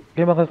ti su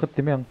ke ma ka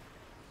ti meng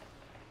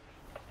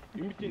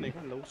imiti nei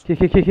kan lo ki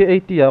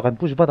 80 a kan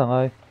push ba dang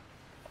ai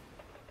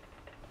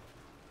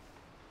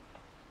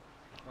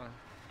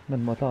มั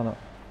นมาท่าเนาะ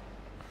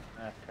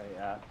ใคร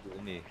อ่ะ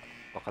นี่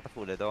บอกเขาตะ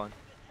ฟูเลยดอน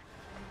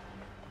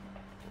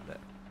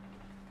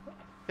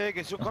Hey,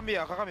 cái số kami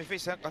à, kami face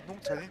sang cắt nung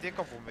chân đi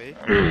cái phụ mấy,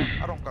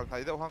 à rong cắt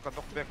thấy đâu hang cắt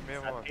nóc back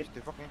mấy mà,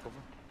 thì fucking cũng.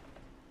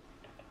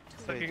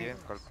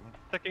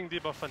 Stacking đi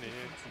buff này,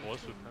我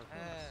สุดนะ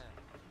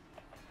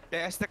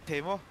cái stack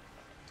thêm không?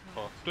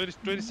 哦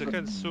20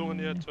 seconds สู้เ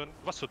นี่ยจน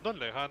ว่าสุดนั่น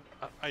เลยฮะ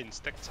ไอ้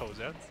stack เท่าเ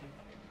จ้า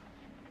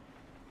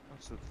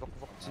สุด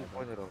ฟุกจีบอ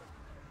ะไรหรอ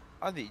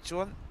อันนี้ช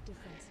วน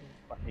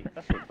ปัดอีกถ้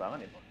าสุดบ้าง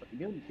เนี่ยปัด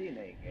ยืนที่ไหน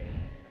ไง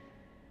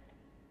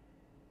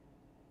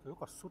Cái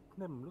quả sút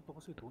nem lúc tôi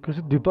có sự tốn. Cái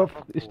sự debuff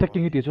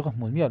stacking thì cho cả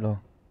muốn miệt rồi.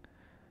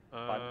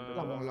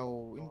 Lòng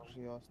lâu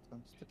increase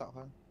sẽ tạo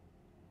hơn.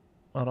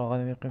 À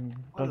rồi cái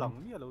Cái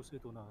lòng miệt lâu sự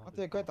tốn nào.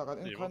 Thế cái tạo cái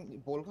khăn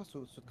ball cái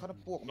sút khăn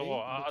buộc mấy.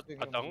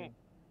 đắng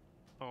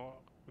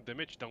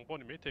damage đắng bao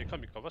nhiêu mấy thế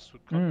khăn bị cái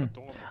sút khăn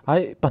đắng.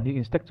 Ai bản đi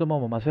instack cho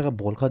mà sẽ cái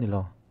ball khăn đi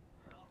lo.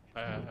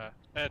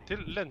 Thì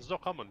lens do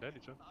khăn mình đấy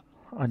chứ.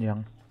 Anh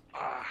yang.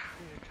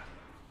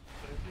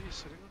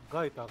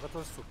 Gai ta cái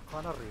tôi sút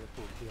khăn ở rìa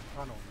tụt tiền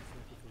khăn ông.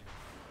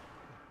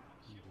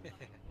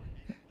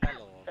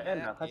 Em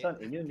là khăn son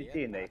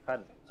immunity này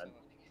khăn anh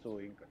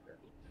suy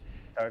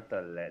cái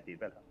turtle là đi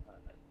về làm.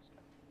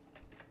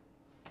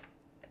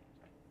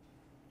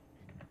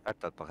 À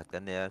tao bắt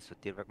cái này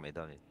xuất tiếp mấy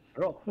đòn này.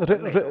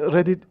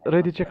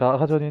 Ready check à,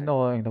 cho nên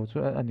nó anh đâu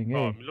chú anh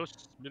nghe.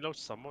 Milo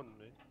summon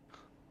này.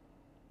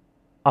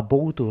 À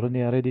bố tụi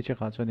này ready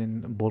check à, cho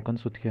nên ball kan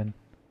sút khian.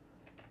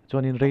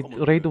 Cho nên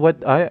raid what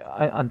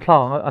ai ăn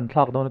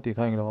thang đâu nó tì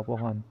khai đâu bao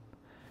han.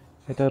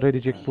 Cái ta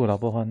ready check pura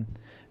bao han.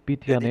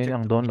 PT này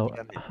ang don lo.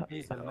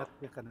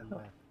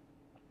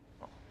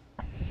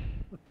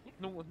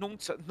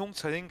 nung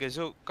chân cái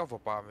số cái vụ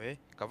ba mấy,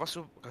 cái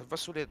vắt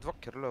số lên vắt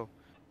kia lâu.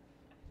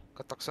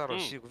 Cái tác giả rồi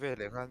xí cái về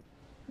liền han.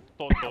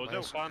 Tổ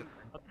cho quan.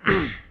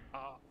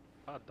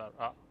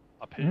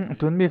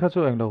 Tuần mi khát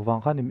số anh đâu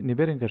vàng khan ni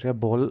berin cái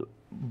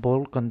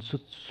ball kan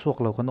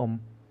suộc lâu kan om.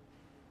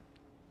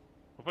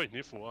 Vậy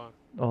ni phụ à.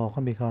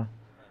 Khan mi kha.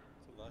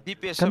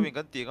 DPS mình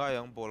kan tiếng ai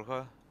ang ball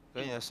kha.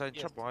 Cái nhà sign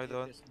trap ngay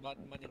đó.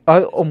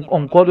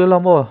 Call đi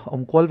làm mà,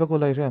 call với cô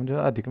lấy ra em chứ,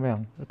 adik mấy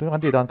ang. Tuần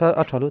kan đi đàn cái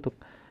ắt chalu tục.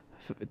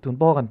 Tuần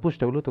bao kan push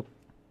đâu tục.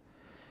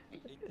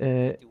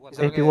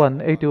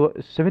 81,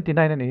 79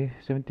 này,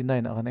 79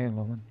 akan ayang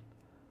laman.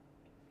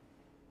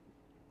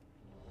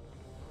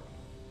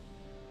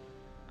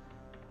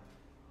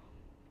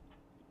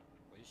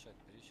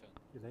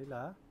 Cái đấy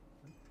là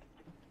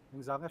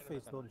những dáng cái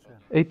face luôn xem.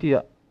 80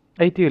 à,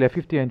 80 là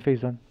 50 and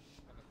face one.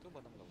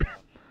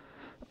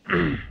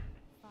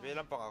 Về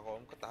làm bằng ako,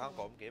 cái tang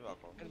ako, game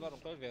ako. Cái bao đồng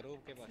cái về đâu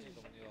cái bao chỉ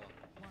đồng nhiều.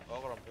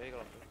 Cái làm thế.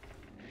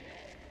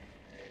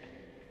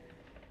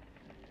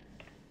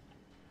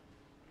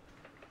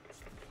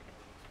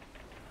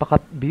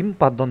 Pakat beam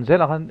padon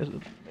zel akan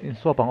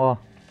inso pang o.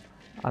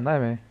 Anay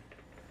me.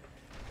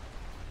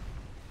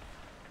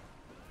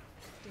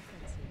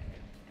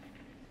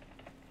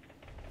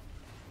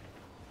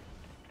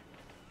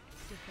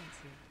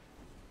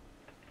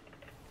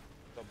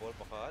 Ball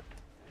pakat.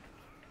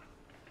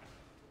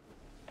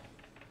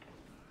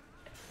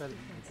 Fel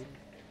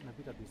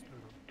nabi ta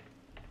display.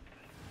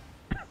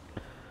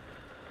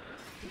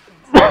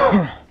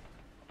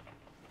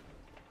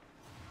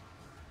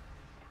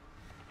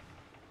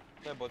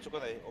 Cái ball chút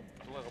cái này,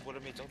 chúng ta có ball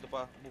mi trong thứ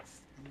ba, move.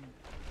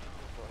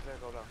 Rồi sẽ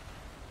câu nào.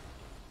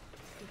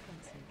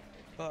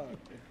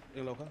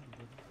 Em lâu khác.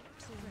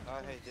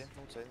 Hay chứ,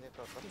 không chơi như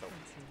các cấp đầu.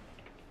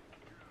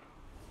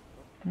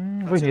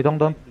 Với nhị đông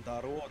đông.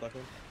 Đá rô đá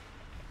không.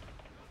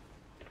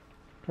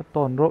 Cái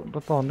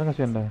tòn nó cái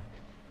chuyện này.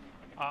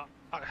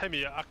 Hay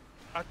mi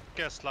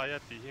gas lại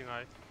thì hiện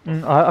ngay.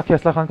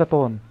 Kes là khăn cái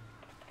tòn.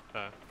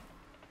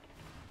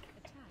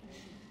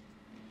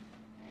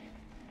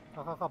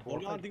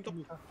 Ball kan ting tok.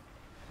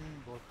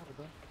 Ball khác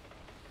đó.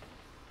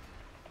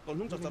 Tổn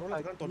hung chặt chặt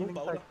rồi kan tổn hung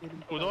bảo là.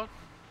 Udon.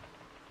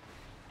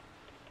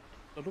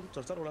 Tổn hung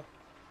chặt chặt rồi là.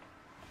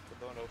 Phụ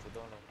đôn đâu.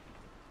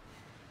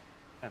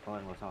 Có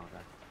anh ngồi sỏ ra.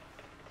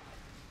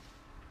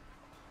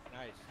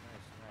 Nice.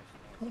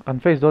 Kan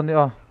face don đi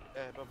à.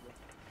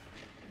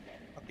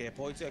 Kẹp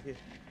thôi chứ kì.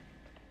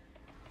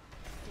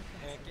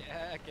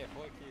 Kẹp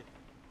thôi kì.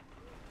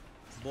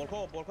 Ball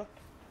khó.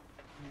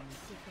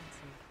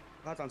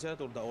 Các thằng xe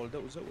tụt đầu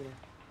đậu rượu rồi.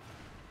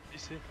 Đi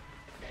xí.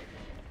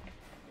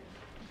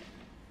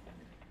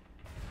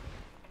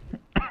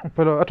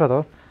 Pero atrás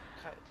đó.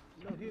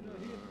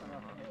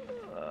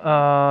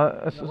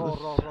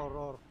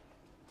 Roar.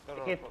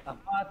 Cái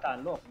apa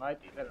tàn lốc ngay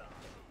thì cái là.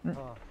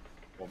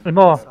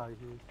 Imo.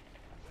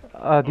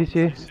 DC.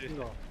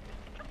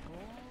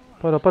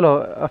 Pero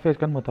face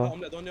kan mo to.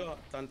 Om lại đó nhá,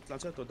 thằng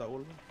xe tụt đầu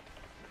luôn.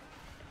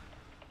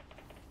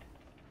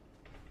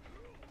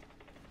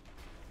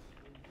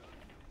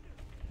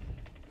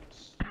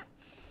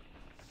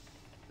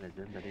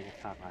 Legend dari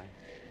sát ai.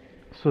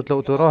 Sụt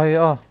lộ tụi rồi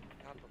à.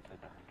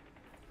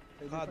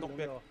 Kha nóc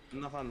bẹt,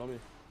 nó kha nó mi.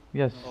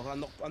 Yes. Kha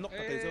nóc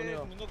cái gì nhá.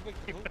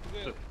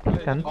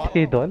 Kan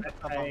khi đó.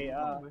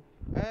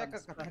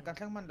 Cái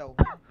khăn mang đầu.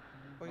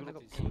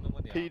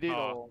 PD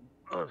咯，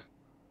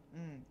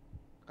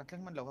กันแข่ง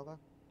มันเหรอครับ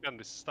Kan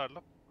vi start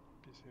up?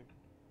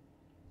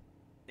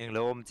 nhưng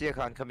lâu om chia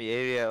khan kami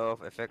area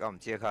of effect om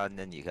chia khan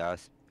nên nhỉ cả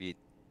speed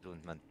tun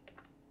man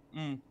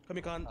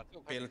kami kan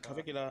pel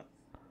khafe kila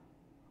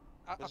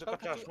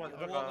akal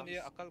buang ni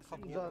akal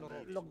khamur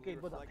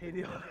login boda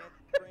video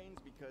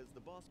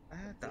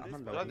ta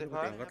man lo ni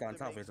ko ka kan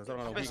sa fe sa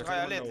lo bes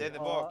kaya let le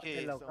bo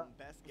ki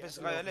bes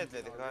kaya let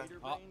le ka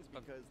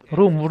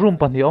room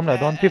pan hi om lại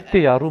đón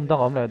 50 à room đang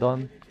om lại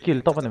đón kill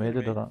top anh mấy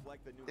đứa đó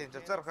tin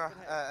char ka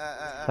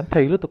kan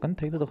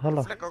thấy lúc hả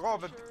lo fleck ka go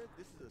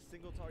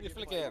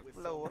flicker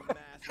low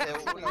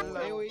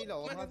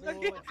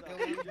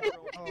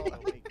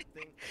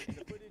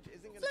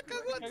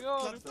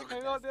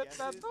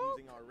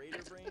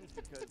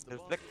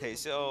reflect thấy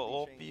sẽ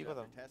OP có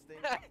đâu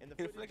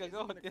flicker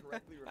go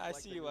I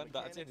see you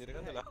đã trên gì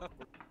đó là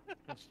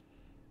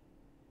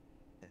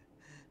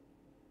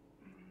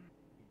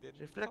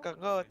reflect ka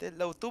go te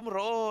low tum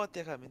ro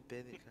te ka min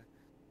pe ni ka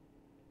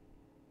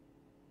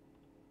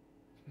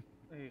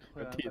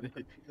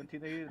กันที่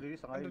นี่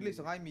รีส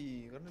ไงมี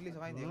กันรีส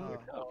ไงเนี่ย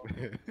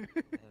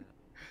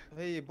เ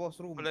ฮ้ยบอส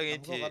รูมก็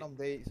กันอม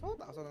เดย์โซ่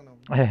ตาโซ่นั่น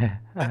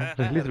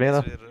release về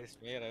rồi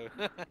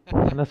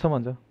nó xong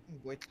rồi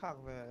บวยทัก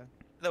ไป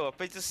đâu mà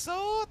pe số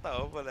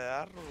tao mà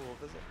là ru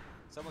cái gì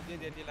sao mà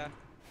dia đi là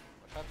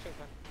phát trước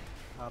kan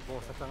bố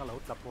sẽ tăng lâu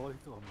tập bố thì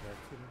ông sẽ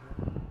xin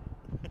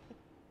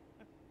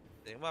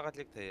để mà cái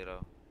click thấy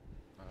rồi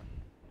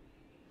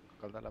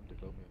kalau dalam di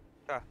belum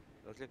à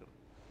rồi click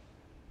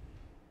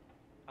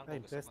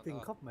interesting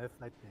khóc mấy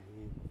flight này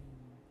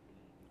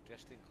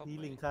interesting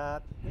healing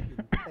card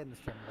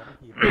intention đó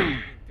thì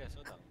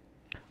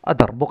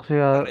other box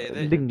ya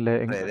link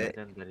le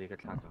dari cái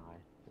thằng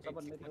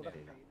này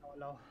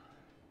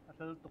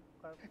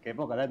cái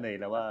bộ cái này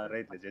làว่า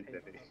rate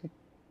legendary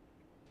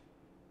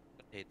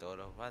thì tôi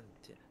đâu văn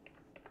chứ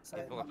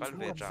bộ cái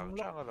về trang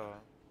rồi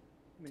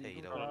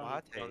thì đâu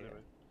mà thì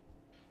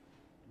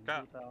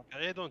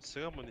cái đó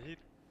sửa mình hit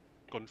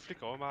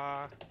conflict ở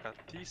mà cái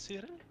tí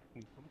xíu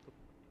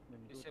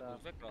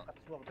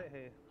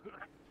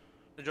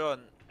John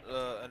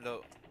anh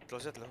đâu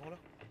closet là không đó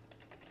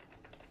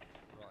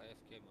rồi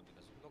FK mình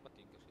đã xuống lúc cái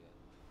tiếng cái gì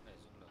này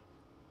xuống rồi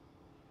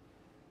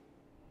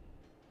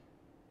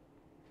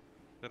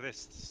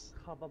rest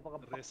ข้าบ้าบ้าบ้า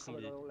ข้า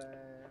เราเลย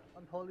อั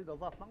นทอลีด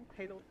ว่าฟังเท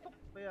โลตก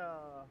ไปอ่ะ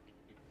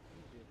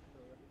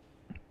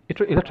ít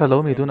trả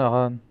lâu mi tu nào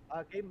hơn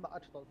เกมมาอั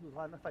ดต่อสุด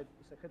ท้ายนะไฟ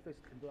เซคันด์เฟส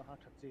ขึ้นตัวห้า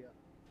ชัดเจน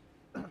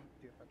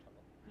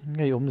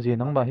ngay om gì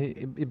nắng bà hi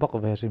bọc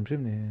về sim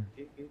sim này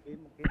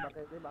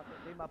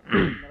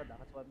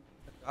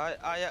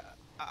ai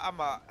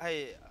mà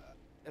hay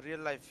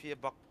real life here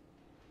bug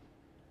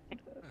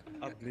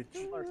glitch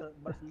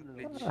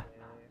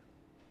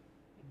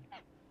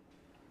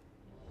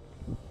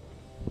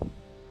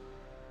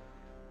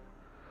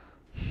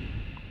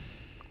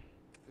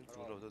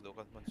đâu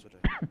kan man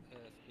sudah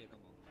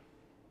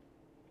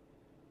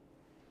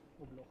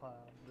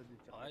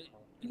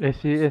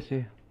AC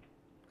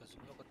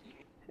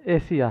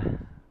AC à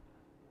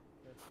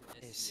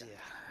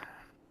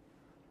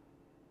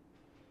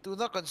tu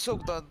na kan sok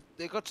dan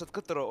te ka chat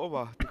ka tro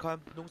oma ti khan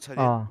nung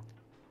chali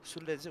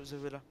sul le zeu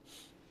zeu la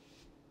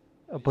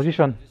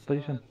position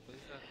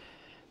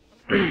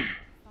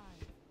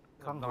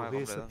khang ho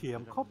ve sa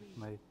thiam khop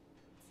mai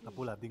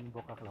tapula ding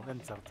boka long en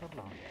char char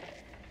long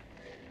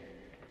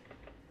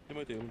thế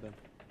mới tìm mình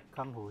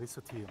khang ho ve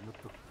sa thiam lu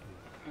tu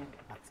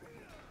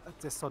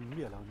che son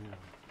mi lo ni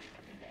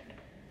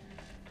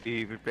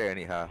đi prepare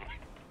ni ha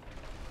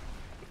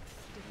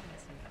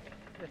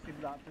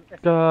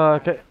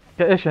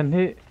cái action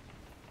hi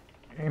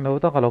nó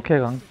tao kalau khe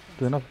gang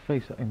tu nó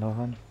face in đó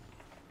han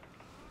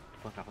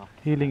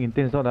healing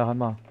intense đó là han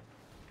mà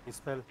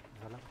spell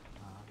là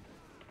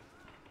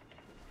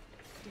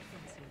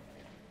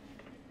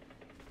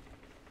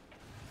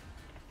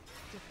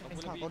anh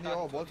khạc con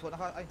nhiều bố chuột nó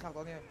anh khạc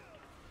con nhiều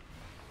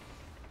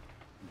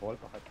bố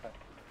có hết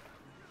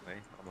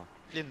đấy mà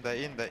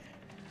in đấy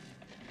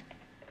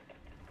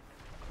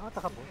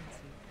ta khắp bố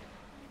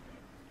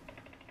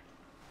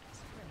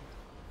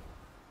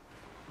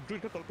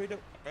Drink cái tolpe đâu,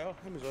 cái hay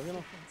mình rồi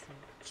không?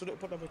 Số độ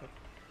phát đâu vậy?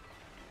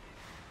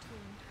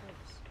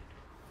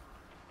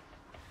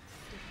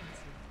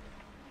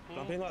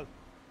 Làm thế nào?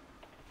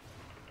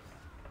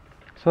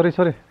 sorry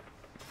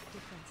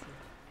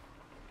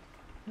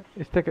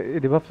este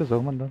debuff se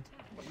zoom man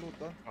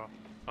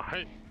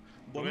ai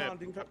bom man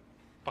ding ka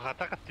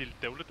pakata ka til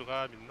tewle to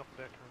ka min nok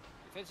de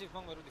defensive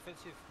mang baru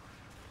defensive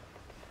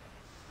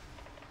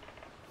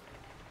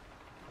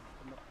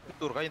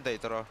tur ka indai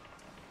tro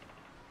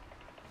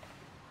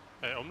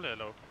omle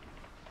lo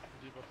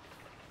jiba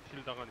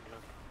sil dangan ni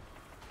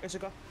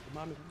Esika,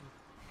 mami.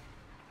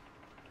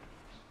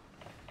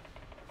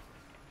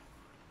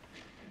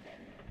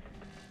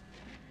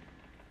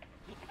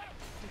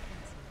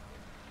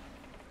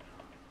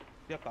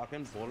 Cả cái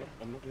ball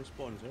ông nó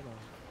respawn rồi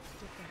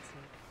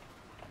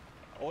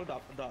là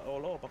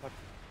all over pakat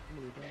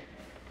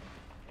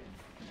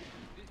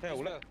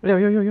theo là yo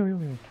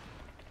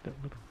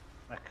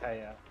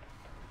Nakaya.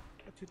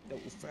 Atit daw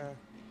ufa.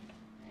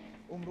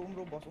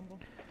 Umro boss umro.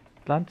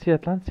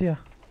 Tlansia.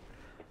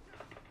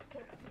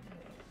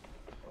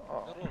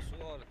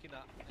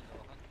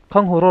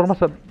 Khang horror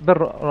masa ber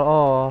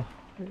oh.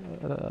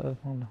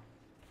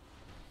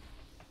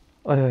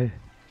 Oi.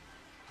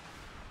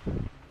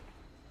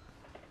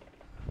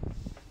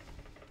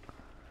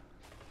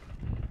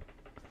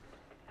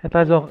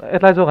 Etlai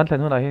zo kan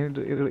thlen huna hi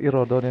I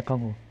ror do ne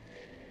khang hu.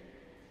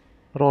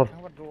 Ror.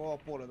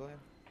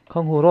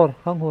 Khang hu ror.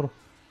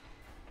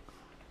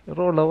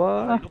 Ror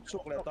lawa. Lúc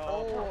suốt lại to.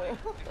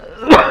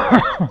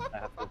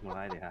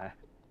 Nói đi hả?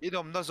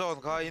 Inom na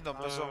zone kha inom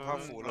na zone kha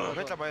fu lo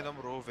hết là inom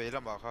ro ve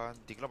lama khan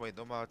tik lama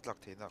inom ma tlak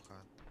thena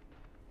khan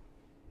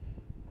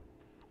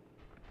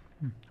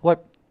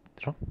Wipe.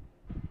 Trống.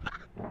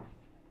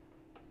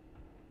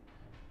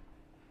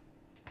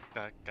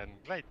 Cần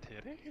lại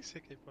thế đấy sẽ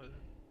cái bao.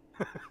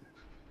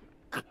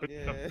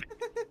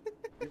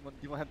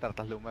 Di mo hantar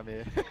talong mami.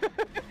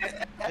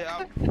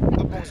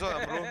 Abong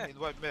zone bro in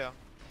wipe me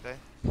đấy.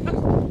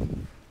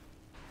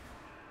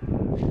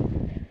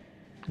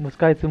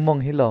 Muskai tu mong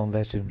hi lom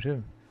ve shim.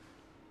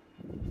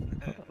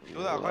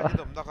 Đúng là khan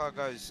inom na kha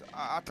guys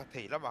tlak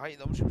thei lama kha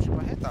inom shim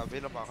hết ta ve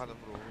lama khan ro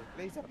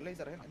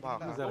Laser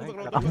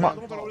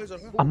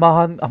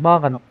Ama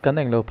kan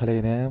eng lo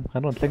phale ne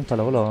kan ron tleng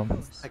phalo lo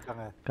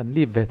kan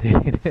lip ve the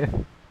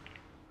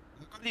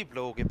kan lip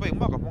lo ke pai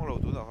ma ka mong lo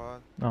tu na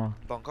khan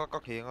bang kha ka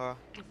kheng a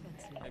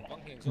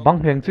bang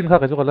heng chin kha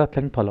ka jo la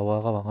tleng phalo wa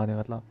ka bang ani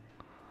matla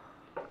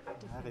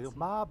cái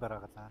má bera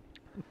ka ta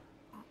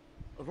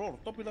Ror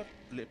topila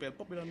lepel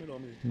popila mi lo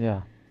mi.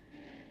 yeah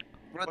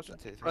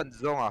front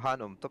zone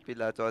han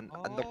topila chon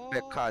andok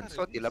pek khan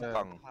so ti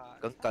lampang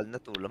kang kal na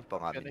tu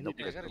lampang amin nok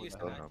pek tu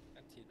so no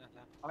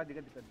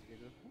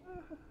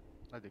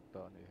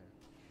Adikto ni.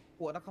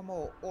 Ủa nó không mò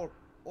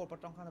ổ bắt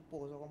trong khăn là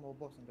bộ rồi có mò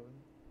boss rồi.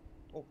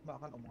 Ổ mà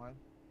khăn ổng ngay.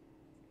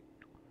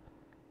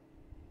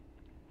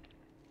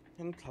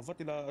 Han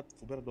thavatila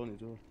fuber doni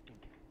jo.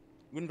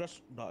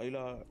 Windrush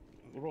daila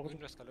ro.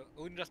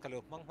 Windrush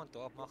kalau mang man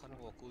to ma khan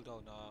wo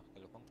cooldown na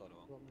kalau mang to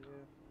lo.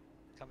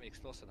 Some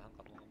explosion hang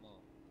ka mo.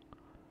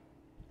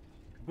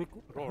 big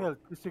health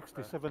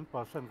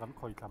 67% kan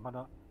khoi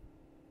thamana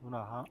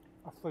una ha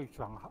afai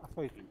chang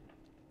afai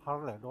har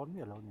le don ni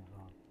lo ni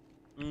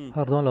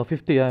har don lo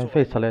 50 ai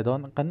face sale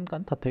don kan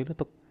that thei lo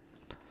tuk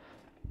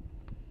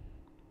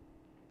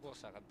Bo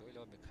sa kan doi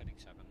lo mechanic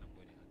sa kan na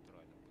bo ni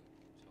troi na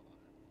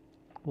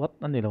bo. what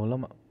ani lo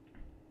lama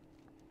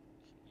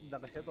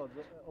Đặc cái tổ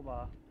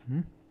mà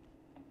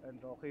anh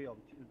đó khi ông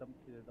chỉ đâm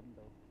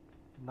đầu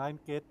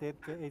 9k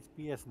 10k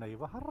hps này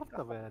va har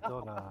ta ve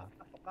do na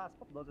cá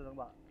spot đó rồi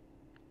bạn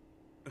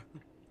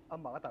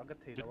anh bảo cái tạo cái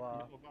thì là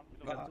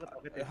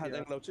Hạt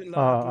anh lâu trên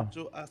là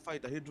chú fight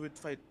tại hit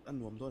fight ăn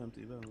nuông đó làm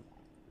gì vậy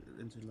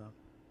lên trên là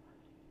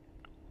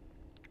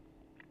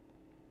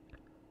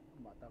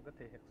mà tạo cái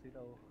thì hệt gì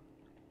đâu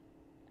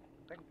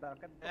cách ta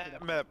cách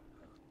map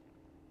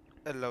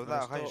lâu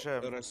na khai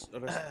xem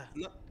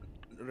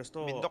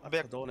min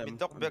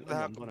dok back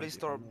na blade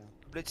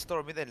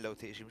storm min en lo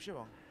thi sim sim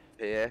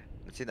thế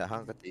xin là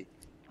hang cái gì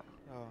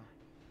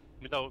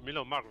Mình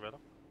đâu mark vậy đó.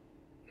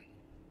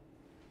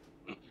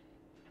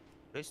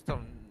 blade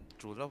storm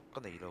chủ lo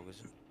cái này lo cái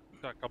gì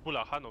Cả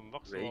bula han om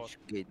vắc rage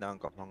gate nang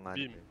ka hangan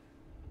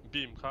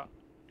beam kha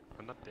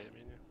anh nát tệ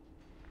mình.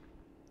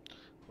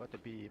 What the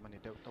be mani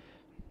đâu top.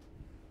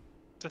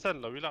 Chắc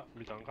chắn lâu là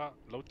mình đang kha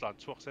lâu tàn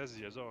chuộc sẽ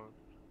gì rồi.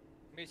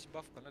 Mage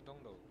buff kan na dong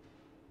lo.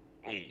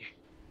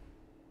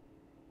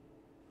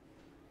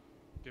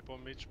 Cái bộ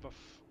mage buff.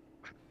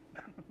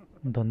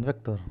 don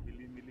vector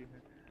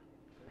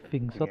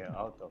phing sot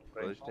out of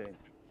range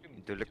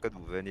itu lek du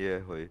veni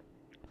hoi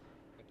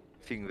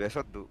phing ve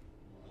sot du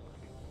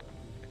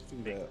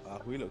phing ve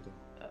hui lo tu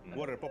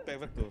water pop back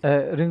vector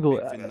ringo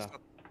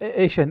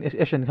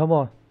Asian come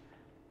on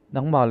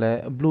nang ma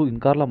le blue in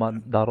kar lama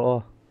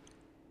daro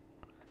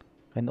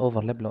kan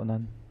overlap lo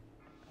nan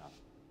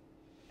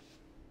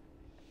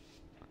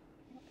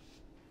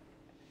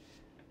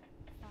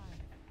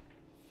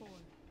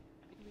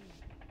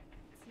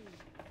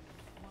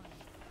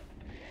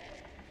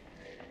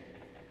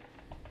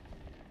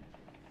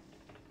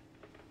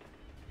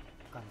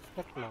kan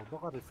stack lo bo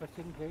ka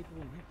refreshing rate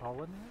ni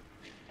power ni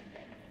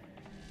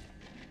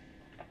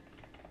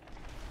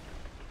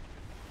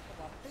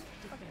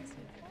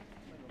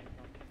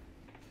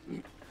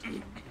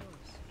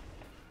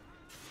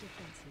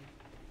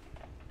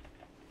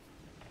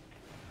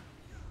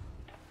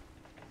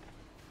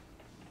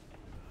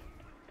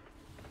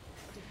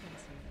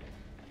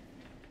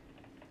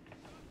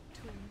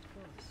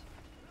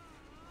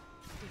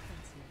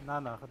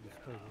na ka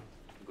destroy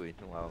gui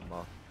nung ao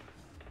mo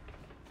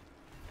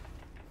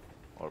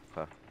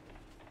orca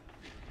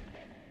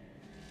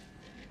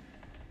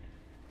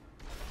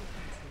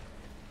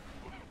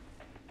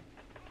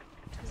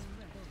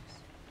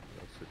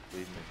that's a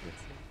dream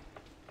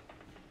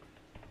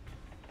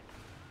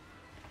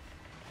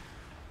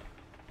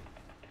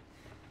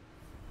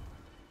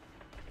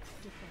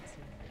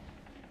Defensive.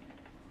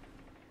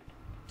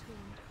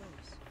 Tuned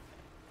boss.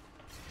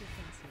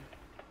 Defensive.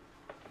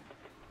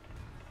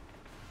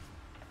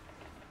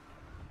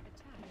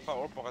 ka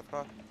or pakat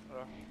ka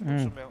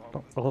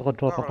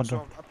control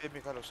control api mi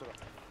ka lo sura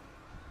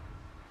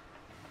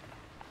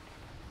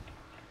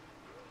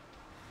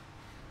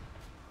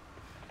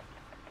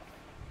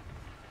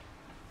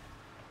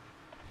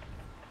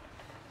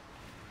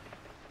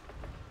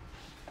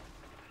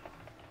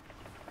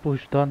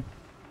push down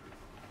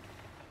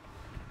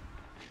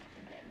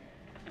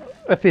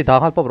FP đá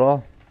hal pop rồi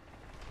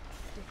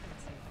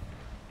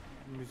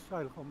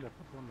missile không đẹp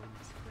hơn con rồi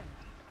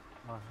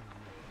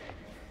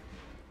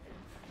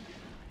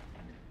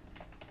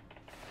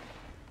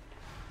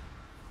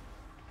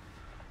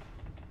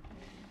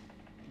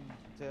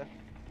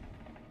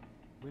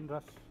Wind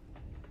rush.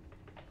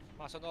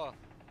 Masuk no.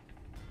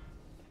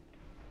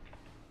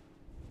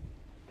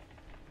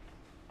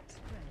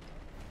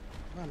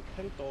 Man,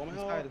 hell to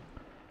mấy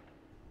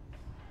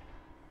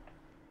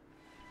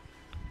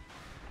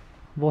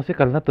vô sẽ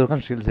cần nó từ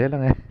con xịt dễ là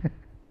nghe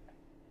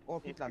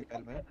Or pit lan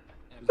pel mấy.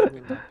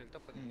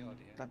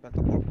 Lan pel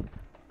top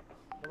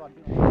or.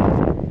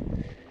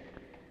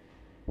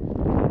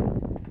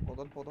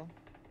 Podon.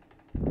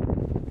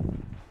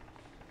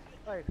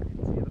 Ay,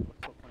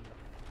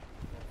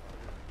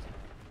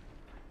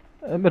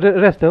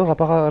 rest đâu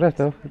apa rest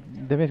đâu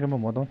damage kamu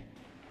mau dong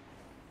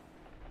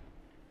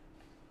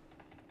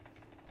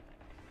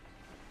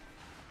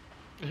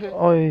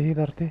oi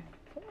healer ti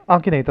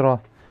angkin này rồi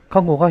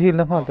không ngủ heal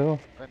nữa hal đâu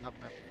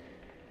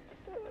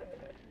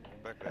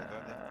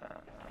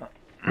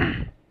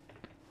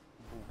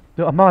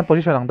Yo amakan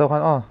position lang daw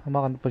kan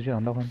amakan position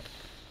lang daw kan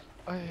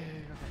Ay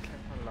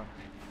kakakempan lang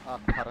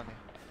parang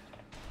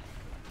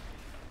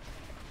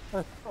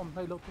Om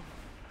hay lâu tu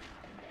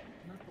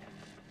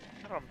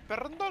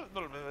perndol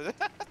dol me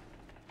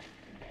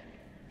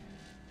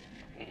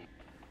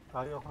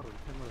tayo harus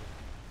semua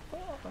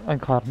anh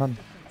khát man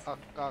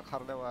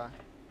karlewa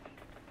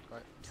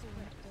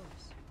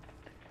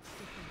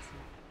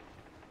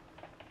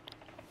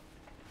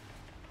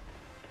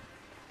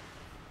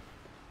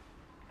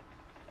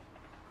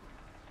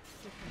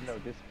No,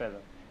 dispel.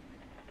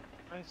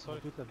 Ay,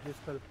 sorry.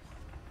 Dispel.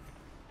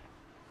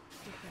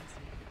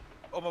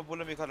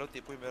 mabula mi ka lo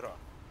tipo mero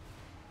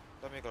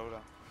kami ka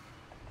wala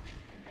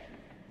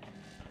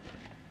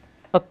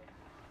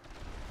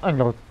anh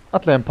lo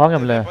at lem phang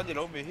em le pa di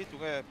lo mi hit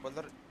nga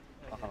balar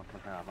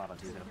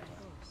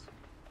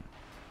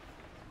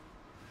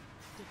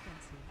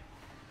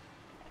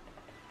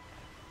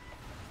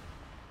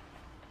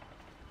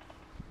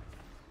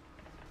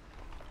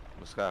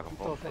Muska kan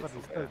po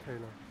dispel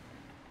kayo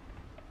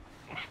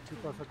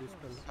sa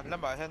dispel alam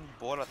ba hen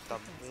bola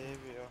tam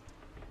heavy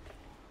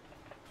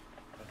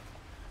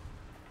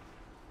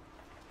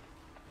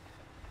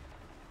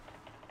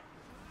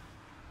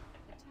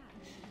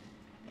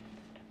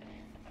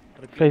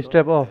face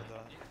step off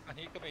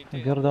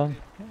gear down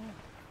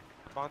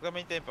baka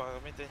maintain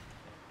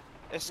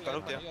es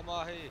kalau dia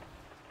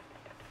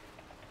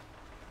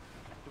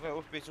tu nga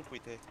off base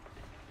upit he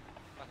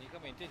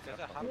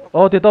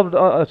oh the top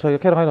sorry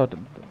care hai lo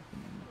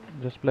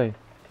just play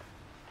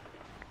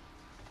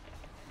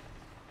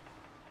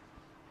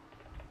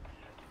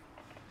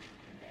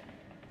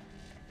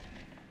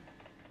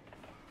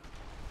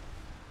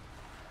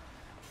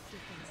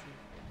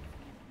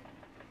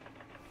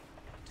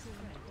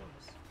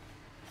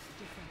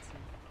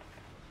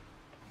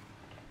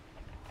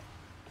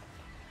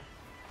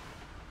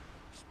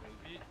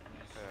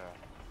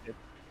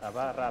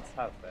Apa rap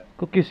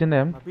cookies in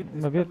em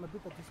mabit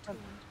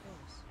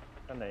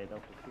cái này đâu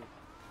cookies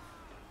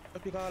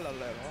tapi ka la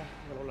nó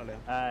kalau la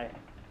ai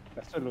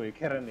kasului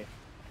keren nih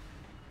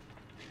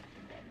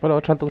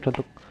pala chantuk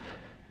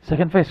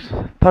second phase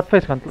third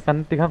phase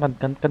kan tinggal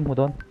kan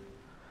mudon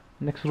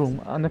next room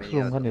kan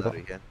itu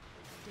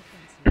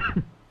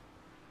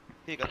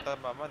hi kan ta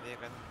mama ni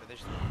kan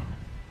finish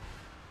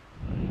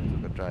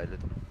ka try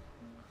lidt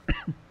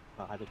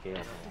Ada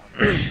kayak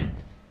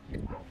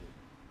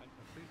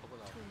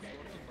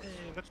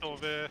Cái tổ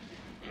về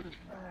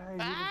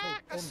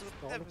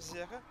em gì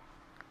hả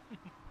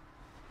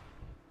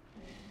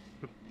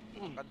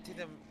anh thì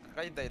em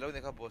cái đại lâu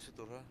này có boss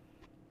tu rồi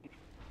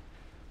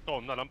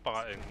tổ nó làm bằng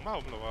anh mà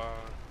không là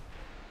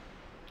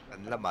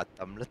anh là mặt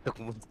tầm lết tục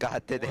muốn cả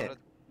thế này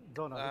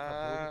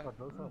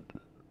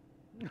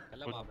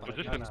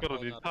position cái rồi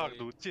đi thang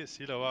đủ chết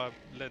xí là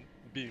lên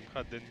beam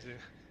khá đến chứ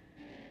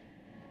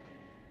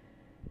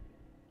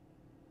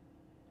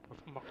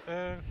mặc cái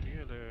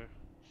là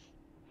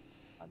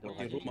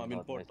di rumah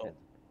min porto.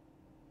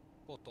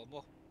 Porto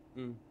mo.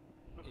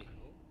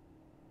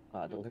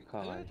 Ada cái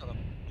khai.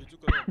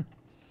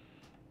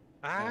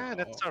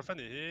 Let's start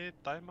funny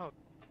time out.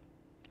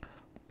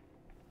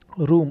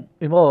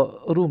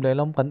 room le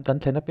lam kan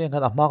thena pe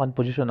kan ama kan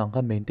position ang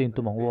kan maintain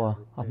tu mangwa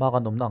ama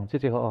kan nang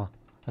che ha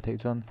a thei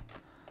chon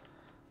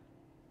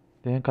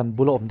te kan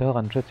bulo om da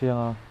kan tre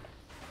chianga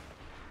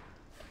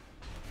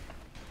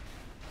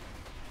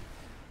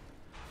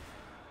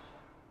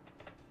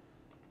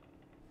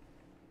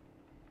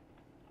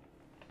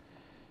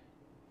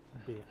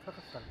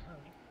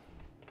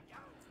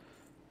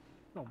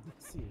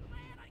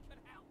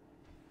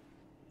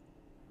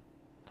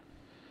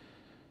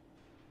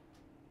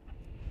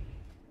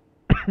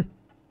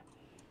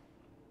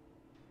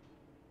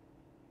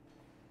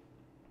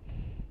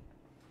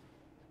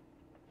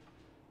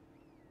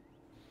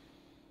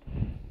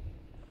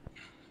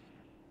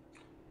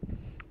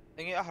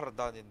Ini ahar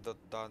danin dot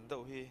dan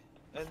do hi.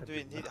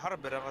 Enduin hi har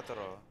berang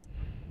atoro.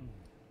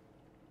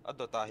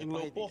 Ado tahi Ing pa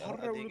lo hi po har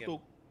adingem.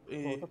 lutuk.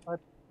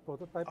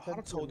 Prototype Har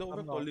kan sau kian đâu kan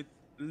cái no còn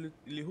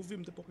li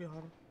huvim te pokki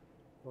har.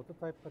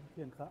 prototype kan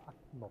kian ka at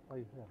no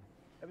pai hian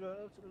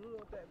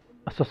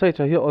sausage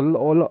hi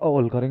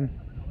all karing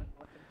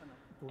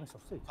tu ngai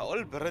sausage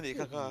All berani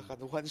ka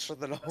one shot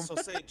na lom.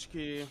 Sausage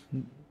ki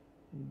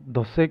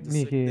dosek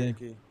ni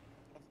ki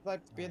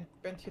Like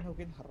pen thiên hậu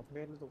kiến harap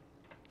mê luôn.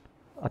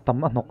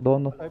 atam anok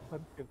don no prototype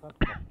kan kian ka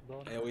nok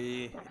don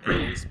AOE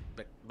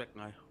back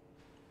ngay.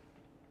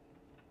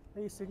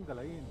 ei single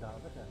ai in da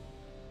ka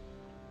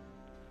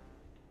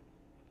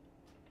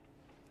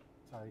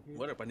sai ki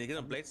What are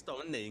cái blade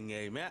stone này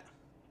nghề mẹ.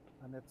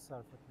 anet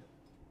sar ka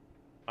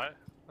ai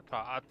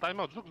ta time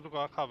out zuk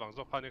zuka kha wang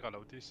zo khani ka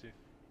lo ti si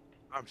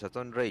Am sa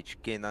ton rage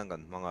kenan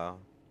kan mga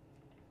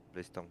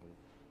listong.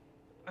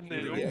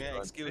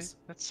 Excuse.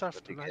 Let's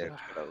surf tonight.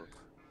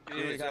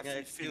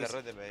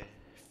 Filler de me.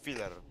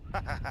 Filler.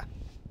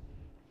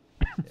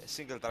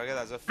 Single target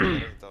as a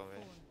filler to me.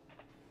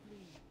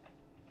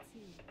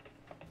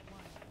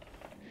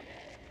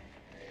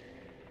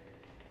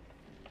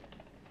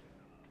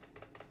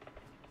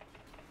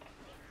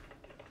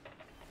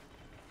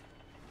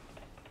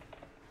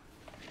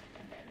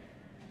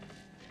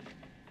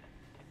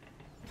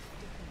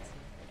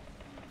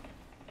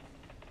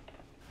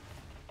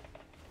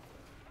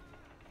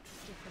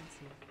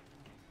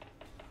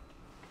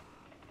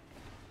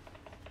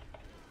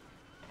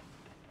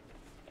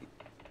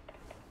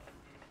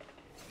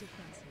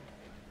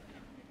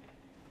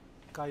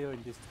 kayo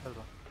in this spell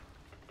ro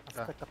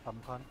aspect ka tam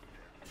khan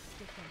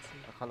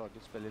Kalau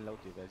dispel lâu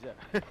thì về chứ.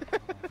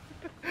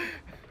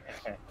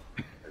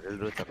 Rel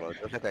ro ta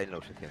ro ta kain lo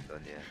sa tiang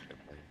don ya.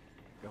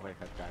 Cái vậy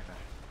cái này.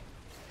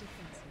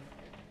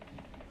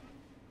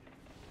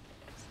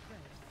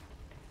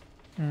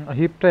 a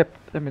hip trap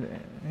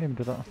em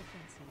to da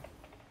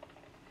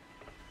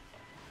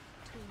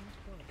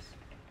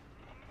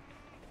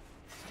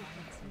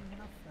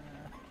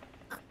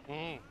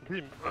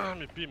Bim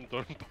mi bim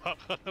don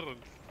pakar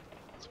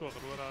suak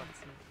ruara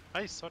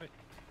ai sorry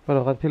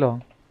palo ka thilo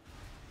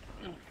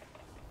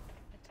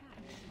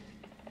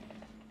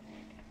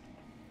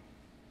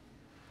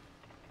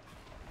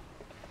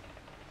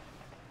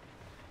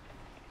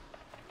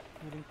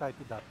healing tai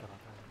ti dat ra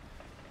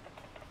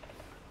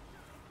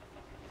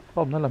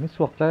pom na la mi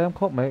suak ta em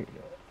khop mai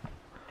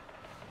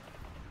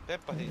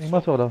Peppa hi. ma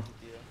so da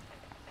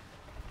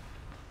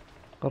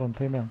karon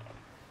thei meng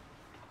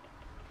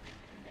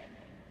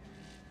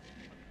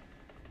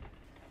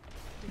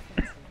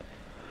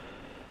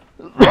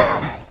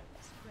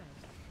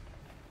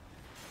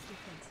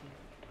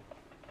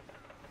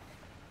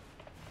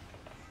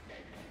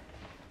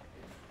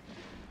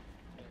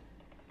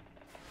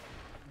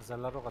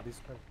zalaro ka this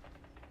spell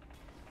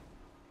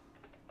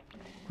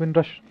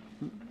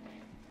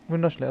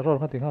Winrush le error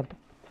khati khat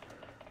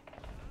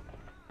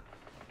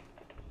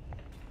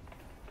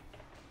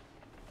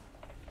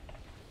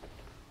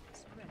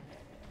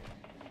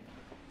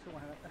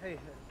Hey,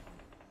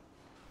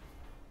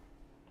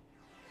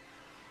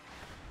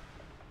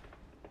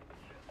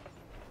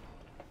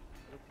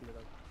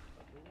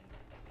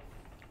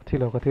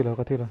 thilo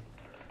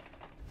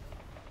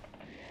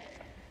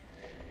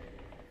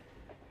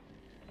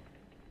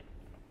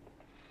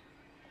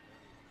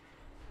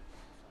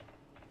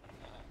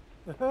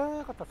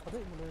ka ta sare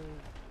mule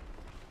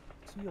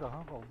chi ra ha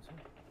ko se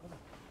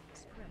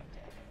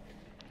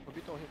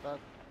Abi to hita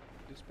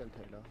dispel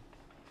thay lo.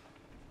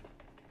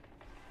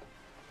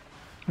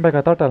 bai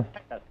ka turtle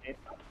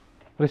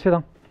reset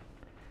ang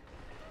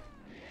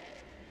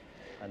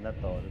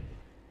Anatol.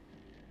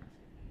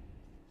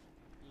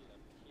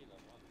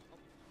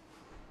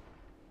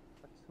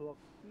 suộc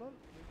nó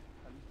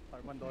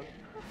phải màn đó.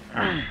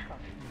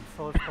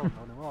 soul stone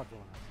no ne mo do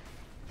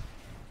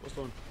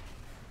Stone.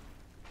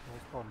 soul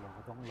stone lo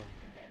ka dong lo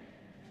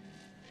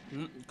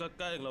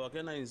Cái là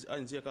cái này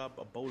anh chia ka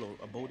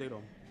bầu đây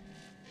rồi.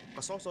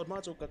 Cái số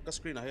mà cho cái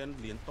screen này anh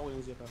liền to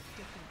yang chia ka.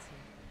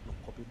 Nó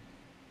copy.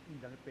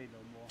 Đang pay nó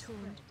mua.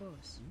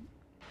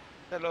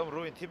 Hello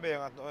ruin thi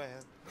beng at oi.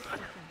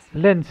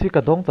 len si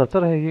ka dong tar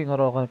char hi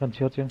ngaro kan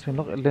chiar cheng cheng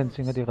lok len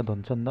singa di ka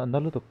don chan na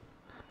lu tuk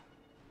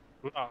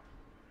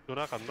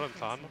Dura kan ron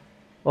san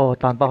o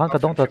tan pa kan ka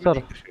dong tar char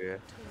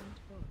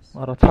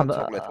aro chan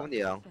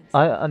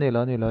ai ani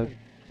la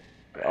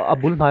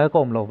abul na ya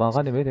kom lo ba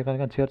kan ni me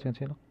kan chiar cheng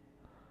cheng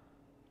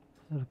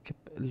keep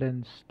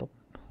len stop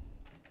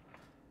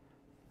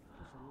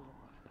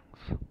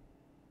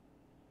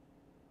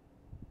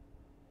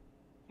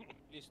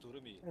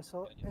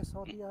eso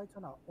di ai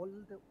chana all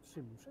the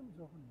sim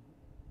zo han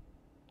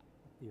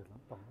tir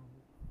lan tong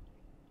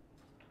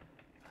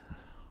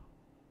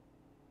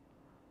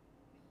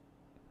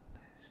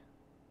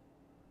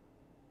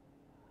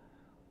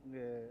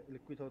Nghe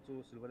liquid thôi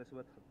chú silver sẽ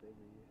bắt thật đấy.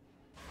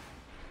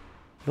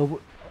 lo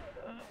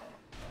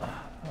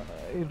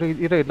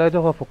i lai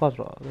jo ka focus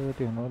ro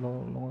ti lo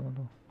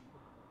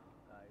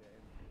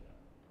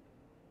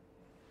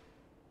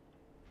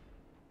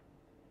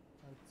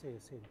se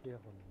se tia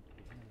hon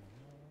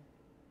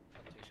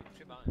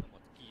ship bang nó một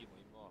kỳ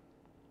mới mò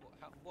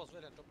boss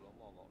với lên top lỗ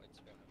mò vào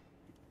expect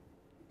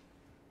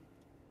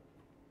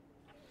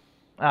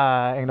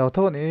anh nào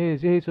thôi này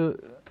gì chứ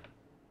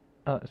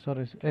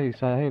sorry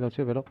sai hay là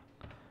chưa về đâu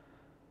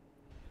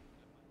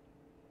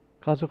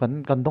cái số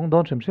cần đông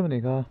đông xem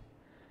này cái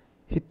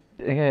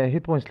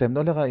hit points lem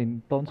đó là cái in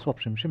ton swap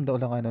xem đó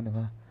là cái này nè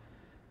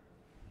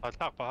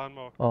attack pahan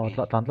mo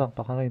tàn lang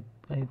pa cái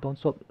ton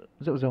swap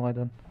dễ dàng cái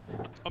đó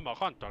mà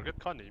khan target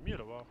khan này mi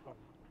rồi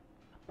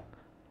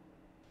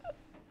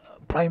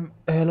ba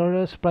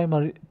LRS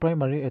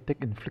primary attack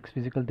inflicts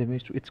physical damage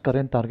to its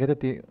current target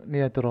thì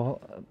nia tro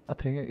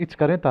atheng its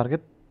current target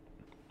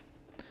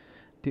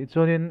thì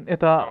cho nên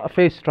eta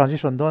phase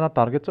transition đó là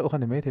target cho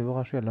khane mấy thì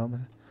vô cái lo mà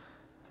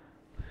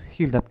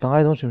heal dat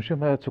kangai don sim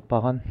mà chuk pa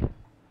kan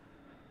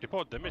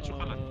report damage cho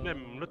khan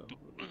nem lut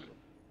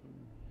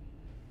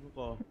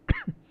có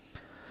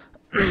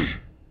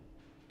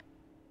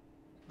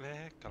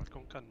lẽ cả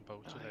công căn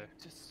bảo cho lẽ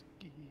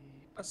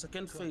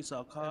second phase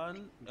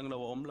khan ang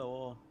law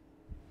law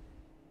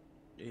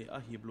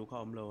hi blue ka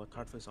law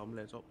third phase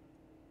le so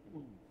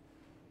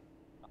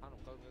anh không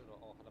có người rồi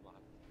oh hả bạn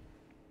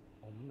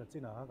ông là chỉ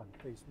là cái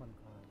face man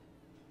cả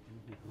những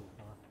gì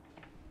cả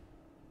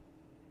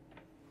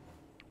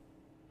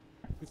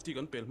 50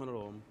 kan pel man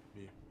rom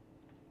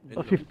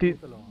 50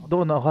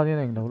 do na khan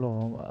ning no lo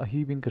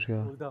hi bin ka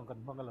sia đang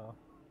cần mang cái lo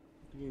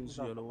tin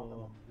sia lo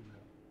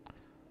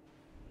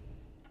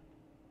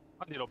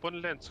anh đi lo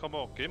pon lens không mà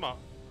cái mà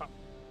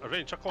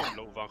range chắc không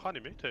lo vàng khan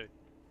này mấy thế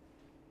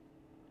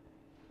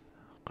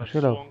ka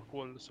sia lo Suang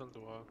kual sal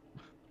doa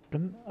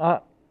kan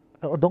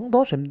dong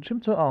do sim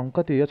cho ang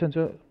ka ti a chen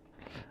cho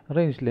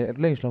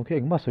range lo ke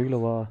engma soi lo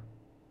wa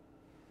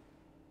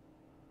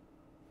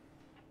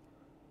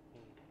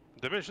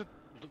damage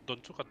don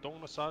chu ka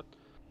dong na sát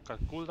ka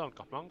cooldown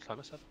ka mang thla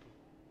na sát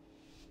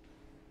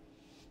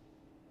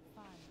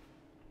 5,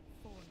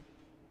 4,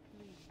 3,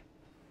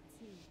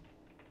 2,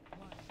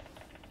 1.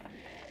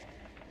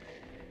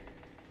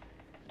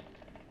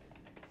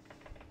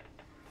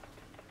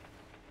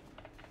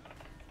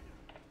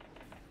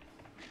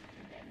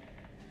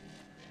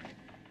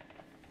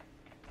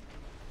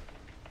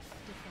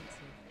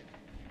 Defensive.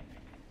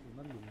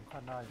 nó lủng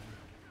khăn ai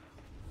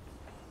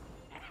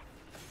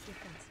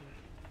Defensive.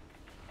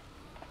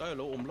 cái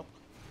lỗ ôm lóc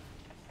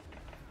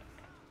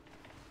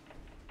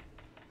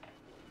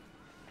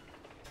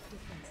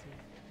Defensive.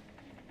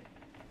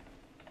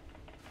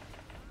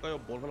 cái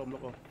ball cái ôm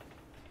lóc rồi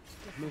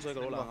nung sai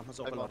cái lỗ là hắn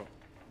sao cái lỗ rồi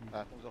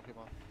nung sao khi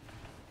mà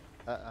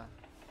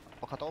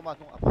hoặc là mà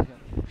nung apa hiện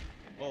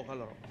cái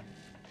lỗ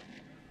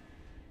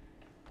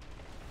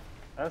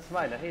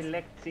smile là hay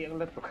leg xiên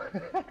lên tụi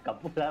cầm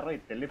ra rồi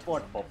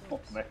teleport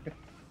pop mày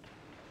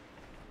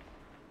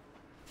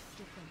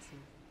Defensive.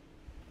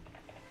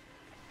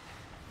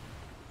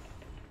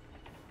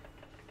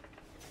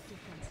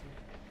 Defensive.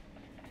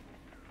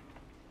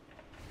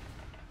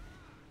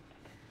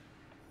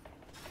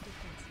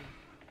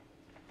 Defensive.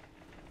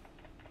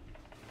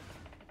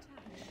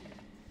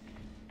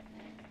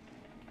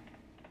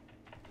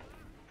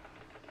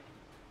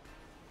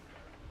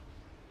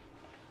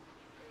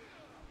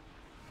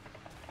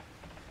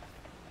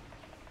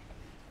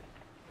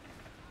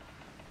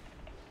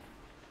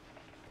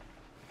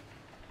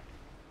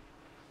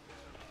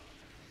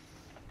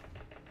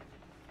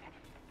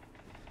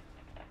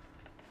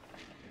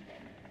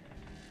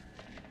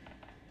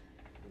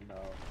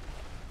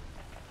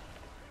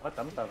 có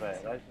tấm tờ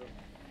về đấy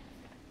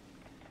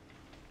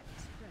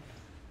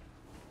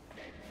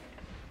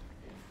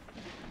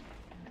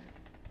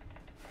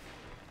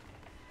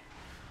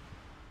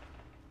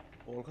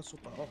ball cái số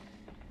tao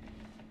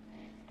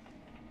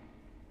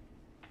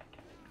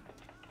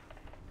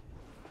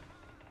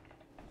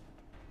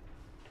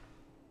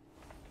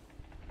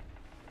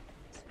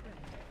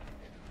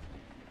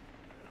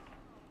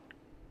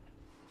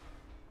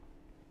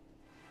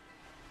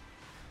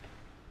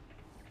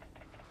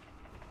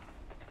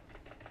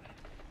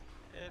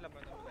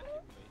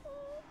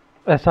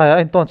sai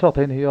anh ton sok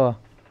thấy này à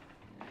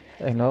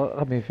anh nó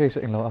mình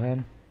face anh nó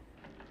anh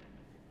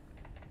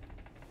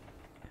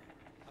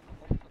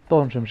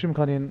ton sim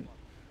khanin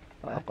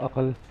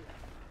akal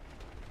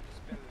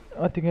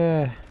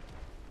atinge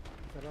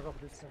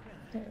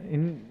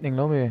in anh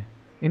nó me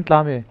in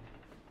tla me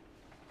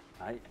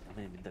ai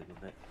mình tự cũng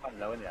vậy phần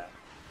lâu nhỉ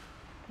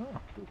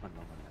tu phần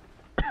lâu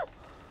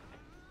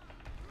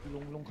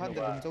lùng khăn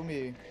để lùng trong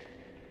mì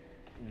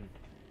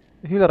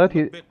hi là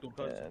thì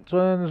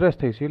cho rest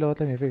thì xí lo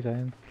tại mình face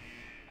anh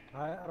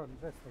ai aron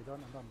rest thì đó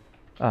nằm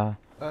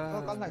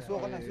con này xua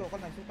con này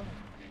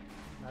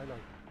này rồi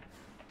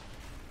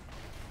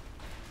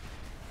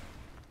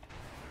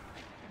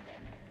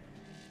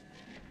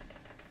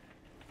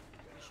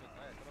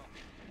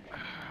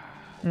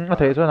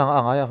thấy cho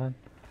nàng ai à kan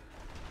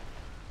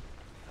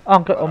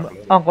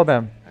ang có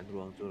bèm anh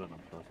ruộng chưa là nằm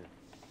to thế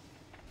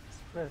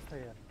rest thì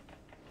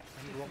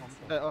anh luôn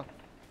ông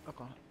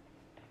có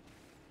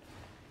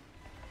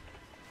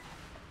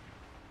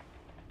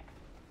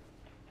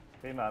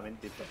khi mà mình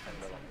tiếp tục thành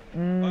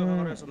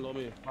rồi press on lo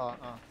mi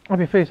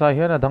Abi face ai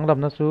hian a dang lam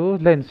na chu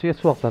lens si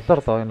chuak ta char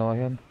to lo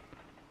hian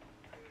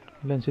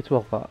lens si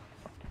chuak pa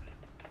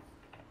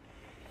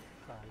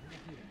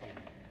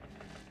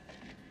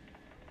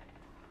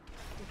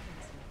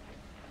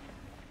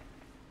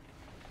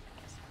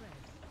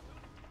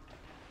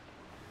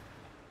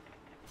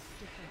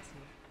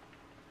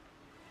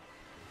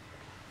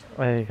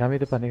ai kami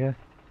depan ni kan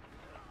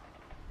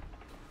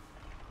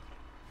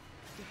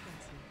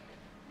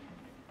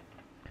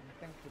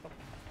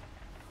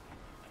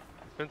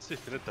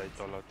Defensive ini dah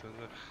itu lah tu.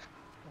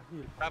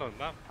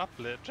 Karena apa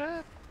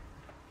lecet?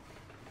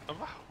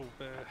 Apa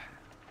hube?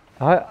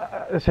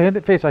 second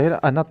face ai hian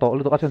ana to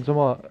lu to ka chen chu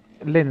mo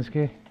lens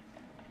ki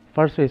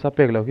first face a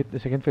pek lo hit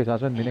second face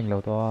a chen min eng lo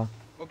to a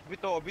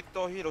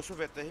Obito hi lo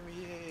suvet hi mi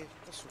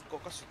ka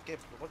sut ke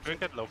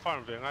Cricket lo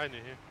farm về ngay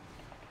này.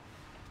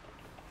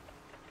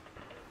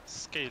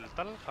 Scale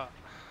tal kha.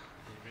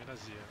 Ini mana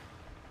sih?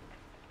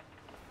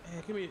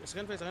 khi mi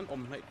second phase kan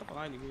om lại tóc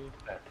ai này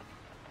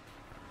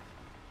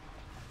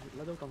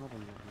lá đâu tao không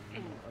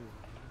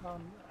còn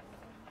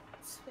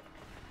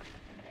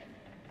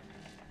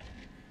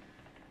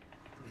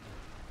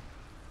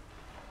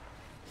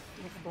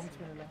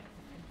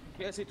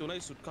cái gì tụi này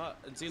sụt cả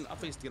xin áp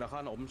face tira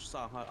khan om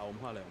sa ha om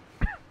ha lại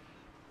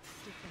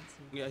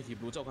nghe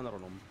hiệp lũ châu khan rồi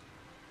om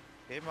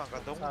cái mà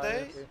cả đông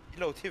đấy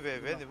lâu thì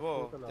về thì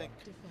vô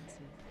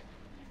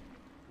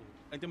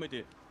anh thấy mấy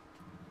chị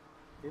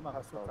cái mà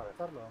sụt cả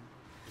tắt rồi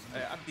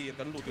anh thì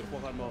cần lũ tiền qua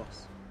khan mà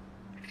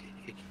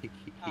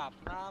อาบ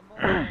น้ำโม่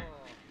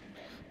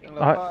ยังเร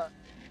าก็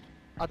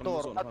อัตโต้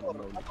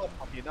ข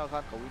องพี่น้าขั้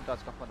นกับวินดัส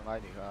กับคนง่าย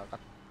นี่ครับ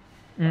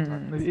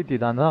อีตี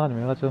ดานซะกัน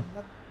มั้ยครับจู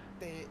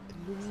เตะ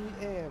ลุย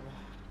เอฟ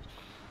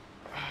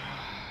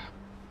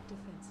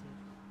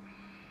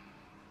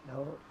แล้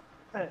ว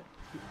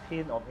ที่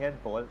อมเฮียน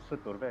โบลสุด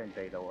ตัวเป็นใจ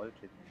เราอัล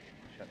ชิด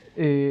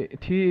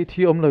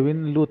ที่อมเลยวิน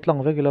ลูดลัง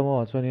เวกิลามอ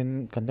จนิน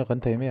กันจะกัน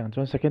เทไม่อย่างจ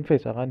น second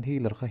phase อาการฮี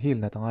ลค่ะฮีล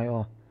นะตั้งไงอ๋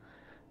อ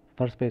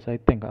first phase ไอ้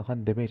เต็งอาการ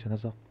damage น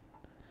ะจ๊ะ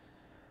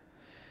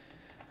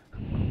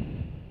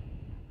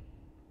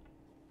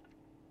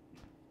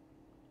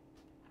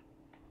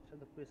ฉัน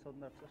จะไปสน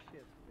แบบเสี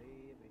ยดเลย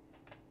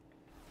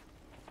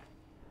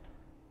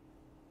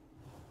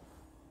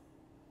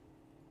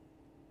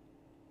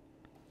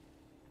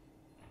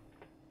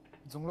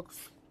Zungluk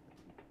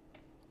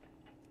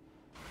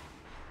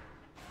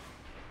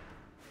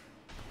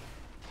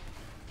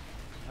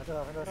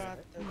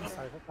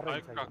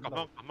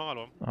Kamang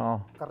alom.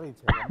 Karin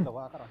siya,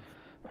 lawa ka rin.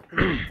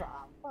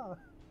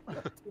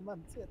 Timan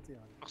siya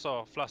siya. Också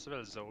flash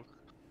väl så.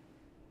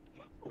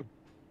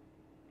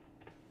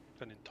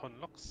 Kan inte ton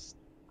locks.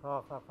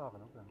 Ka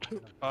no.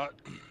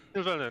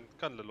 Uvelen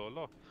kan det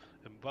lolo.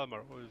 En balmar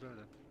och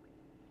uvelen.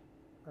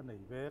 Kan nej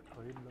vek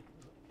rin.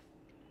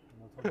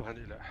 Han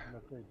är där.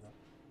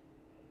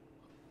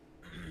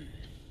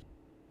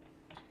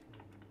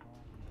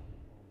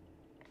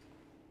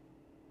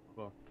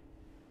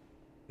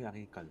 Yang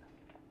ikal.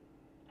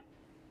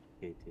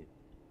 KT.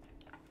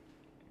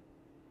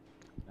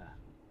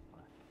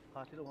 Pha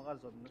ที่ลงมาก็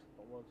ซนนะ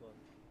ตัวซน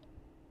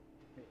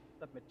นี่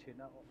ตัดเม็ดเช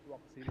น่าวั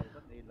คซีน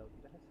ตัดเอเรา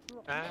ที่ได้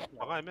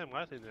Vad är med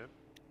mig till nu?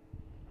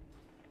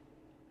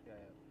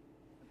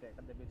 แต่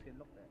กันได้เม็ดเชน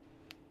ล็อกแต่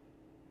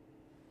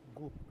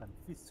กูกัน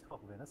ฟิชออ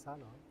กเลยนะซา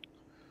หรอ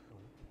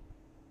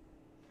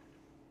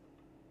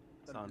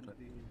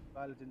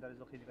Ba legendary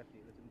zo khini kati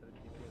legendary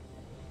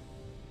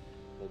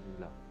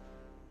Legendary.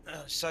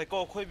 sai ko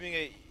khoi mi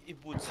ngai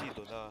ibu chi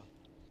do na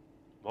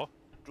mo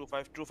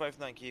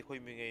 259 ki khoi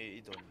mi ngai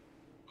idon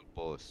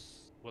boss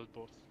world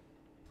boss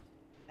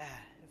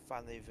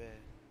fan nei ve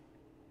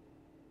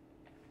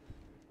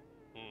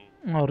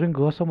ring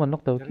go someone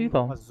knock tàu ki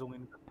tàu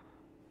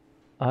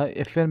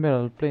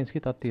ephemeral planes ki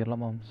ta tir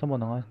lamam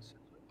someone nga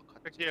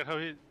Cái kia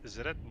thôi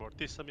Zeret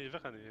Mortis sami ve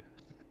kan ni.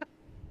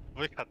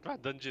 Voi kat ma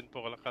dungeon po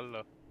kala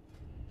kala.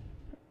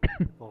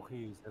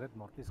 Okay, Zeret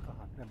Mortis ka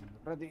han nem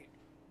ready.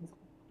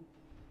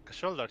 Ka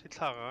shoulder thi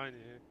thla ga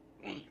ni.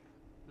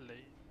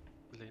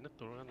 Lei na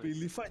tur na.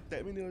 Really fight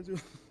tại mình nữa chứ.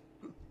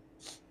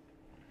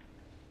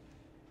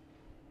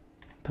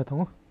 ta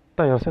thong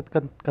tire set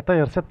kan ka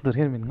tire set dur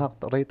hin min ngak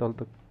ta rai tol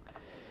tu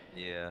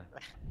yeah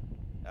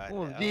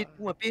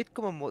một biết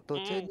có một tổ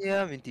chơi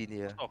nha mình tỉ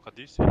nè ka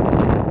dis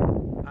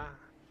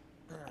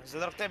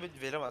زدرك تعمل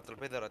فيلا ما تطلع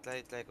بيدر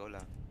تلاقي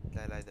كولا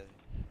تلاقي ده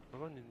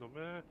ما ني نو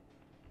ما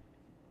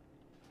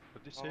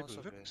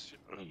disable vex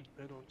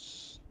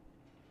errors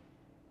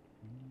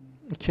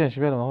kiesh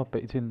vel ma pe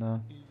tin na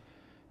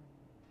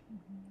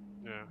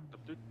yeah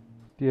tập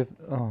df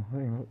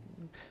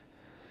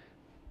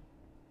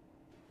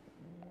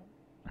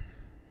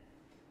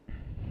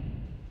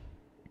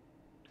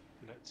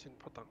let's in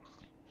patang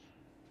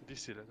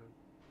this is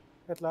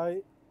et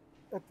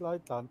lai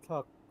tan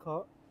thak kha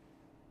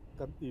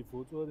kan ti fu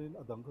chu nin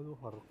adang kha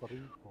har pari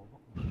ko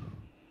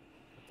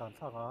tan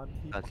thak a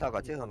thi tan thak a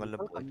che hangal lam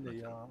kan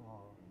nei a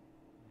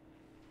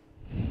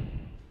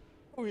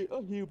Ui,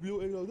 hiệp liệu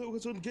anh nào đâu cái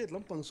sơn ghét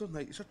lắm bằng sơn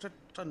này rất rất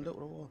chân đậu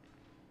đâu.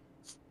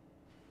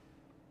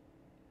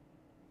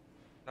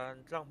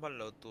 Kan tlang man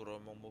lo turo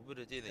mong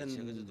mobility này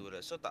chưa có gì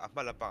đủ số ta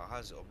mà là bằng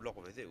hai sự block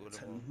với thế ulo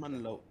Chen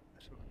man lo.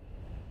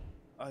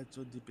 Ai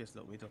cho DPS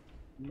lo mi to.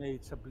 Mày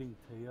sẽ blink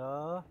thấy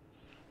á.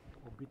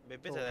 Mày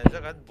biết là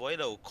chắc ăn boy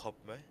lo khop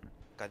mấy.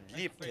 Kan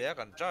leap thế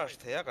kan charge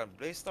thế kan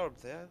brainstorm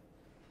thế.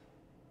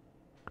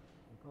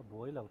 Có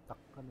bối lâu tắc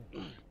cái này.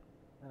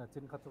 Nên là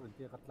trên khát rồi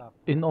kia khát lạp.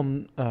 In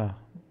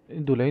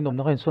đủ lấy nôm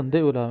nó cái xuân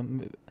đấy là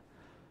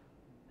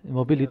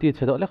mobility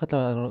chế độ là khát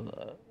là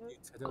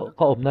có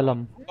ổn là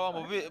làm.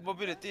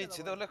 Mobility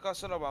chế độ là có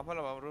số là bao mà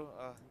là bao rồi.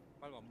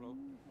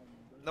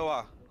 Đâu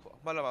à?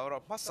 Mà là bao rồi?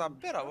 Mà sao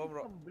biết à bao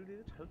rồi?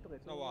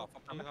 Đâu à?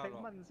 Phạm Mà thấy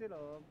mình xí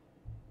rồi.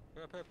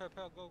 Phe,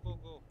 go.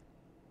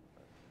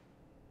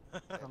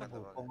 Thằng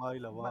bộ phong ai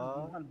là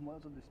vợ. Một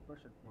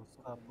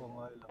sao phong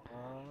ai là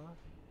vợ.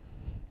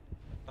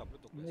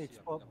 Mày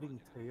có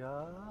blink thấy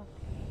á.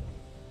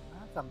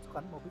 Chẳng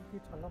cắn mobility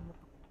cho lắm nó.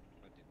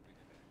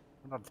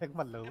 Nó thanh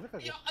mặt lớn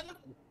cái gì?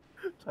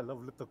 Cho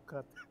lắm nó tục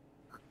cắt.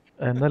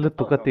 Nó lướt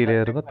tục cái tỷ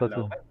lệ rồi mất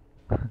rồi.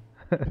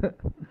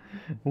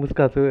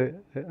 Muska tu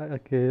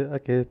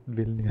ake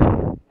bill ni.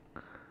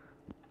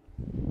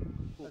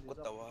 Kau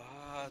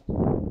tawat. 5,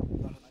 4,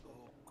 3,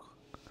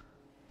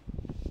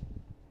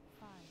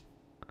 2,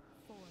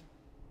 1.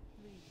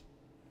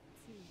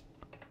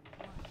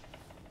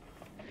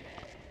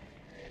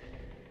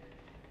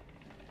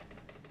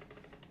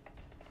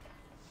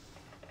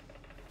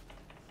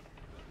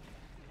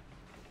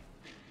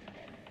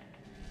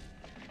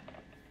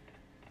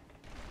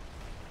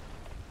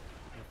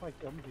 Phải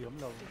ấm thì ấm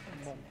lâu,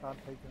 mong tan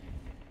thấy chứ.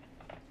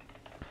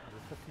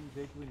 Cái phim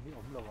dây quên thì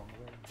ấm lâu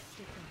vậy.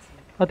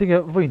 I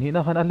think voi ni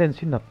na han alen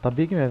sin nap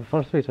tabi ki me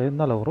first phase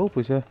na lo ro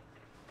pu se.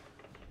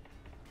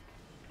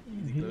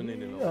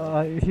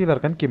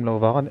 Healer kan kim lo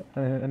wa kan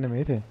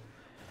enemy the.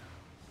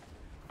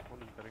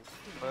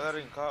 Bây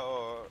giờ ka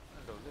o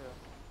đâu thế?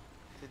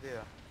 Thế đấy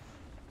à?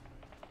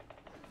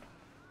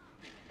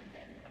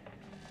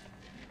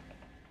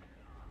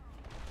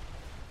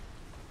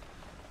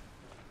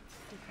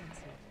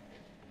 Defensive.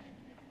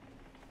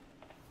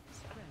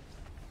 Spread.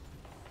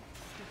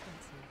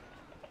 Defensive.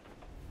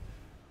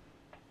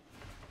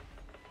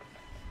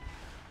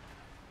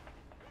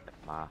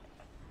 Mà.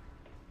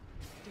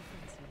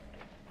 Defensive.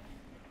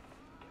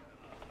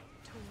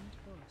 Taunt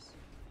boss.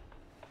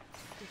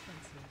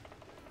 Defensive.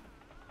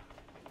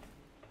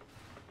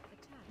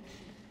 Attack.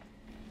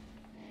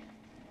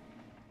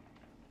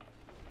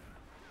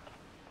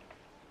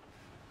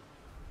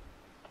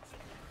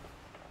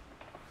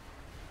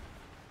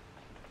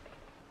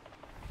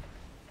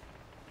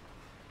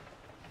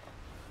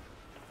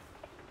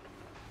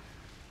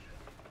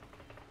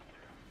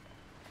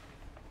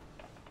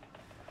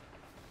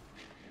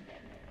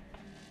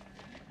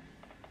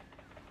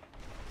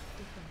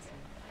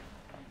 Defensive.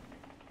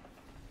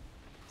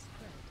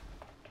 Spread.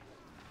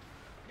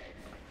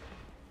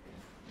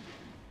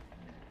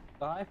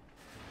 Đấy.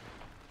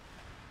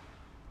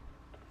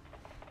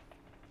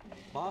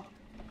 Hả?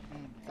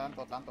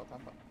 Tanto.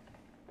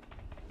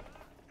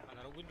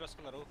 Ano win rush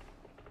ka laro?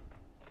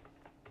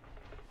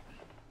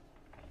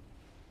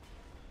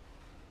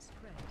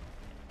 Spread.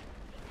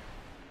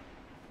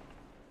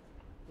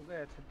 Tụi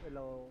cái chụp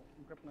lâu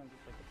grab năng cái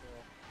phải cái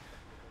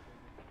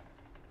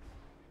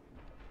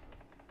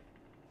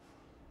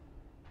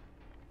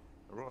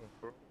Rồi,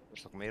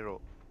 sắc mấy rồi.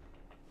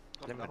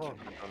 Lên mặt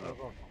trên con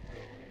rồi.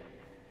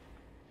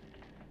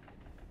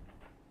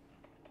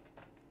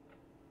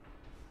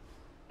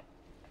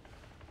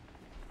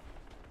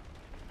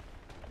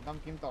 Đăng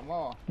kim tỏ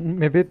mò.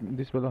 Maybe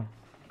this will.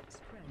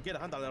 Get a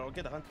hand out there,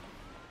 get a hand.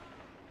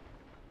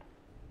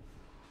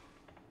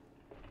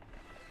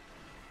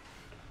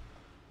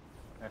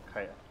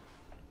 Khay à?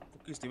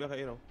 Cái Steve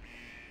khay đâu?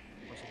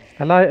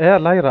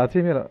 Lai ra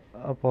chi mi la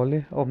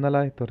poli om na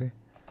lai tori.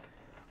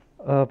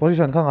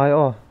 Position khang ai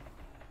o.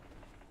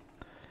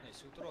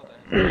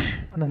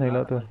 Na nei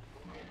lo tu.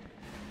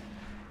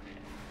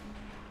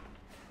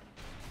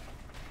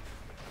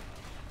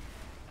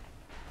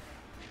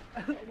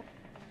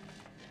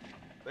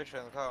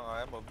 Patient ka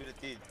nga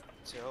mobility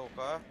chế hậu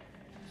ka.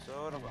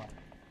 Số là bao.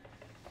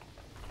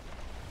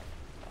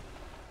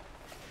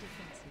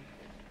 Defensive.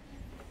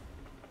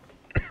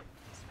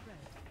 Spread.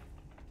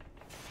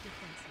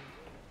 Defensive.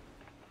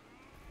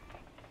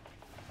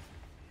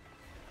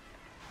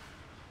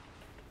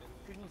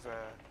 Kinh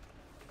về.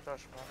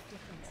 Trash man.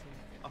 Defensive.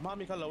 Ama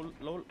mi ka lâu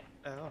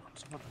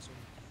sao mà sao?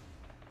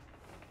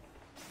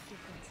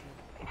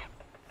 Defensive.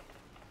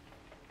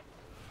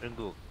 Đừng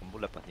đủ, không bút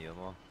lập bản nhiều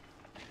mà.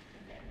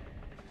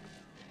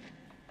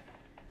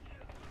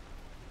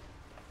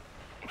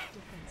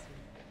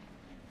 Defensive.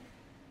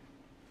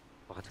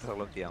 Bakit ka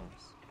lang tiyang?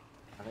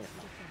 Đấy,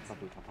 sao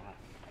tôi cho các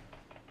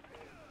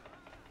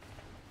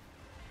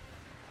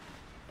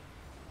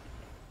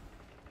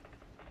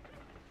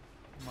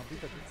Mà biết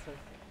là biết sao?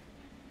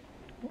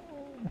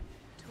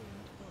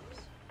 Taunt boss.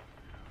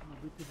 Mà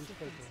biết là biết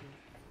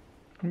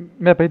sao?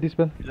 Me pay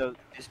dispel.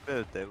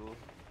 Dispel table.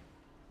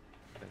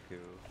 Thank you.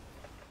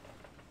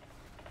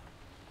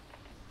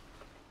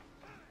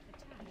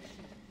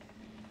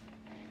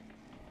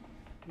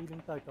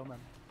 feeling tight man.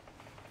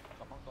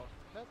 Cầm băng to,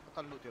 đấy,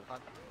 cần lụt tiền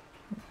khăn.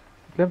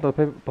 Lem to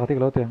pe party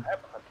lo tiang.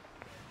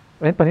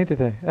 En pani te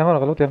te. Em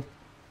lo tiang.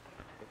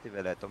 Thì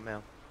về lại tôm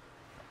mèo.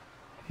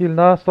 Heal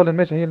na, stolen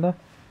match heal na.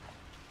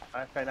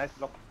 Okay, nice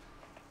block.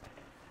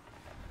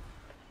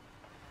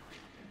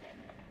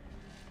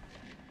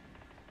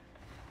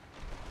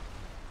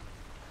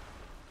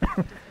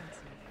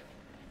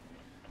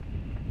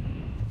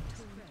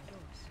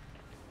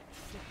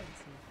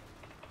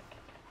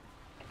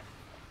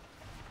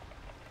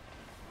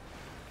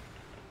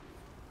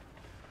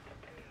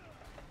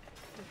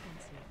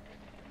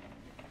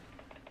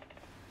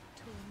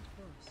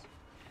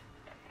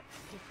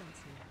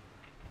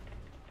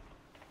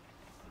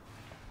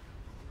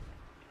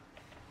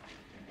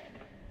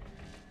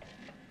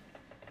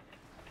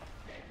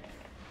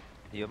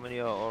 Nhiều mấy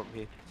nhiều orb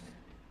hi.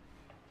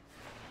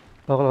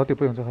 Lo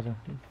tipu yung sa kasa.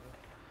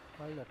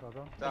 Phải là rồi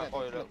đó. Ra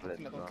coi được,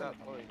 ra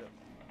coi được.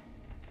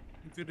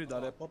 Fury đã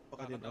đẹp pop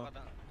pakai dia.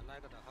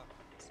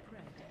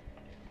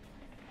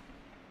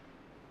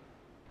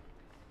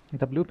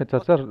 W pe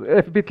sir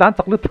FB tlan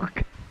sak lutuk.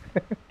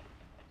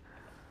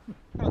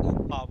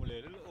 Bao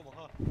mule lu mà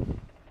ha.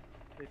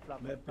 Đi plug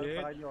mẹ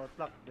phải nhỏ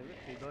plug để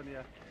thì thôi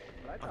nè.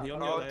 Lái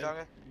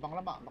cả. Bang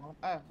lama,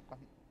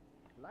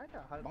 Lái cả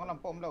hai. bang lam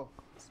pom đâu.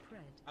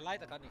 Lái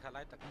tất cả đi khai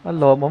lái tất cả. Anh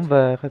lo mom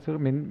về khai sự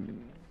mình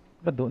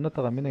bắt đủ nó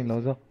tất cả mình anh lo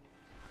rồi.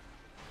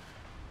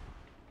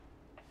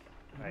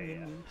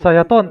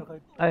 Saya ton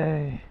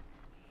ai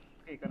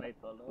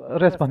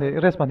rest mani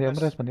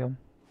om.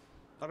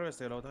 Taruh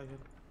rest lo dah.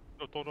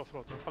 Todo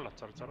flota, falla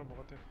cara mau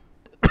kata.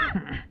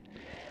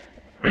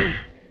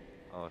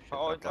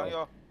 Ôi chẳng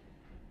vô.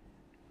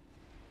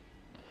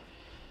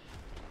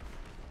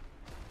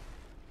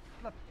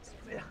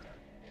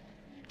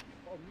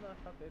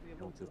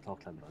 Không chịu thọc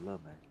lần đó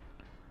lơm này.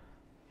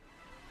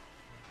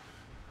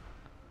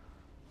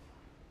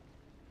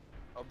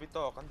 Ở bên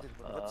to căn tin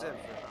vẫn rất dễ.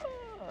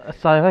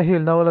 Saya khai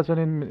heal na wala cho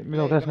nên mình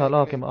lo rest na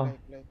lo kem à.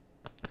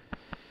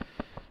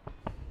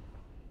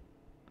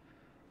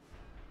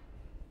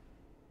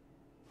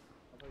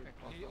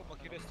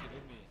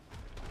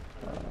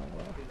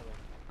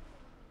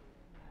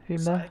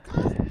 Heal na.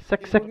 Sek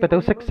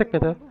betul.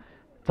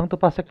 Chẳng tu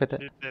pas sek betul.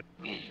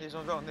 Đi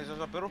xong rồi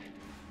Peru.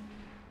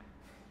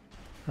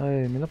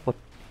 Ai mình pot.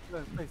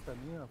 Face time,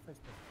 yeah, face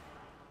time.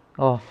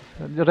 Oh,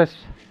 rest.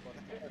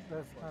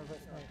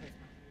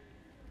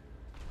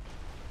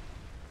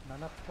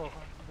 Nanak po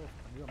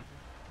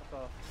ka.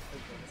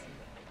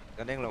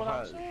 Cái này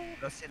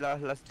là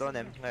last don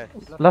em nghe.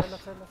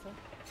 Last.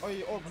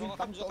 Ôi, green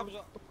tam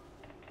zo.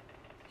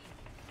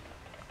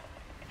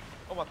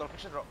 Ô mà tao phải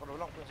xin rồi, còn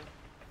long quên chứ.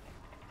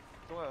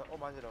 Đúng rồi, ô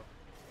mà gì đâu.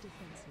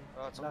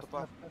 Trong tập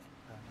ba.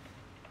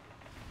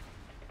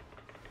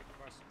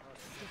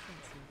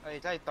 Ai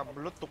chạy tầm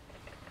lướt tục.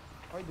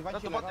 Ôi, nó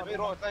tụi bắt thì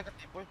rồi, tay cắt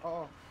tiếp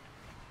ơi.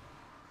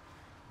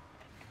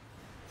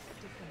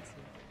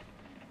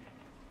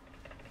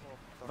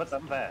 Vất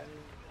tấm về.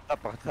 Tập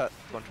bạc thật,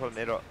 control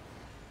này rồi.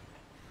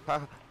 Ha.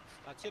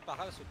 À, chết bà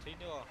khác sụt thế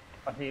nữa.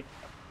 Bật hit.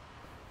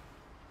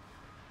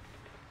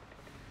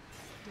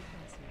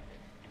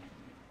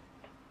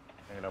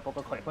 Này là có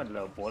khỏi phần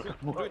lờ bốn.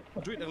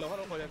 Duit yang lawan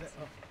apa ya?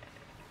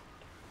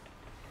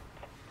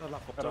 Kalau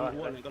kau jalan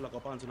luar ni kalau kau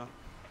pan sana.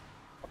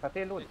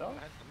 Pakai luôn đó.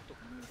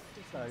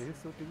 Sai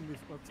shooting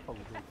list nó chồng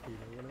được thì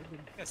nó lấy đi.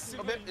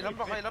 Có biết đi lắm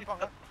bằng hay lắm bằng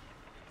á.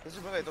 Cái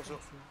gì mấy người đọc số.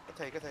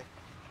 Cái thầy. Cái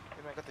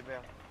này cái tìm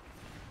em.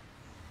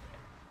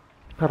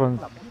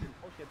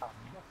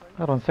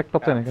 Karon sek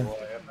top này kìa.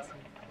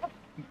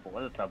 Ủa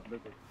là tập đấy.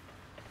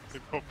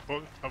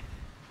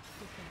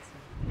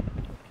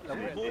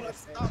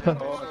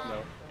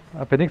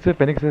 Phoenix.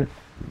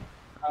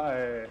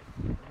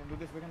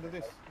 We can do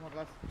this. Come on,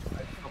 guys.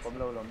 Không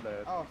lâu lắm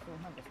để. So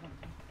nang.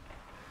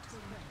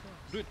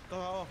 Duit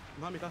kau,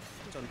 ngami kah?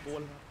 Jangan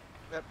pol.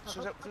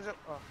 Susah.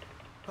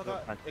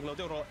 Kakak, yang lau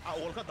tengok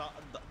awal kah tak.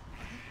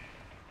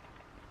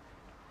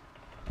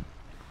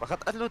 Bakat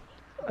atlut.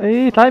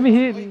 Ấy, thái mi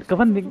hi, cái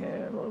vấn định.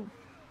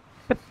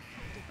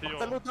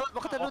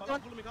 Bakat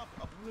atlut.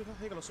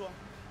 Hei kalau suang.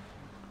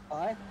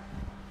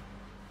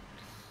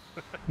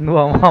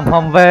 Nuông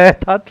hầm về,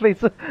 thắt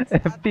face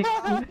epic.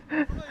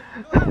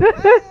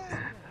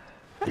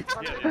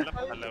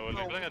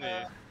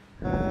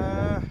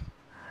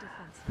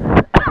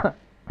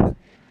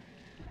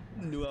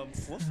 Nuông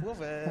phua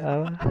về.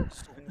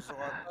 Sung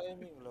tay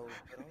mình lâu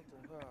cái đó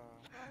cũng là.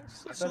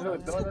 Tao luôn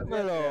đó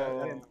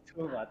là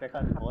chưa mà tay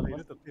khăn khó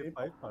lên tục tiếp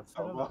phải phạt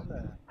sau đó.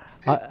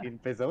 In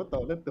phải giấu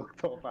tổ liên tục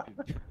tổ phạt.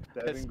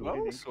 Để mình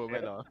ngủ đi xuống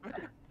bên đó.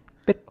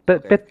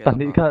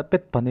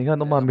 Pet panika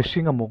no ma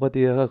machine amo ka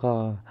dia ka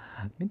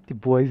minti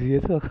boys ye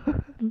so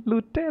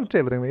lu tem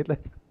reng met le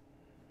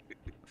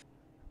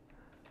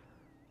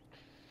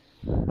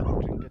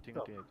Getting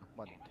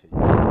man thì.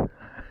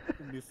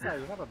 Mình sai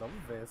nó là đóng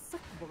về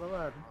sắc của các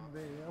bạn.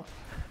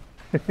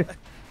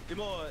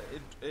 Imo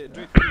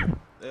duit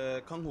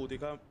khang hu thì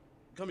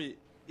kami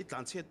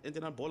itlan chet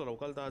entenan bola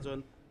local ta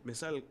jon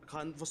misal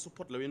khan for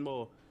support lewin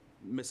mo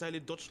missile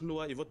dodge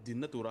nuwa ivot din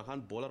na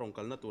turahan bola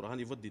rongkal na turahan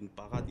ivot din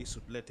pakat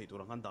isut let thei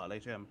turahan da lai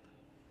chem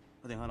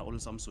ate hana ol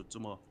sam sut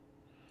chumo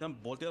tam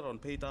bolte ron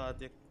peita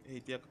te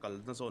heitia kal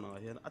na zona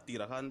hian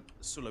atirahan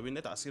sulawin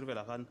eta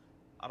sirvela khan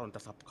aron ta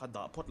thap kha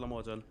da phot lamo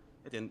jon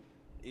eten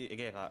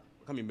ege ka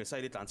kami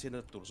missile tan chen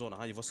na tur zona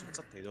han ivot sut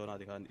chat thei dona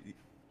de khan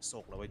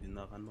sok lawai din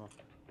na khan mo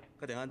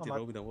ka de han ti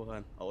ro bidang ko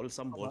khan ol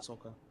sam bol sok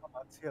ka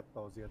ma chiat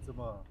to zia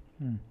chuma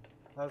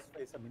as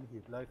face min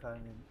hip lai khan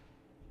in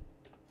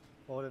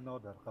all in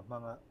order ka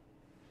manga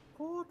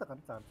ko ta kan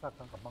chan sa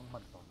kan ka mang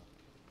man to na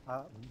a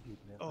min hip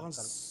ne kan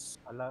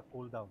ala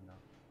cool down na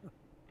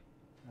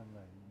nan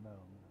lai no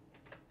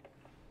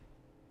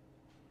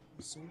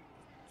so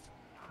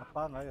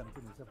apa ngai ang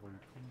tin sa voi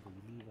thum voi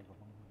li ka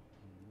mang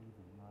li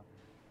voi ma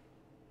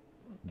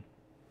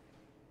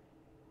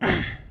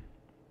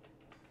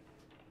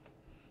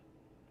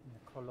ne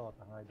kholo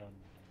ta ngai don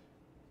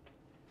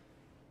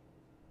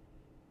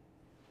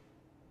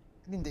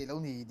Min dei lo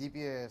ni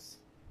DPS.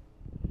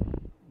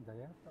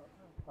 Daya ta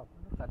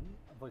kan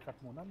voi kat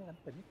muna ne kan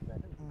penik ba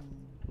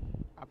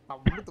Atam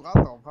lu tu ka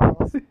to pa.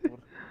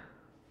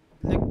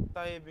 Lek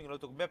tay bing lo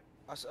tuk map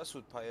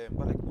asut pa em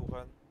balik tu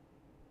kan.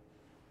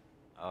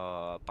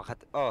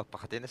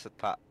 Pakatin na sut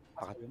pa.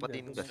 Pakat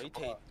patin ka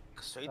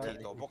sai thei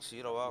to box si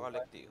rawa ka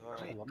lek ti ka.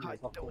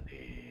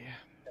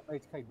 Ai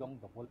kai dong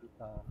da bol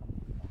ta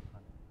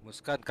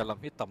Muskan kalam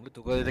hitam lu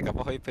tu ko de ka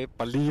hoy pe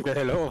pali pe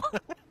hello.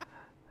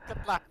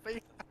 Katlak pe.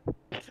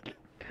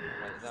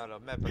 Mai na lo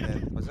map ne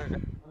masa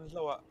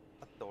lo wa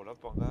to lo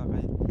pong ka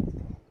kai.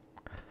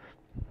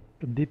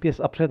 DPS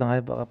upset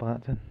ngai ba pa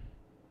chen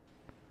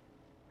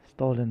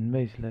stolen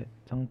maze le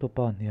chang to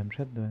pa niam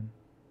shet doin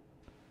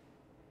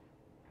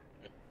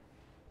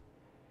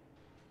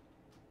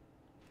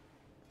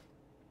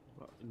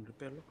in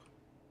repair lo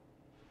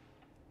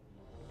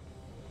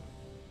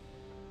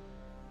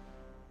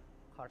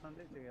Khartan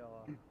le je ya.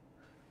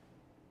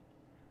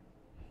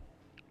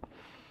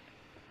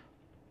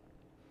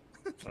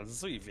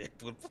 Fransoi vet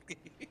tur porque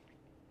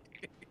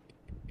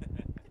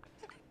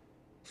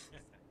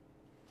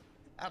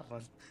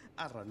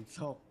Aran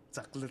sok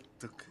caklet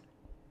tuk.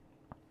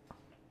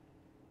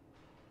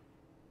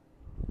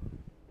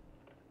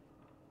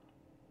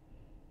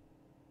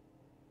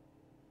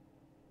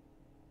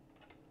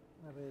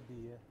 ready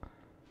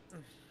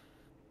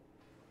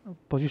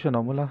position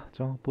amula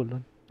chang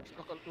pulun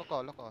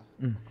loko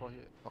ko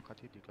hi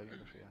pakati ti ka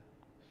yin sia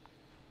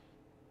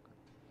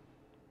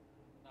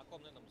na kom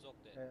na namzok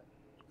de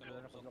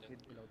hi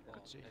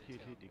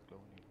dik lo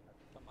ni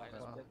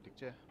dik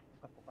che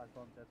Ka pokal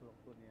tom cha tu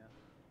tu ni.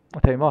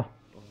 thei mo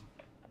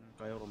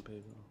Kaya rom pe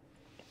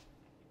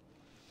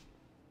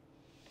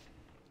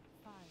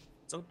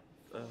chang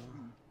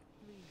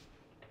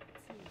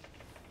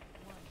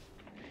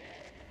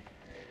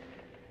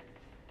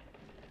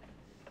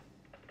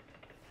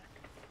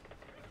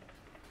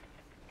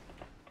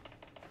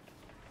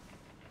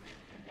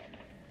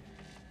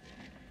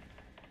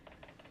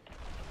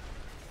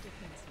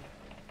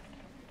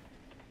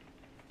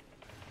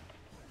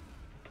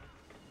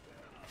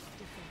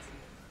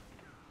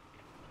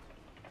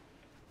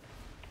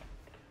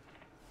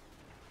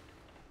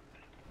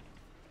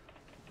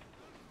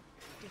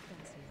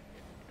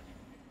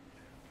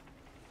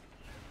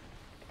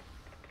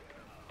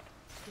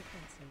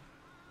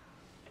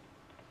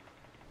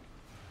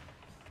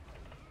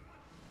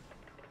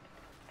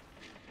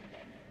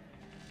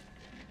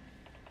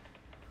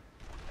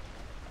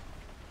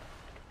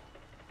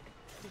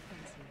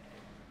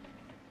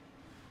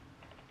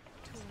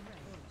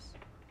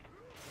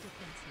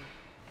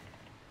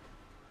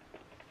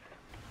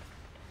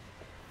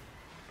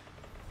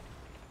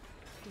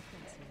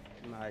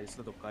nice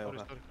na to kayo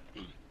ka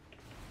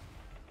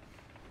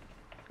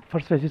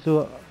first phase chu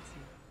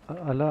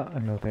ala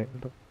ano te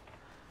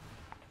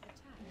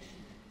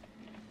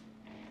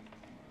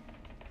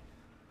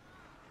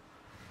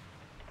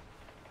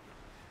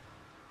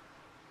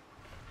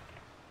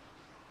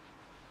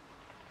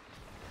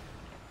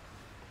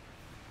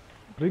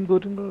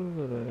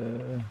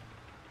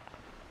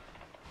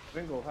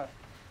ringo ha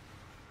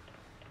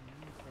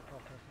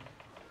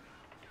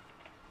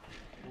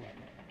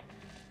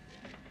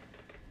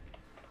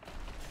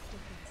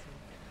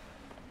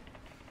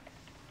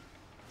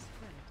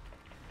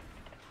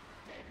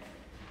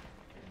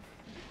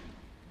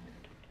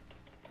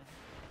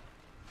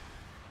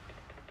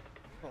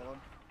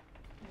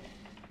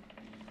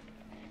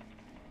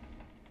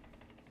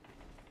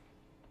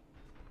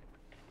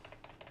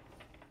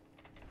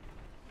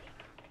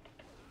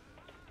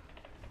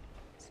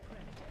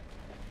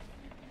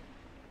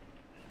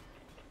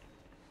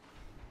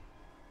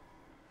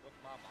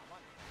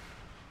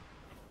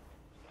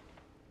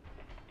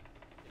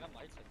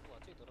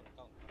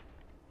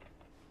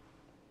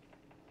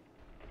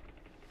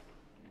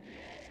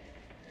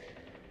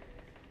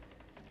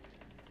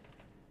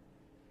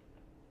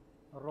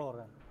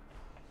Aurora.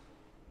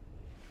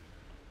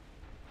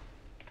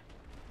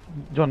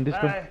 John, this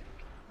way.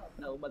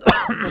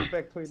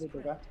 Back to it,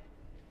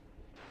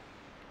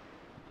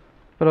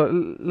 Pero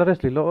la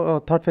rest lo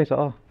third phase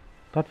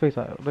thoát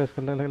face race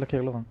cái là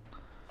kẹo luôn.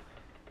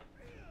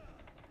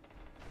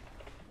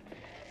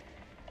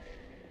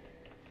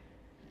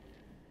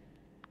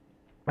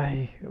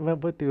 Ai,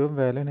 với tiêu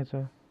về lên này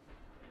sao?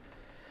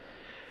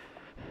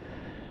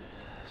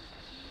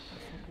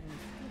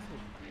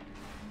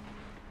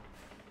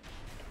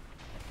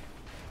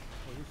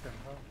 Position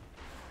không?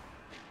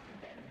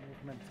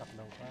 Movement sập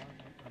đầu quá,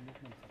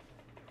 movement sập.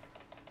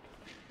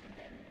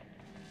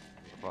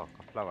 Wow,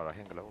 kapla vào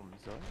hang kalau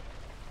umso.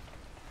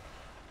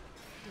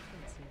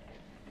 Defensive.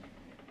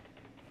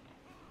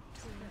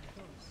 Turret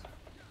boss.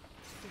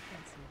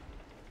 Defensive.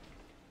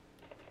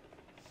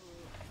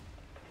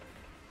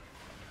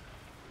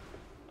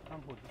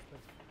 Không hụt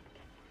display.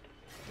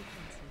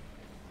 Defensive.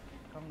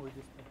 Không ngồi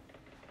display.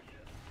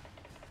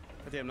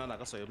 Cái thêm nó là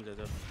có sợi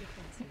giờ.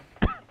 Defensive.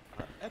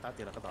 Ta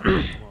tiền là cái tao.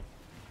 Defensive.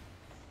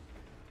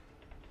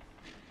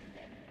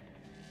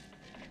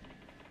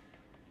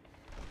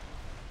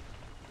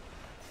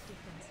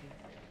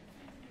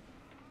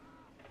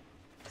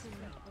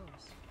 Turret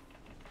boss.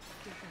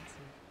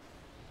 Defensive.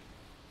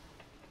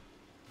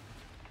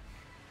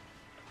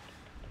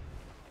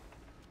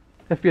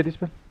 FP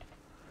display.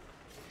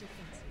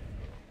 Defensive.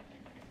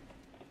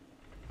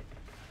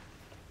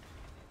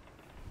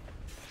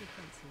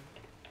 Defensive.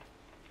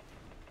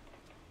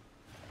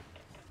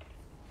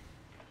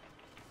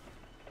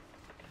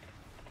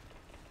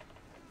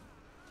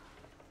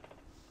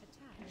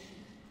 Attack.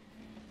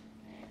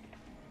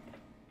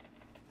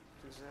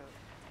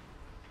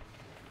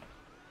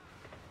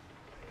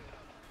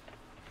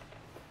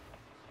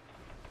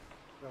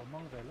 Rồi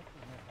mong về lúc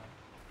này phải.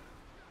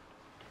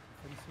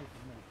 Defensive của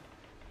mình.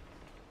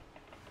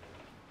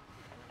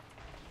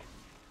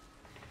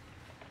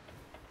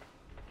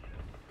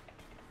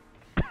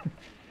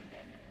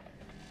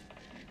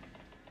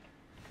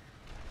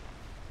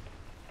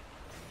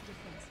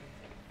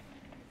 Defensive.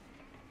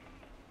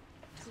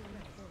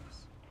 Turret boss.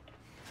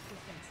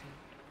 Defensive.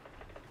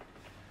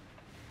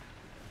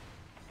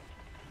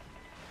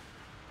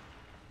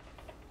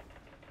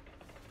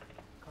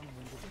 Không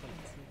ngồi display.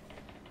 Defensive.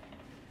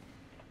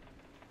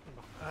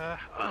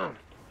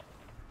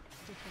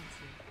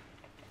 Defensive.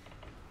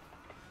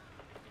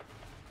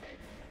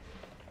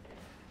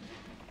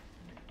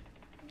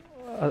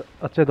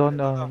 Acedon,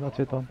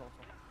 Acedon.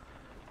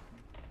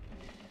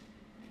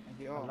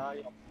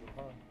 Alay of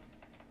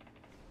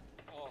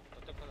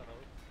the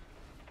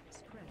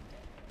Spread.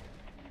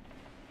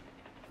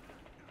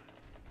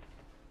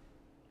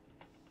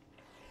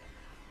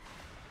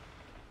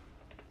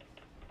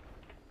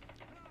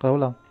 Kéo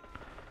lòng.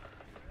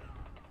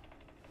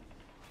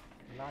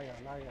 Laya.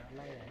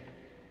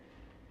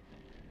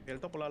 El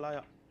topo la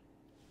ya.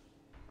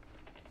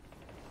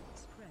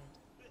 Spread.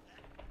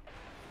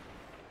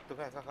 Tụi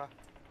cái kha.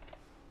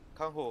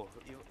 Khang hồ,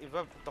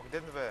 iva tóc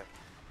đen về.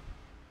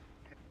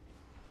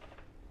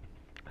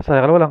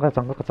 Saya kalau lang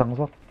kacang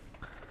sok.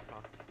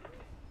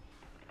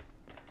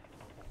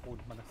 hụt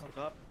mà nó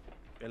Cấp.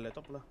 El le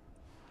topo la.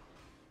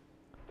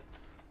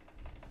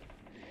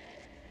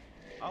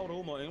 Áo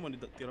đâu mà anh mà đi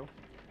tiro.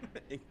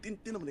 Anh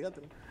tin mà đi gan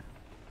tiro.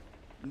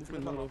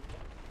 Movement mang đâu.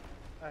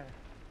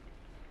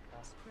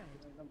 Spread.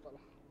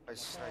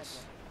 Nice.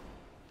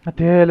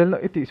 Ate lelo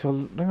iti sol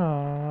nga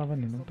ba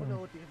nino to.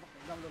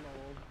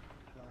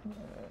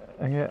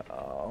 Ang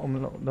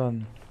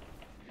don.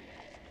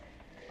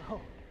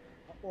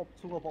 ốp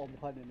xuống vào một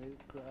phần này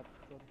cửa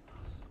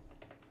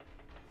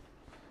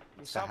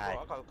Sao mà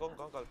akal kong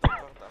ta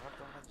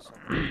hat sa.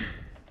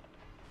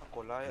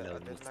 Ako lai at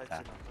deadline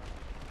sila.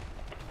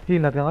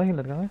 Hilat ka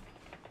nga.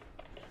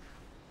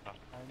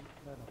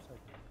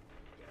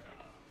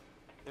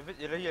 Ibit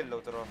ila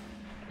yellow tro.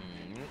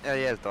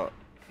 Yes to.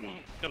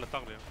 Cái là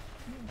tăng đấy.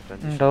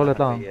 Đâu là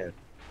tao.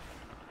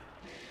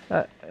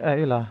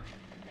 Ila.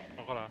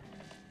 Không là.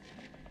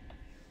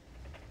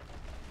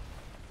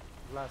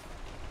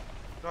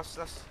 last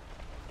Last.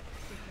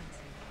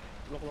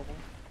 Lok.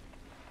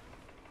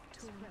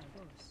 Turret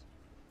boss.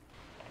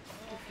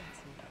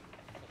 Defensive.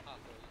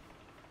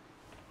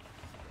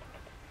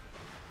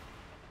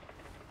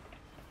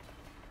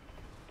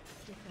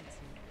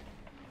 Defensive.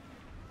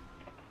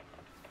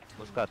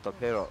 Busca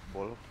topero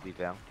bol di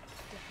vang.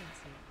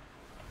 Defensive.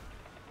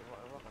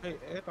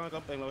 Hey, tao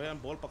cầm bèn rồi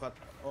em ball pakat.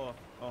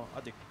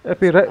 Adik.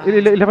 Pira,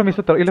 ila pa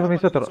miso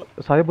tro.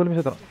 Saya boleh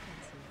miso tro.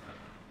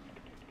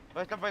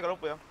 Baik sampai kalau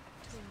ya.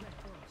 Turret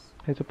boss.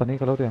 Hey, so pani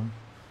kalau tu yang.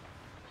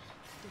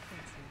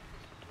 Defensive.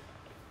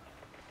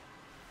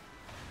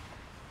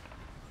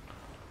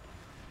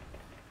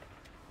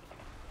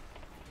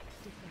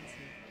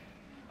 Defensive.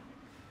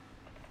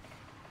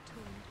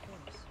 Turret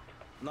boss.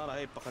 Nara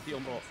hey pakati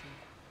om bro.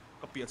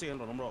 Kapia sih kan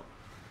om bro.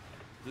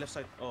 Left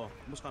side.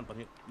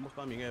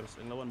 Muskan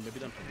mingers. Ang lawan maybe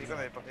dan.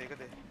 Pakai ka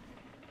deh.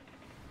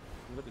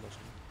 Enggak tidak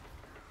sih.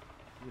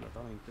 Gila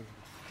tanah itu.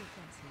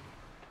 Defensive.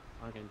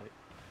 Kayak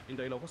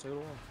inday lo ko sa'yo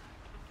ro.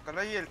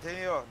 Kana yel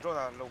te yo,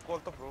 drone low call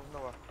to pro na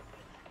wa.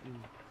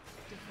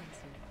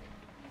 Defensive.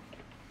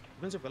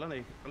 Defensive kala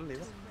nai, kala nai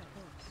ba? Turret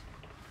boss.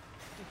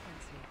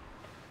 Defensive.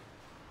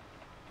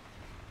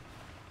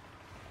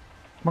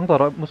 Mang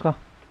toro muska.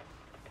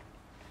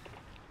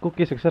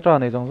 cookies etc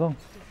này giống giống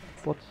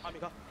pots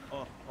Amiga.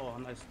 Oh,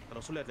 nice.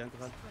 Kalau sulit yang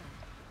kan.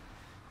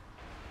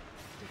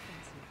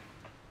 Defensive.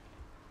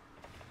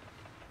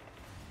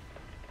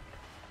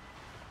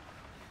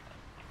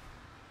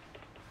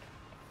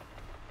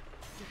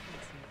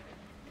 Defensive.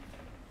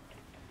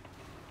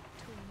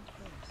 Twin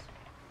force.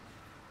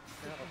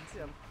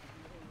 Defensive.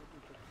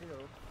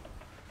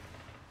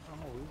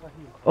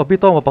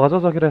 Obito mo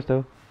pakaso sa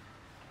kiresto.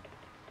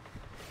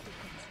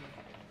 Defensive.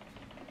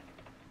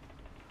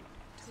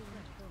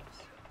 Twin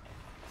force.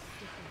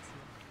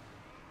 Defensive.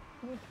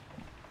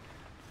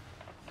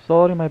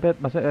 Sorry, my bad.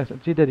 Masa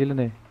cheated dili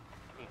ne.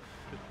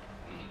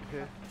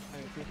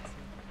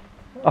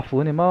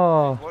 Afu ni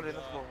ma. Wall in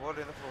the floor, wall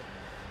in the floor.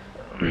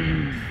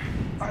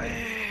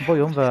 Boy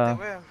yom va.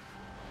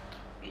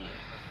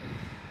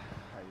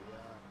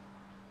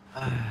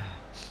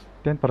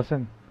 Ten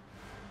percent.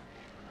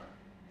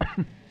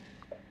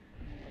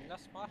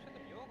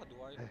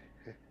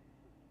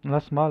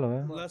 Last malo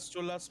eh.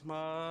 Last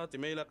ma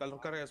timela kalau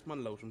kares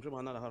man lau sum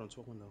mana lah harun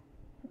sok man lau.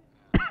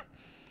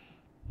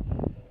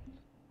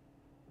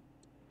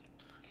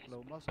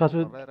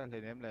 Kasu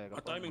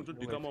timing tu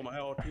juga mau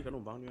mahal orti kan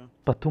umbang dia.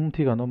 patum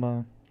thi kan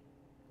ma.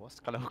 Bos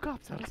kalau kap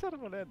sar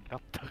mana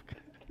daptak.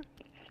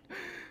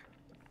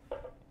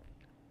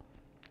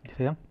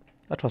 Sayang.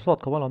 Atwa slot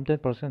ka walam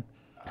 10%.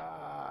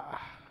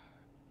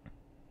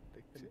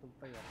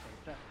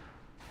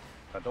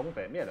 Cả đống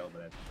vẻ miệt đâu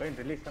mà, cái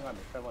anh list sang ăn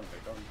được sai one phải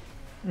con.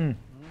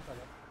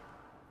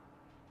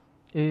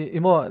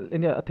 Imo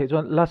ini the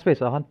chuan last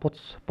phase han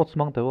pots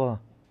mang te wa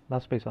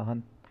last phase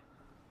han.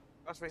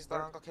 Last phase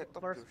ta ka khet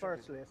top.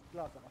 First list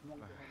last among.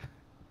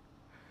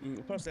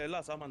 First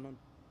last aman man.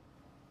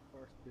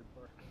 First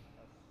people.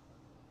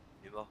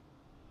 Iba.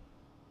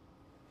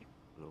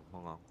 Lo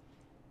mong.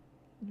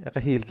 Ya ka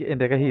heal ki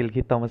ende ka heal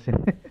ki tamasin.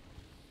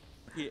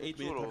 Ki 8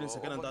 minutes 13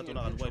 second anda tu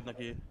nak wipe na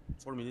ki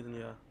 4 minutes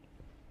niya.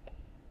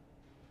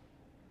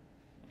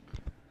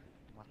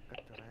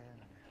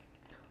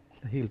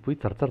 Heal pui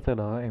char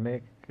la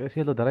ene ka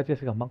silo dara che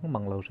ka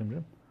mang lo sim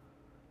rim.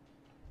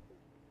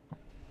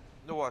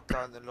 No wa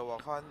tan lo wa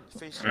khan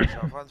face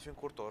sha khan fin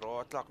kur to ro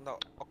atlak na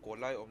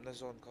akolai om na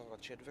zone ka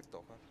chen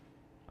vector khan.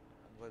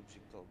 Vibe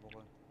jing to mo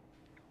kan.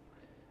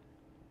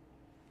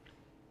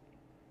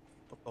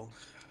 Potong.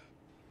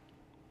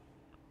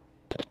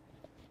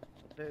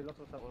 Hey, look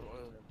sa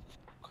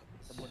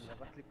sabon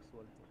na click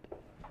swal.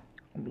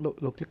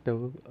 Lo click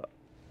daw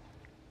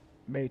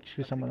mage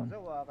ki sama lang.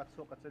 Zawa kat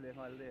so kat sele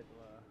ngal det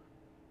wa.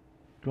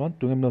 Tuan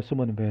tungem no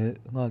summon be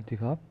ngal ti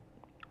khap.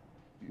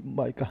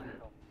 Bai ka.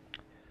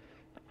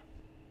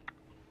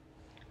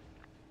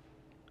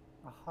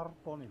 Ahar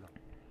poni la.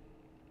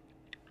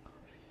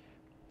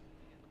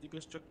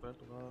 DPS check per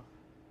tu ka.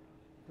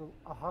 तो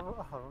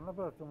ahar na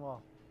ber tuma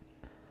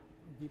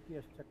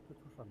DPS check tu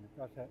san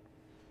ka se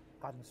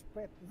kan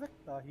spread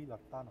vector hi la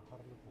tan har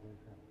lu ko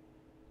ke.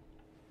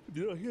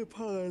 Dia hi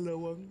pa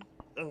lawang.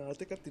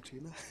 Te kat ti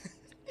thina.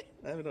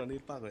 Ai bên đó đi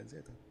pa rồi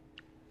sẽ thôi.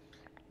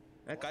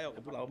 Cái ở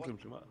cũng lão không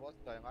mà. Boss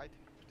tại ngay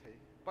thì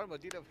bắt mà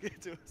đi đâu kia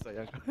chứ sao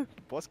vậy?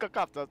 Boss có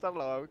cặp cho chắc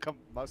là cầm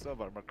mouse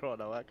over macro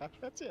đâu á, cặp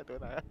hết chết tôi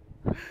này.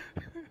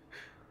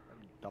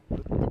 Đập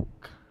đứt.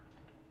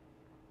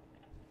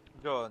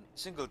 John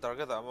single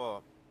target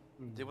amo.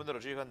 Di mo naro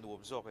kan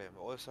duom so ke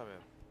mo sa me.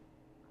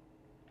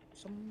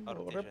 Some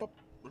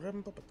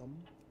ramp up tam.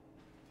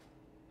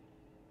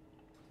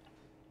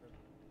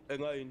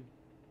 Ngayon.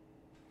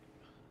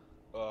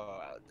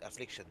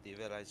 Affliction di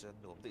Verizon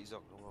nuom di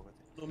zok mo ka.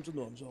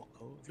 Nuom zok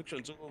ko.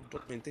 Affliction so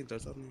bot maintain tar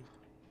san ni.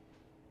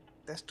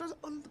 Testers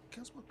on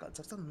kas ma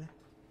ka san me.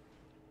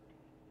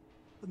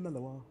 Anna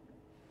lawa.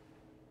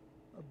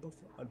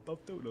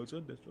 Above tu lo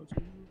san testers.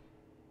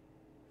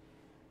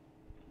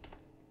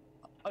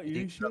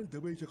 Initial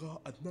damage ka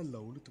anna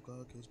law lu tu ka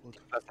kas bot.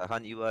 Sa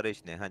han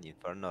iwarage ne han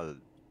infernal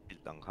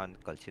bilang han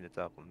kalchin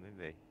ta ko me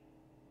be.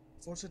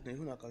 Force ne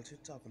huna kalchin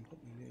ta kon ko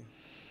ni.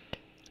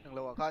 Ang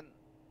lawa kan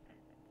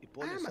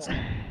ipolis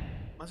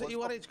masa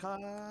iwarage ka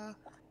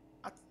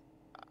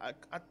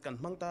at kan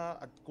mang ta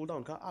at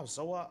cooldown ka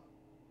sawa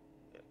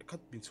kat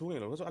bin chung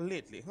lo so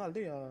late li ngal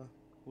de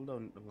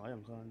cooldown ngai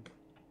ang kan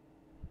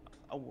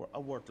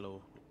award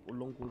lo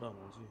ulong cooldown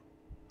si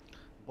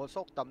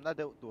bosok tam na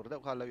deu tur deu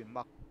khala in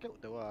mak keu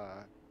deu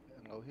a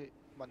ngau hi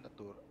man na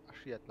tur a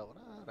hriat lo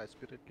na ra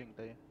spirit king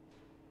te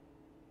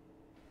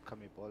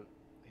kami pol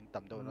in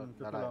tam deu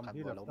na ra kan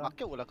lo mak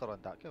keu la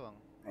karon ta keu ang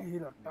hi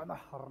la tan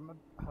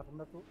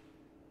harna tu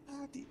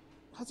di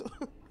haso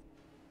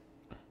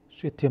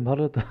Shit tiam har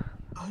ta.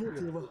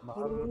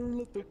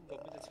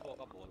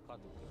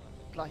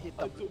 Lahit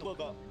tam tu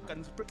ba kan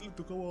spread lu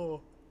tu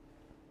ko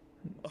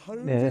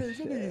Ne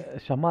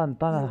shaman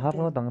ta har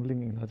no dang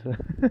ling na cha.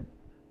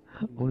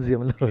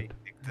 Unziam lo.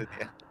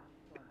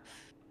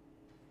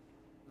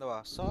 No wa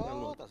so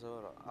ta so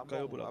ro.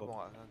 Kayo bula amo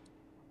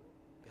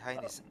behind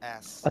his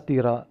ass.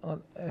 Atira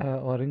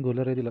oring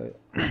goler di lo.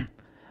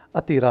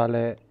 Atira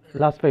le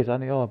last phase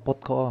ani pot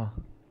ko.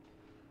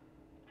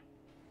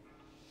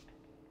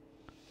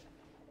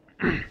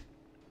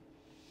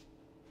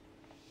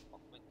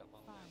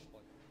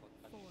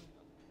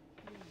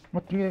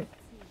 Matinge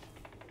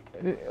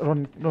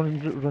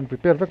ron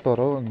prepare vector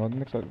ro ngon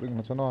next ring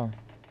na chano.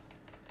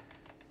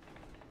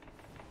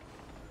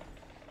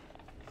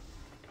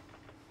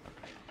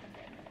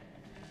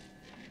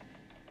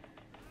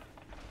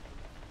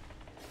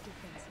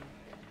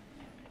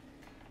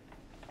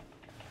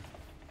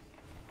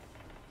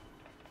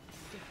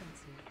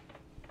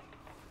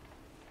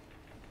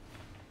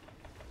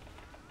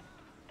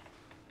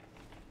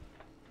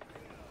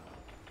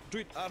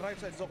 Tweet right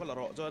side zo kala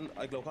ro chuan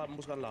ai glo kha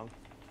mus kan lang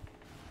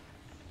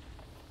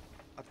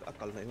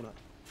akal nei huna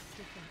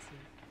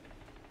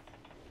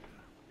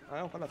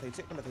ai kala thei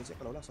che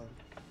kala la sa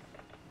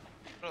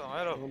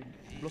Rồi,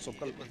 blossom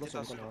kala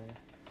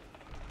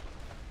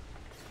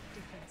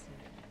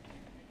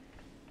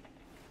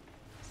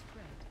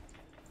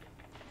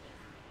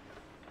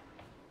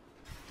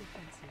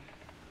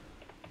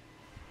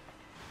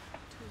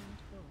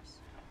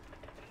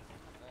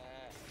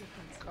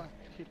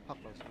hit พัก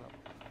เราสำหรับ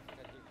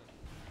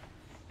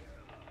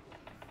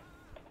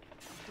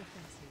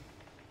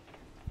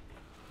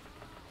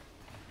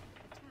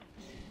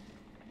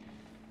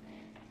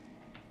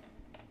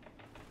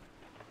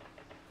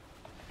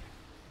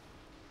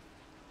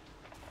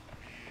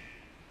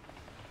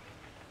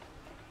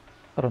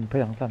Ron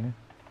pa yang tlan.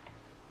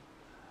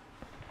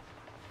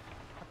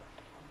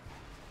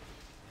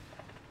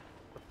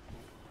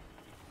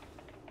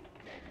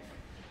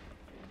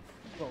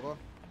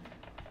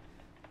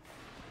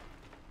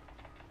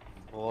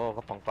 Ồ,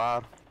 có bằng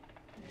par.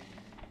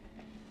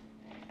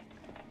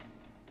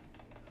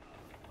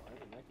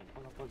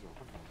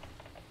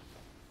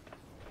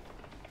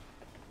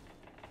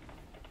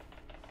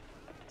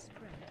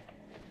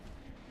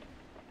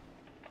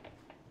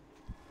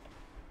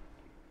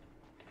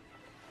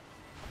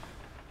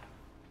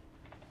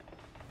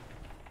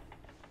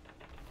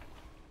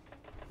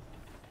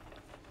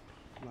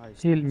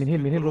 Heal, min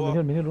heal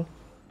ro.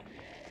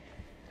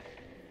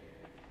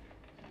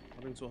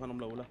 Abing so hanom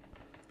laula.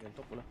 Yan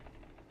top wala.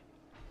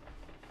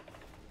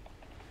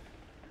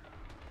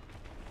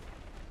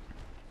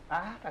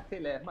 Kasi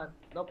le man.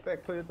 No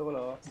pek ko ito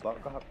lo.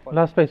 Baka hakpan.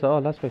 Last phase.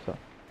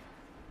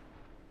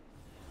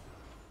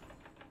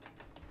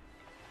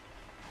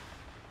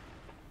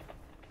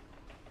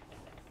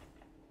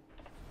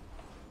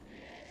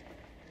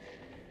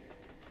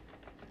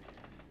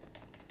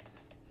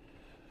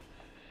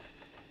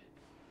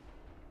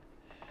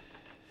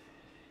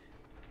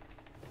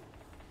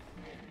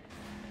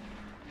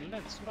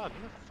 Let's run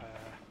with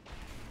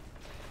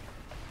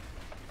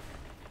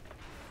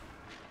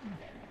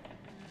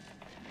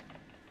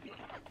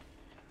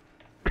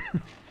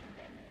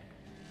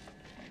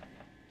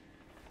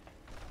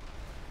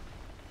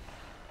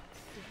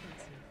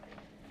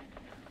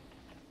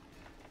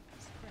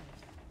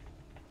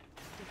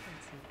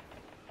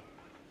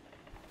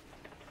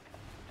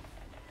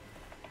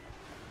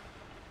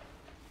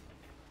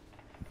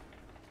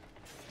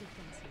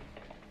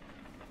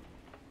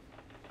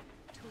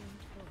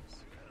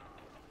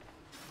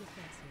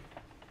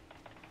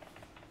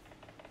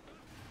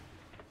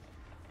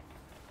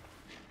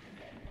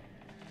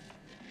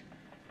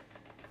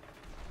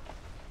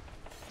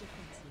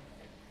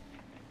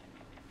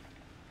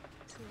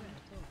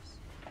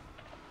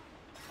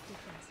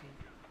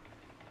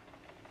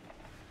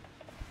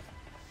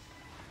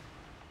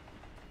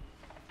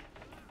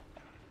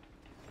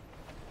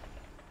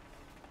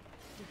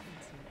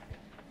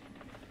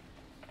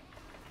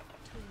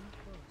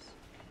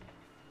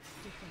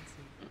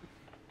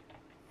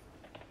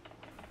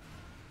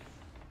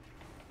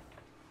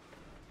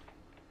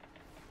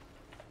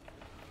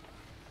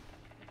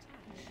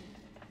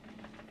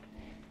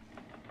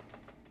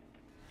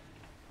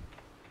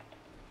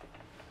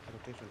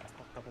Rotation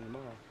tak ni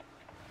mga.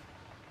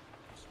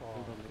 So,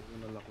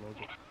 ang nalak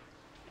logo.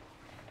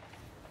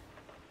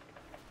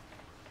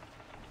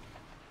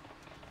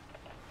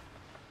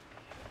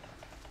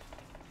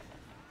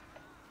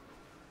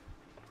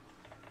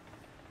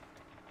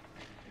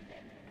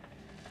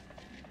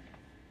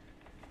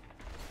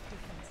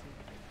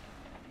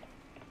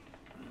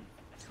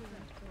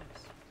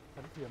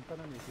 Kan tiang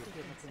kan ni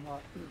sikit na nga.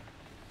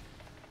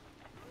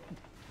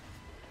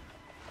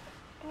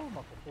 Oh,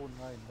 makapun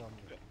nga yun lang.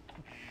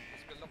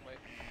 Spell lang may.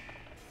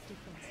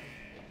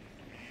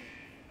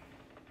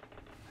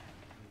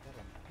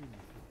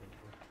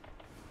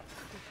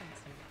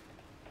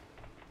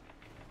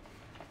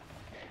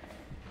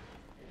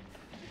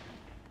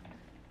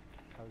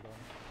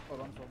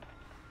 Hold on, son.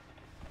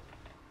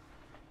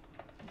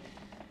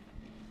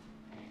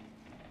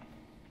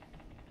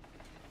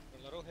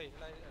 Laro hey,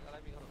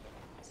 alay mi karon.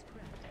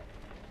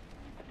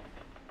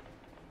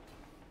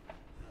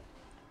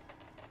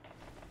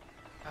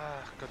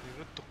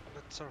 kanina tuk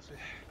net surf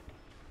eh.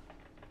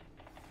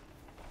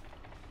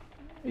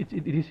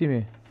 It is me.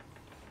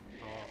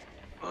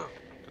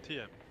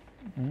 Katiem.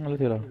 Ala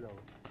tira.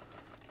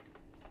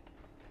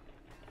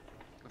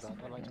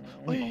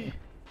 Oi.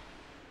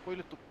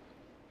 Koilettu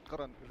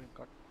karan ylin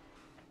kat.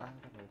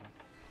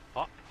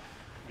 Ha?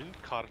 Min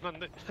karnan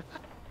ne?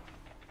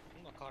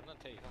 Karnan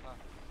tei haha.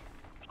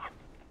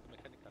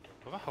 Mekanik kan.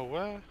 Apa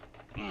hawa?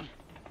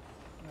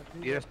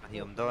 Beers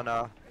hiểm đó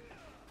na.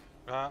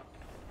 À.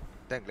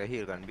 Tank lấy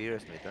heal gần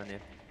beers này đó nè.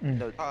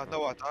 À,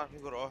 đâu à ta,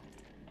 cái rồi.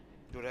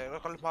 Tụi này nó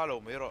có pha lầu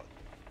mấy rồi.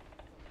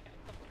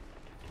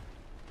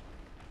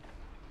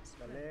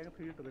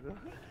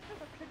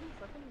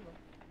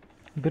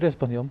 Beres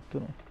paniom tu.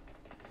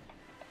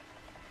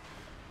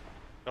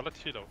 Kalau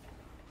tidak,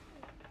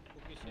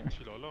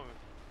 tidak lah.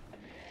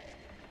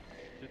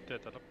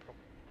 Tidak ada prop.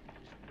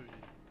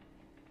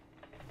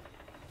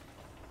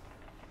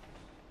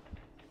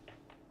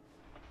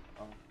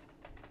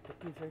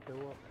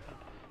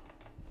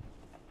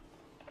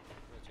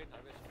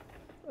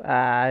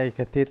 Ai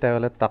cái tí tao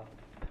là tập.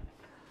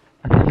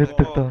 Anh lướt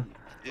từ từ.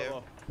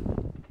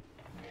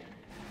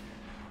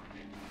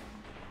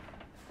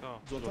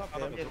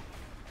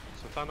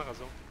 Sultana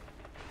kasong.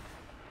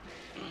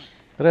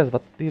 Res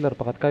bat dealer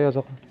pakat kayo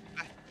sok.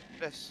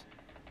 Res.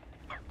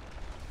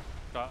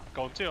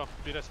 Kaunti oh,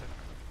 bilas.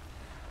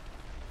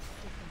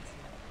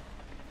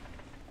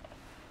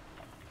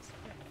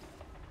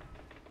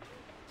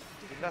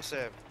 Bilas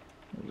eh.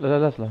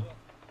 Las lah.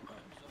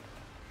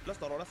 Las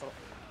taro. Defensive.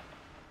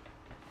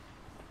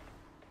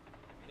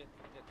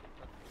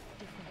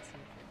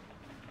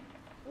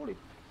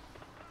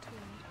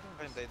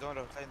 Kain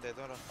tay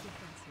doon.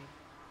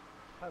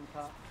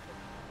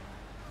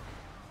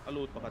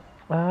 Alut pakat.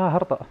 Ah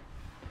harta.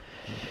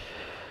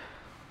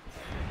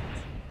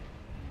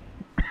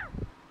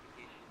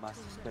 Mas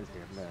spell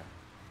tier na.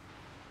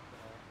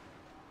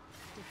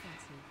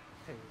 Defensive.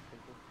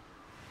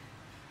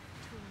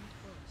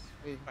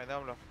 Kain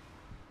daw lo.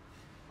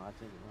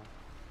 Mati na.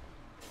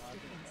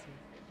 Defensive.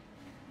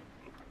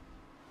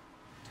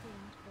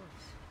 Tuned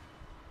force.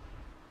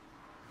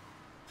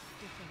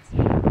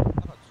 Defensive.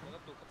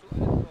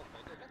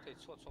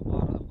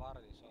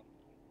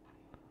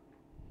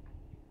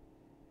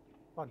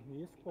 Còn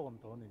nghĩ spawn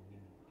đó này.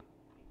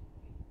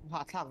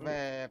 Hạ thẳng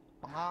về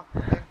bác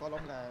bên có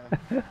lông là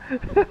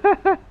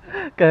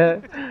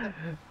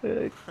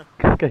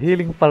cái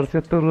healing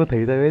percent tôi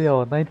thấy đây bây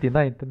giờ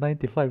 99 to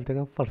 95 cái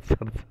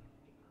percent.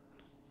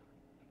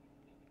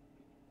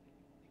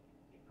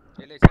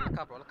 Cái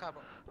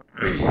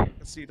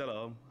gì đó là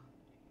ông.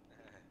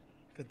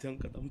 Cái tiếng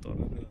cái đấm to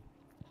rồi.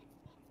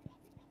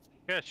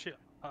 Cái shit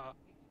à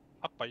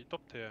bảy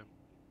top thế.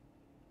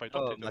 Bảy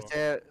top thế. Mà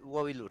sẽ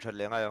vô bị lụt thật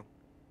liền ngay không?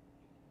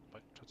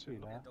 Bảy top thế.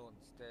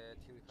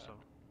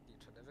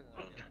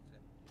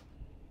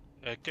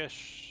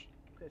 Cash.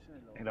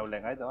 Ang daw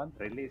lang ay doon,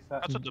 release sa.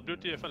 Asa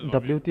WTF ang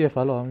WTF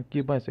alo ang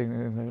kibay sa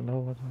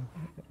lo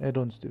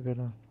add-ons di ba.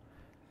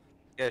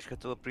 Cash cái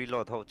chỗ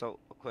preload hậu chỗ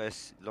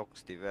quest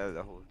logs đi về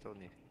là hậu chỗ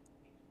này.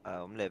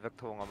 Ông lấy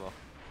vector không mà.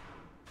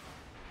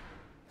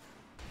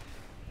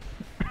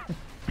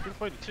 Cái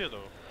point chưa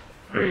đâu.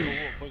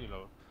 Point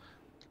đâu.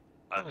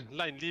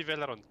 Line level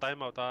là on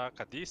time out ta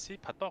cả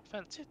DC phát đọc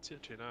fail chết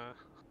chuyện à.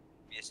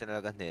 Biết sẽ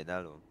là cái này đó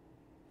luôn.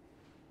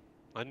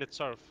 Anh net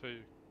surf.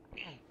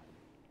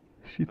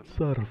 Shit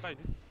surf.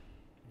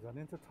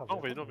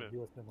 Không về đâu về.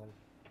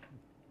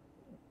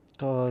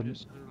 Có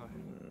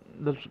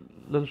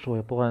lần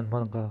rồi bộ anh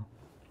mang cả.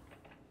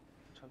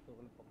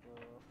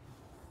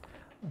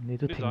 Anh đi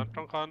bây giờ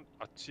trong con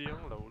ở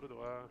chiang lâu rồi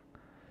đó.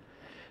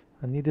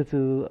 Anh đi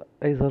từ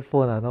Acer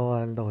phone à đâu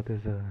anh đâu từ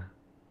giờ.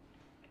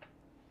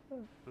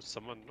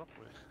 Summon nó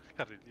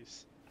cái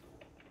release.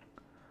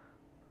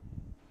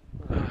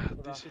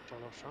 DC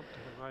tolo sham to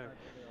ngay.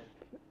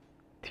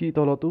 Thì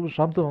tolo tu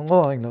sham tu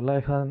ngo anh là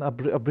lại khan a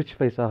bridge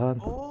face han.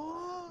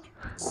 Oh,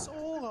 so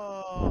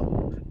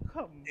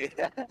Không.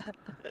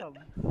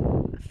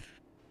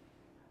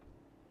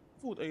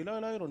 Food ấy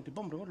lại rồi thì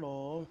bấm được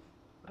rồi.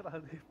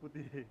 Cái gì phút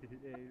đi,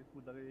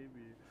 phút đó cái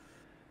gì.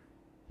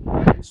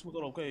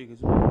 Food đó cái gì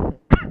chứ?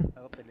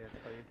 Ako pili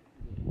tayo.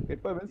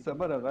 Ito ben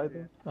sama na kahit.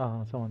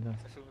 À sao vậy?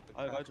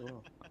 Ai cái chỗ.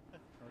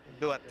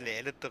 Đuột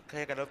lẻ được tục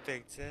hay cái đó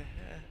tiền chứ.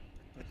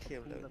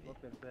 Khiêm được.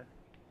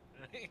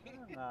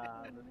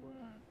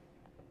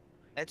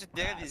 Chút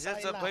tiếng cái gì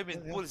sẽ phải mình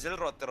pull sẽ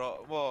rót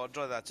rồi, bỏ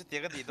rồi là chút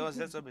tiếng cái gì đó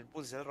sẽ mình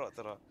pull sẽ rót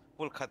rồi,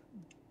 pull khát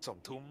sống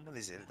thum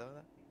thì sẽ đó.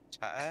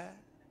 Chả.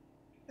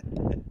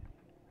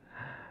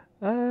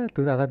 Ah,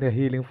 tu nak ada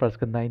healing first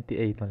ke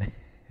 98 malah.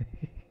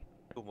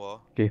 Tu mo.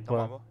 Okay,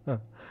 pa.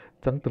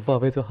 Chẳng tu pa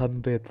về cho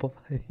 100 pop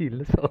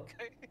heal so.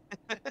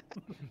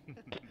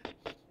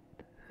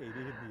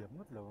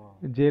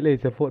 JLA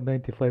is a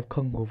 495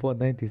 Congo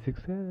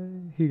 496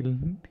 heal.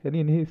 Kan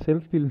ini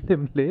self heal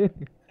nem le.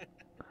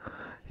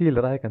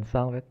 Heal rai kan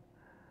sang vek.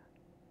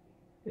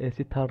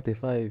 AC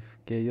 35,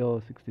 KO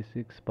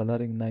 66,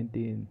 Palaring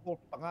 19. một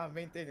bằng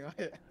maintain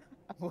ngay.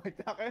 Ngồi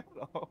ta cái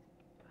rồi.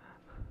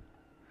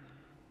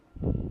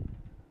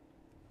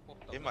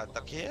 Ima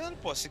takhel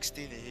po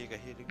 16 hi ka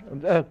healing.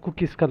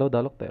 Cookies kalau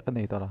dalok te kan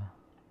ito la.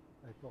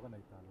 Ay ko kan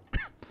ito.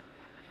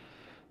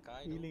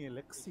 Healing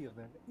elixir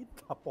na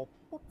ita pop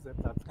sa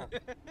tata.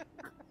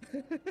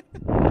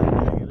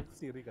 Healing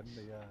elixir kan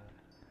na ya.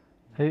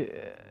 Hey,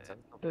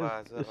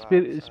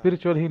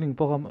 spiritual healing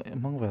po kam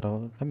mang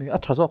vero. Kami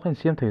at chazo kan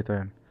siem thei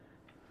to.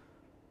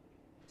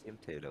 Siem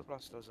thei lo.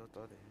 Plus to so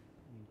to de.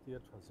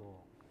 tier chazo.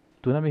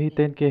 Tu na mi hi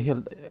 10k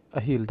heal a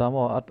heal da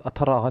mo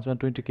athara ha chuan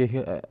 20k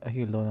heal a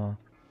heal do na.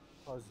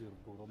 Azir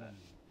tu ramon.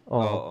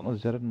 Oh,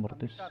 zeret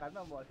mortis. Ka kan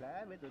mo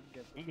la me tu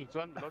ke. Đúng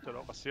chuẩn lo cho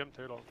nó có xiêm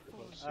thế lo.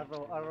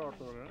 Arrow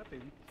tu na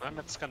tin. Ai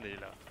mất scan này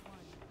là.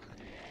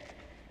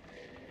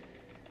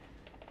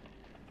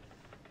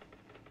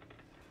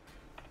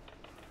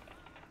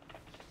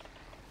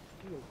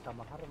 Iya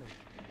sama harne.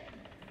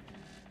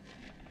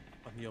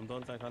 Hiểm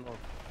đón cái khăn hồn.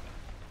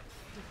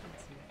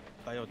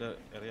 Cái ở đây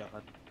area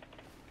khăn.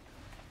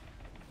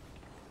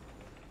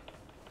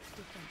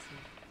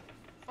 Defensive.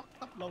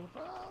 Fuck up lâu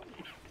lắm.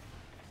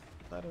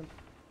 Ta đơn.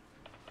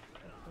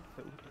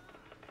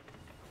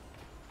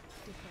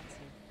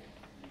 Defensive.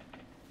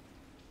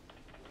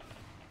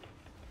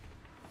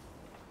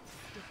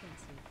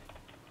 Defensive.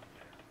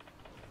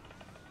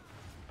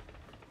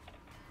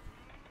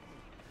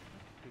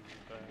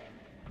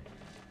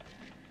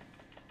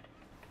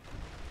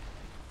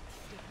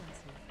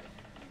 Defensive.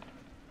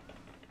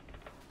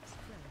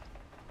 Spread.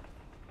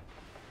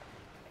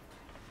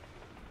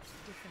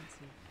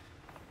 Defensive.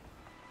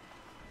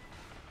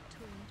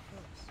 Turned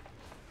close.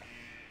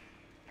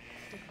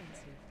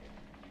 Defensive.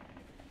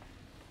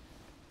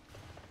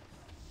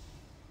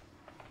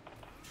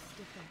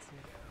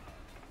 Defensive.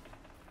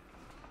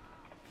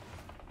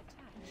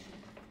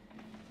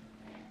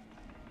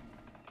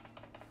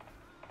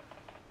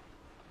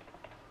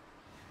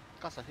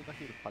 Casa sih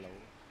kasih kalau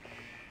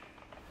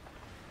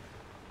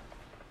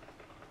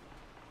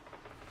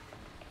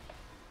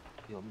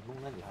Yun,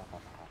 nung nali ha,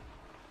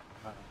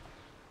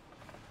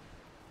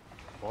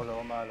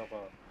 Bolo malo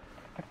ko.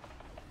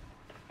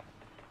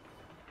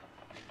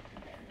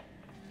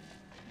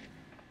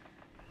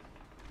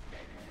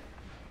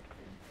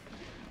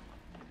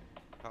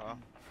 Oo.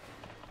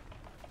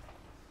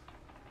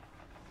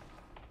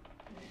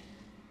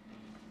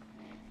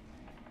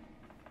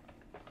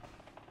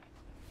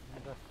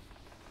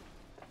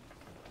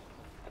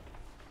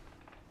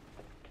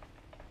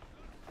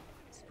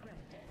 Spread.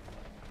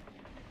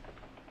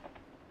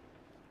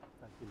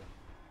 Tranquilo.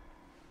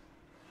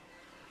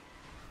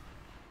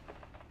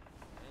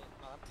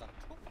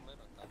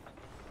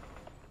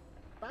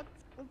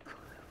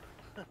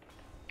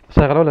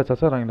 Sai kalau la cha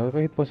cha rang lo ka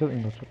hit point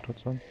in lo chot chot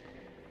son.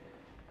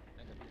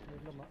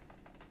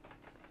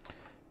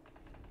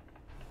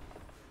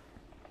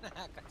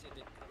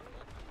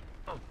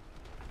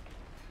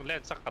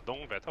 Lên sắc cả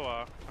đông về thôi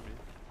à.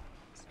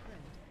 Spread.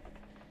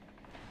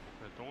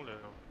 Đông lên,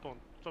 đông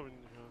cho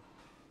mình.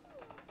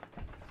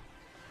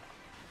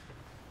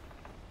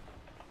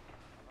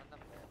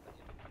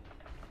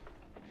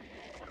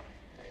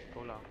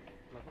 Đâu là?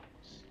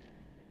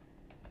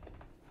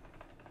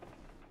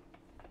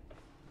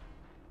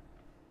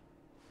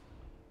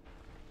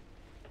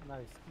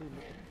 Nice, clean.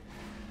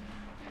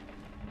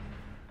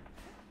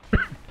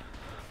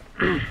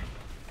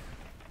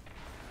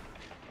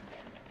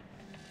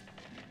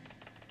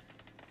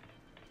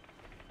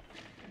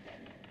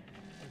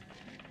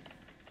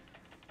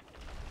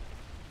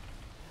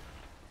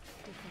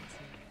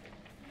 Defensive.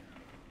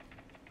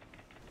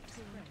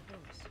 Turned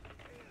close.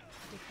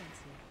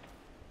 Defensive.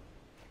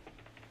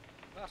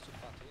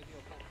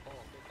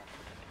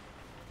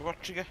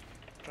 Zobaczcie,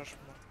 czas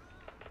ma.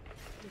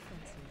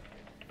 Defensive.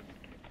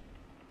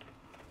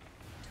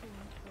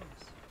 Turned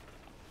close.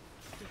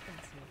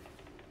 Defensive.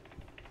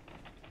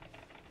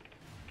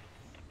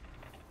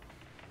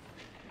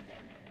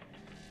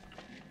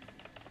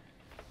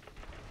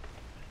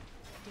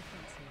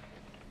 Defensive.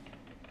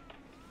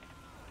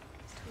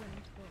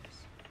 Turned close.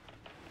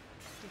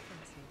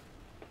 Defensive.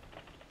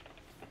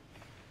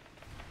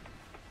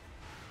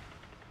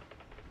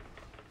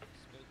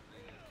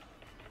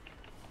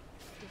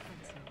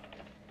 Defensive.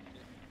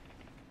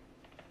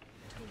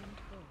 Turned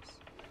close.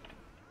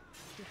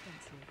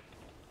 Defensive.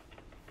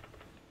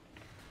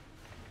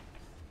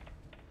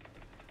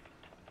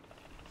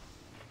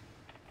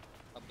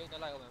 Update na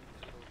lang ako, ma'am.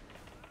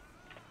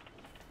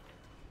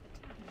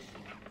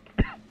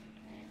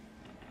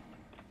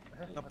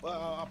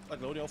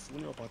 Lỗi đeo phú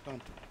nhiều quá tạm.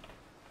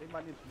 Cái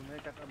màn hình này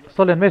các anh.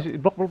 Stolen mesh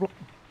block.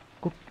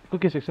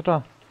 Cookies etc.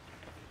 Tôi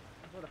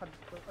là khăn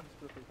tôi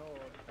phải thôi.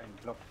 Thành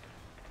block.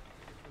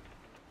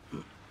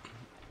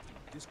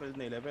 Dispel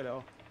này level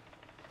đâu.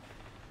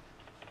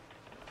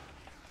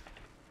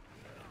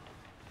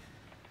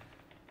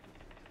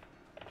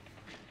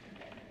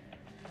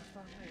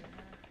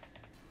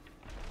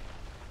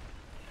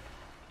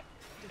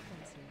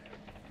 Defensive.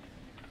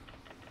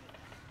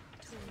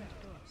 Turned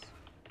close.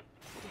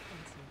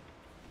 Defensive.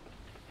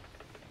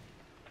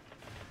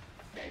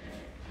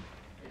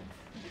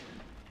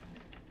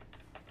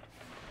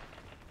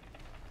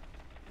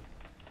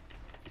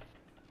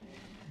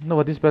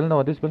 No dispel,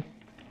 no dispel.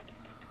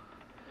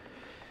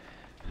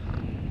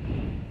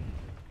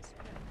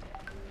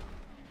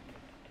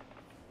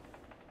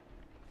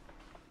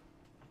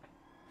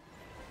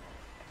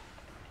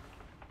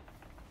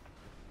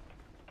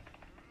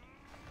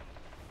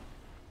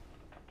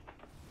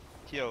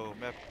 Yo,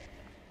 map.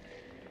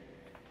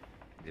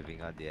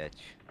 Living on the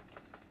edge.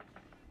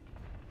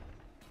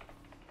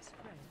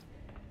 Spread.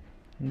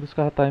 Bus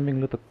ka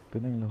timing lu tak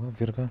tineng lo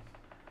vir ka.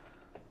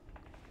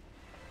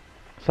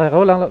 Sai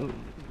ka lang.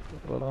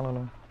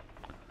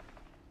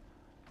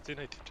 Sin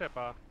hay titte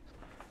pa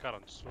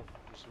karan så.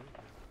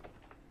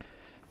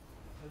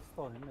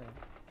 Esto henne.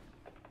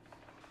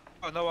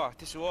 Oh, nawa,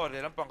 tisuor,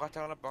 lampang ka,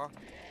 tsaka lampang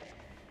ka.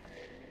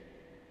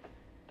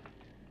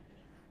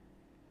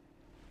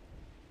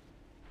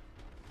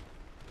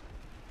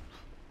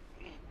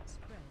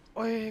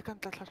 Oi, kan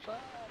tatlasha.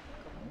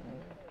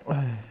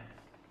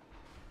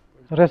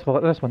 Res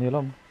pa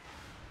nilom.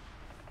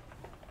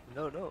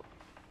 No.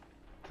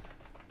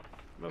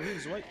 No,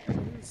 he's white.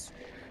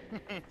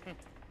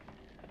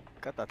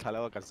 Kata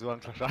talawa ka zuang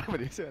tlasha ba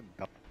di sen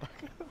tap.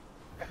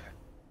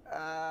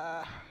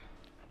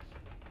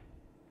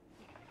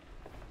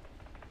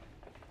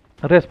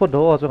 Res po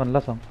do so kan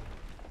lasang.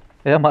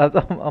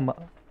 Ama.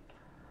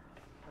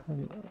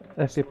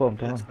 FP po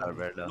to.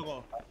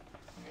 Look.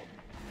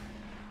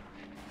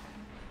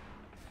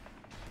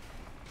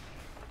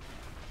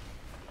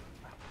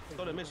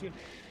 Tole Messi.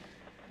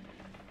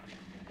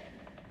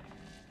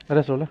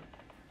 Res rola.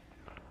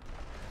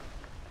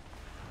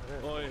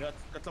 Oi,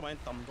 kat main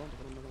tam dong.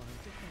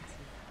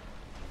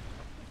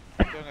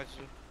 Jangan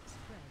sih.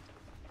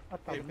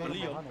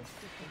 Leo.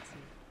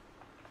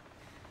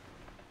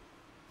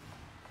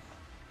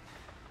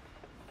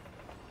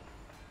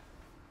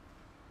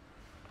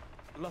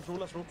 Last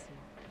row.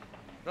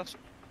 Last.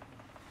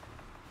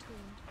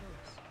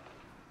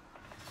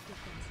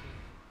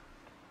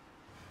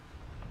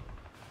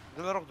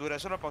 Dala rok dura,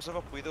 sana pausa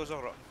pa puido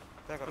sa rok.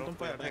 Teka rok,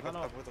 teka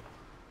tapo to.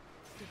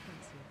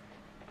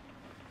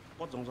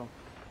 Pot zong.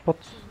 Pot.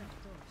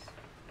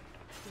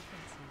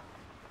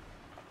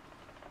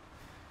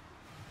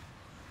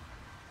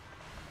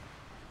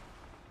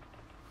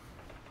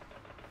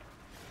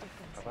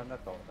 Apa na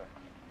to?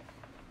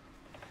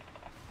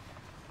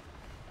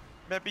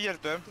 May piyer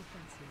to em.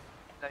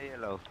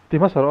 Yellow.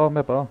 Timas ro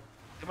me pa.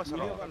 Timas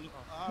ro.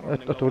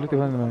 Actually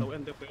tiwan na.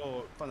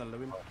 NDPO funnel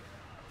lawin.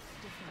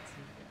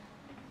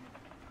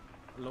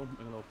 Low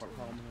part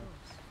how mo.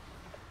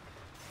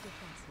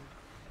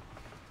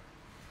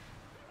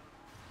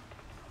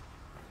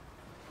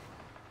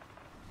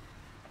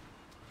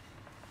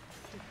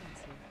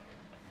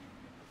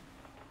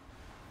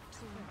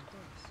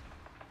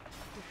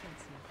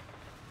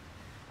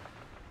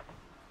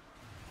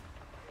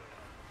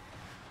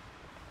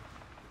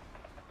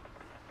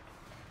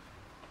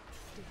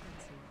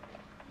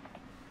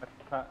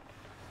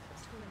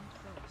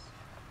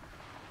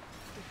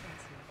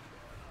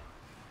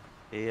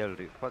 El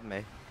report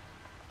mày.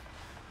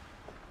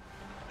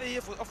 Ê,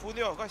 phụ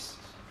niyo, guys.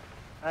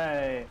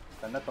 Ay,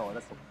 tan na to,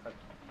 let's go.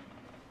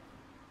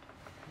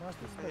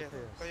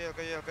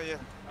 Kaya.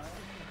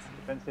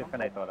 Defensive ka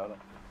na ito, lalo.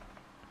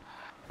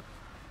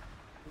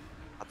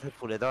 At hết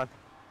phụ đề đó.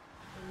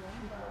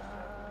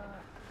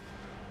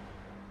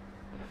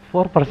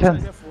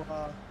 4%.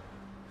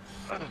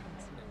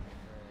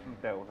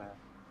 Teo ha.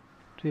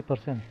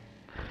 3%.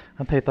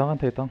 Anh thầy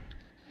tông.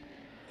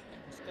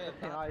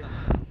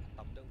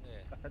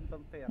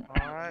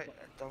 Ai,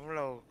 tóm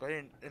lâu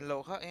cái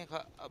lâu khác em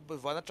khác, bởi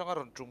vì nó trong cái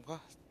rốn trùng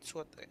khác,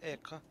 suốt em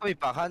khác. Kami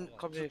pakan,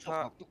 kami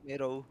khác.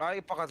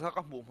 Ai pakan khác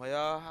các mồm hay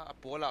à,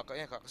 bố là cái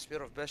em khác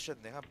Spirit of Passion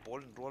này, bố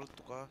lên roll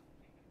tụ cả,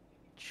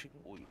 chinh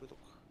ui cái tụ.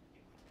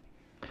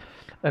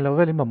 Eller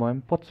väl imma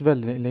moem, pots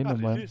väl leino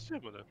moem.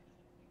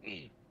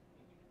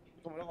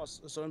 Kommer jag ha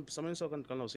som så kan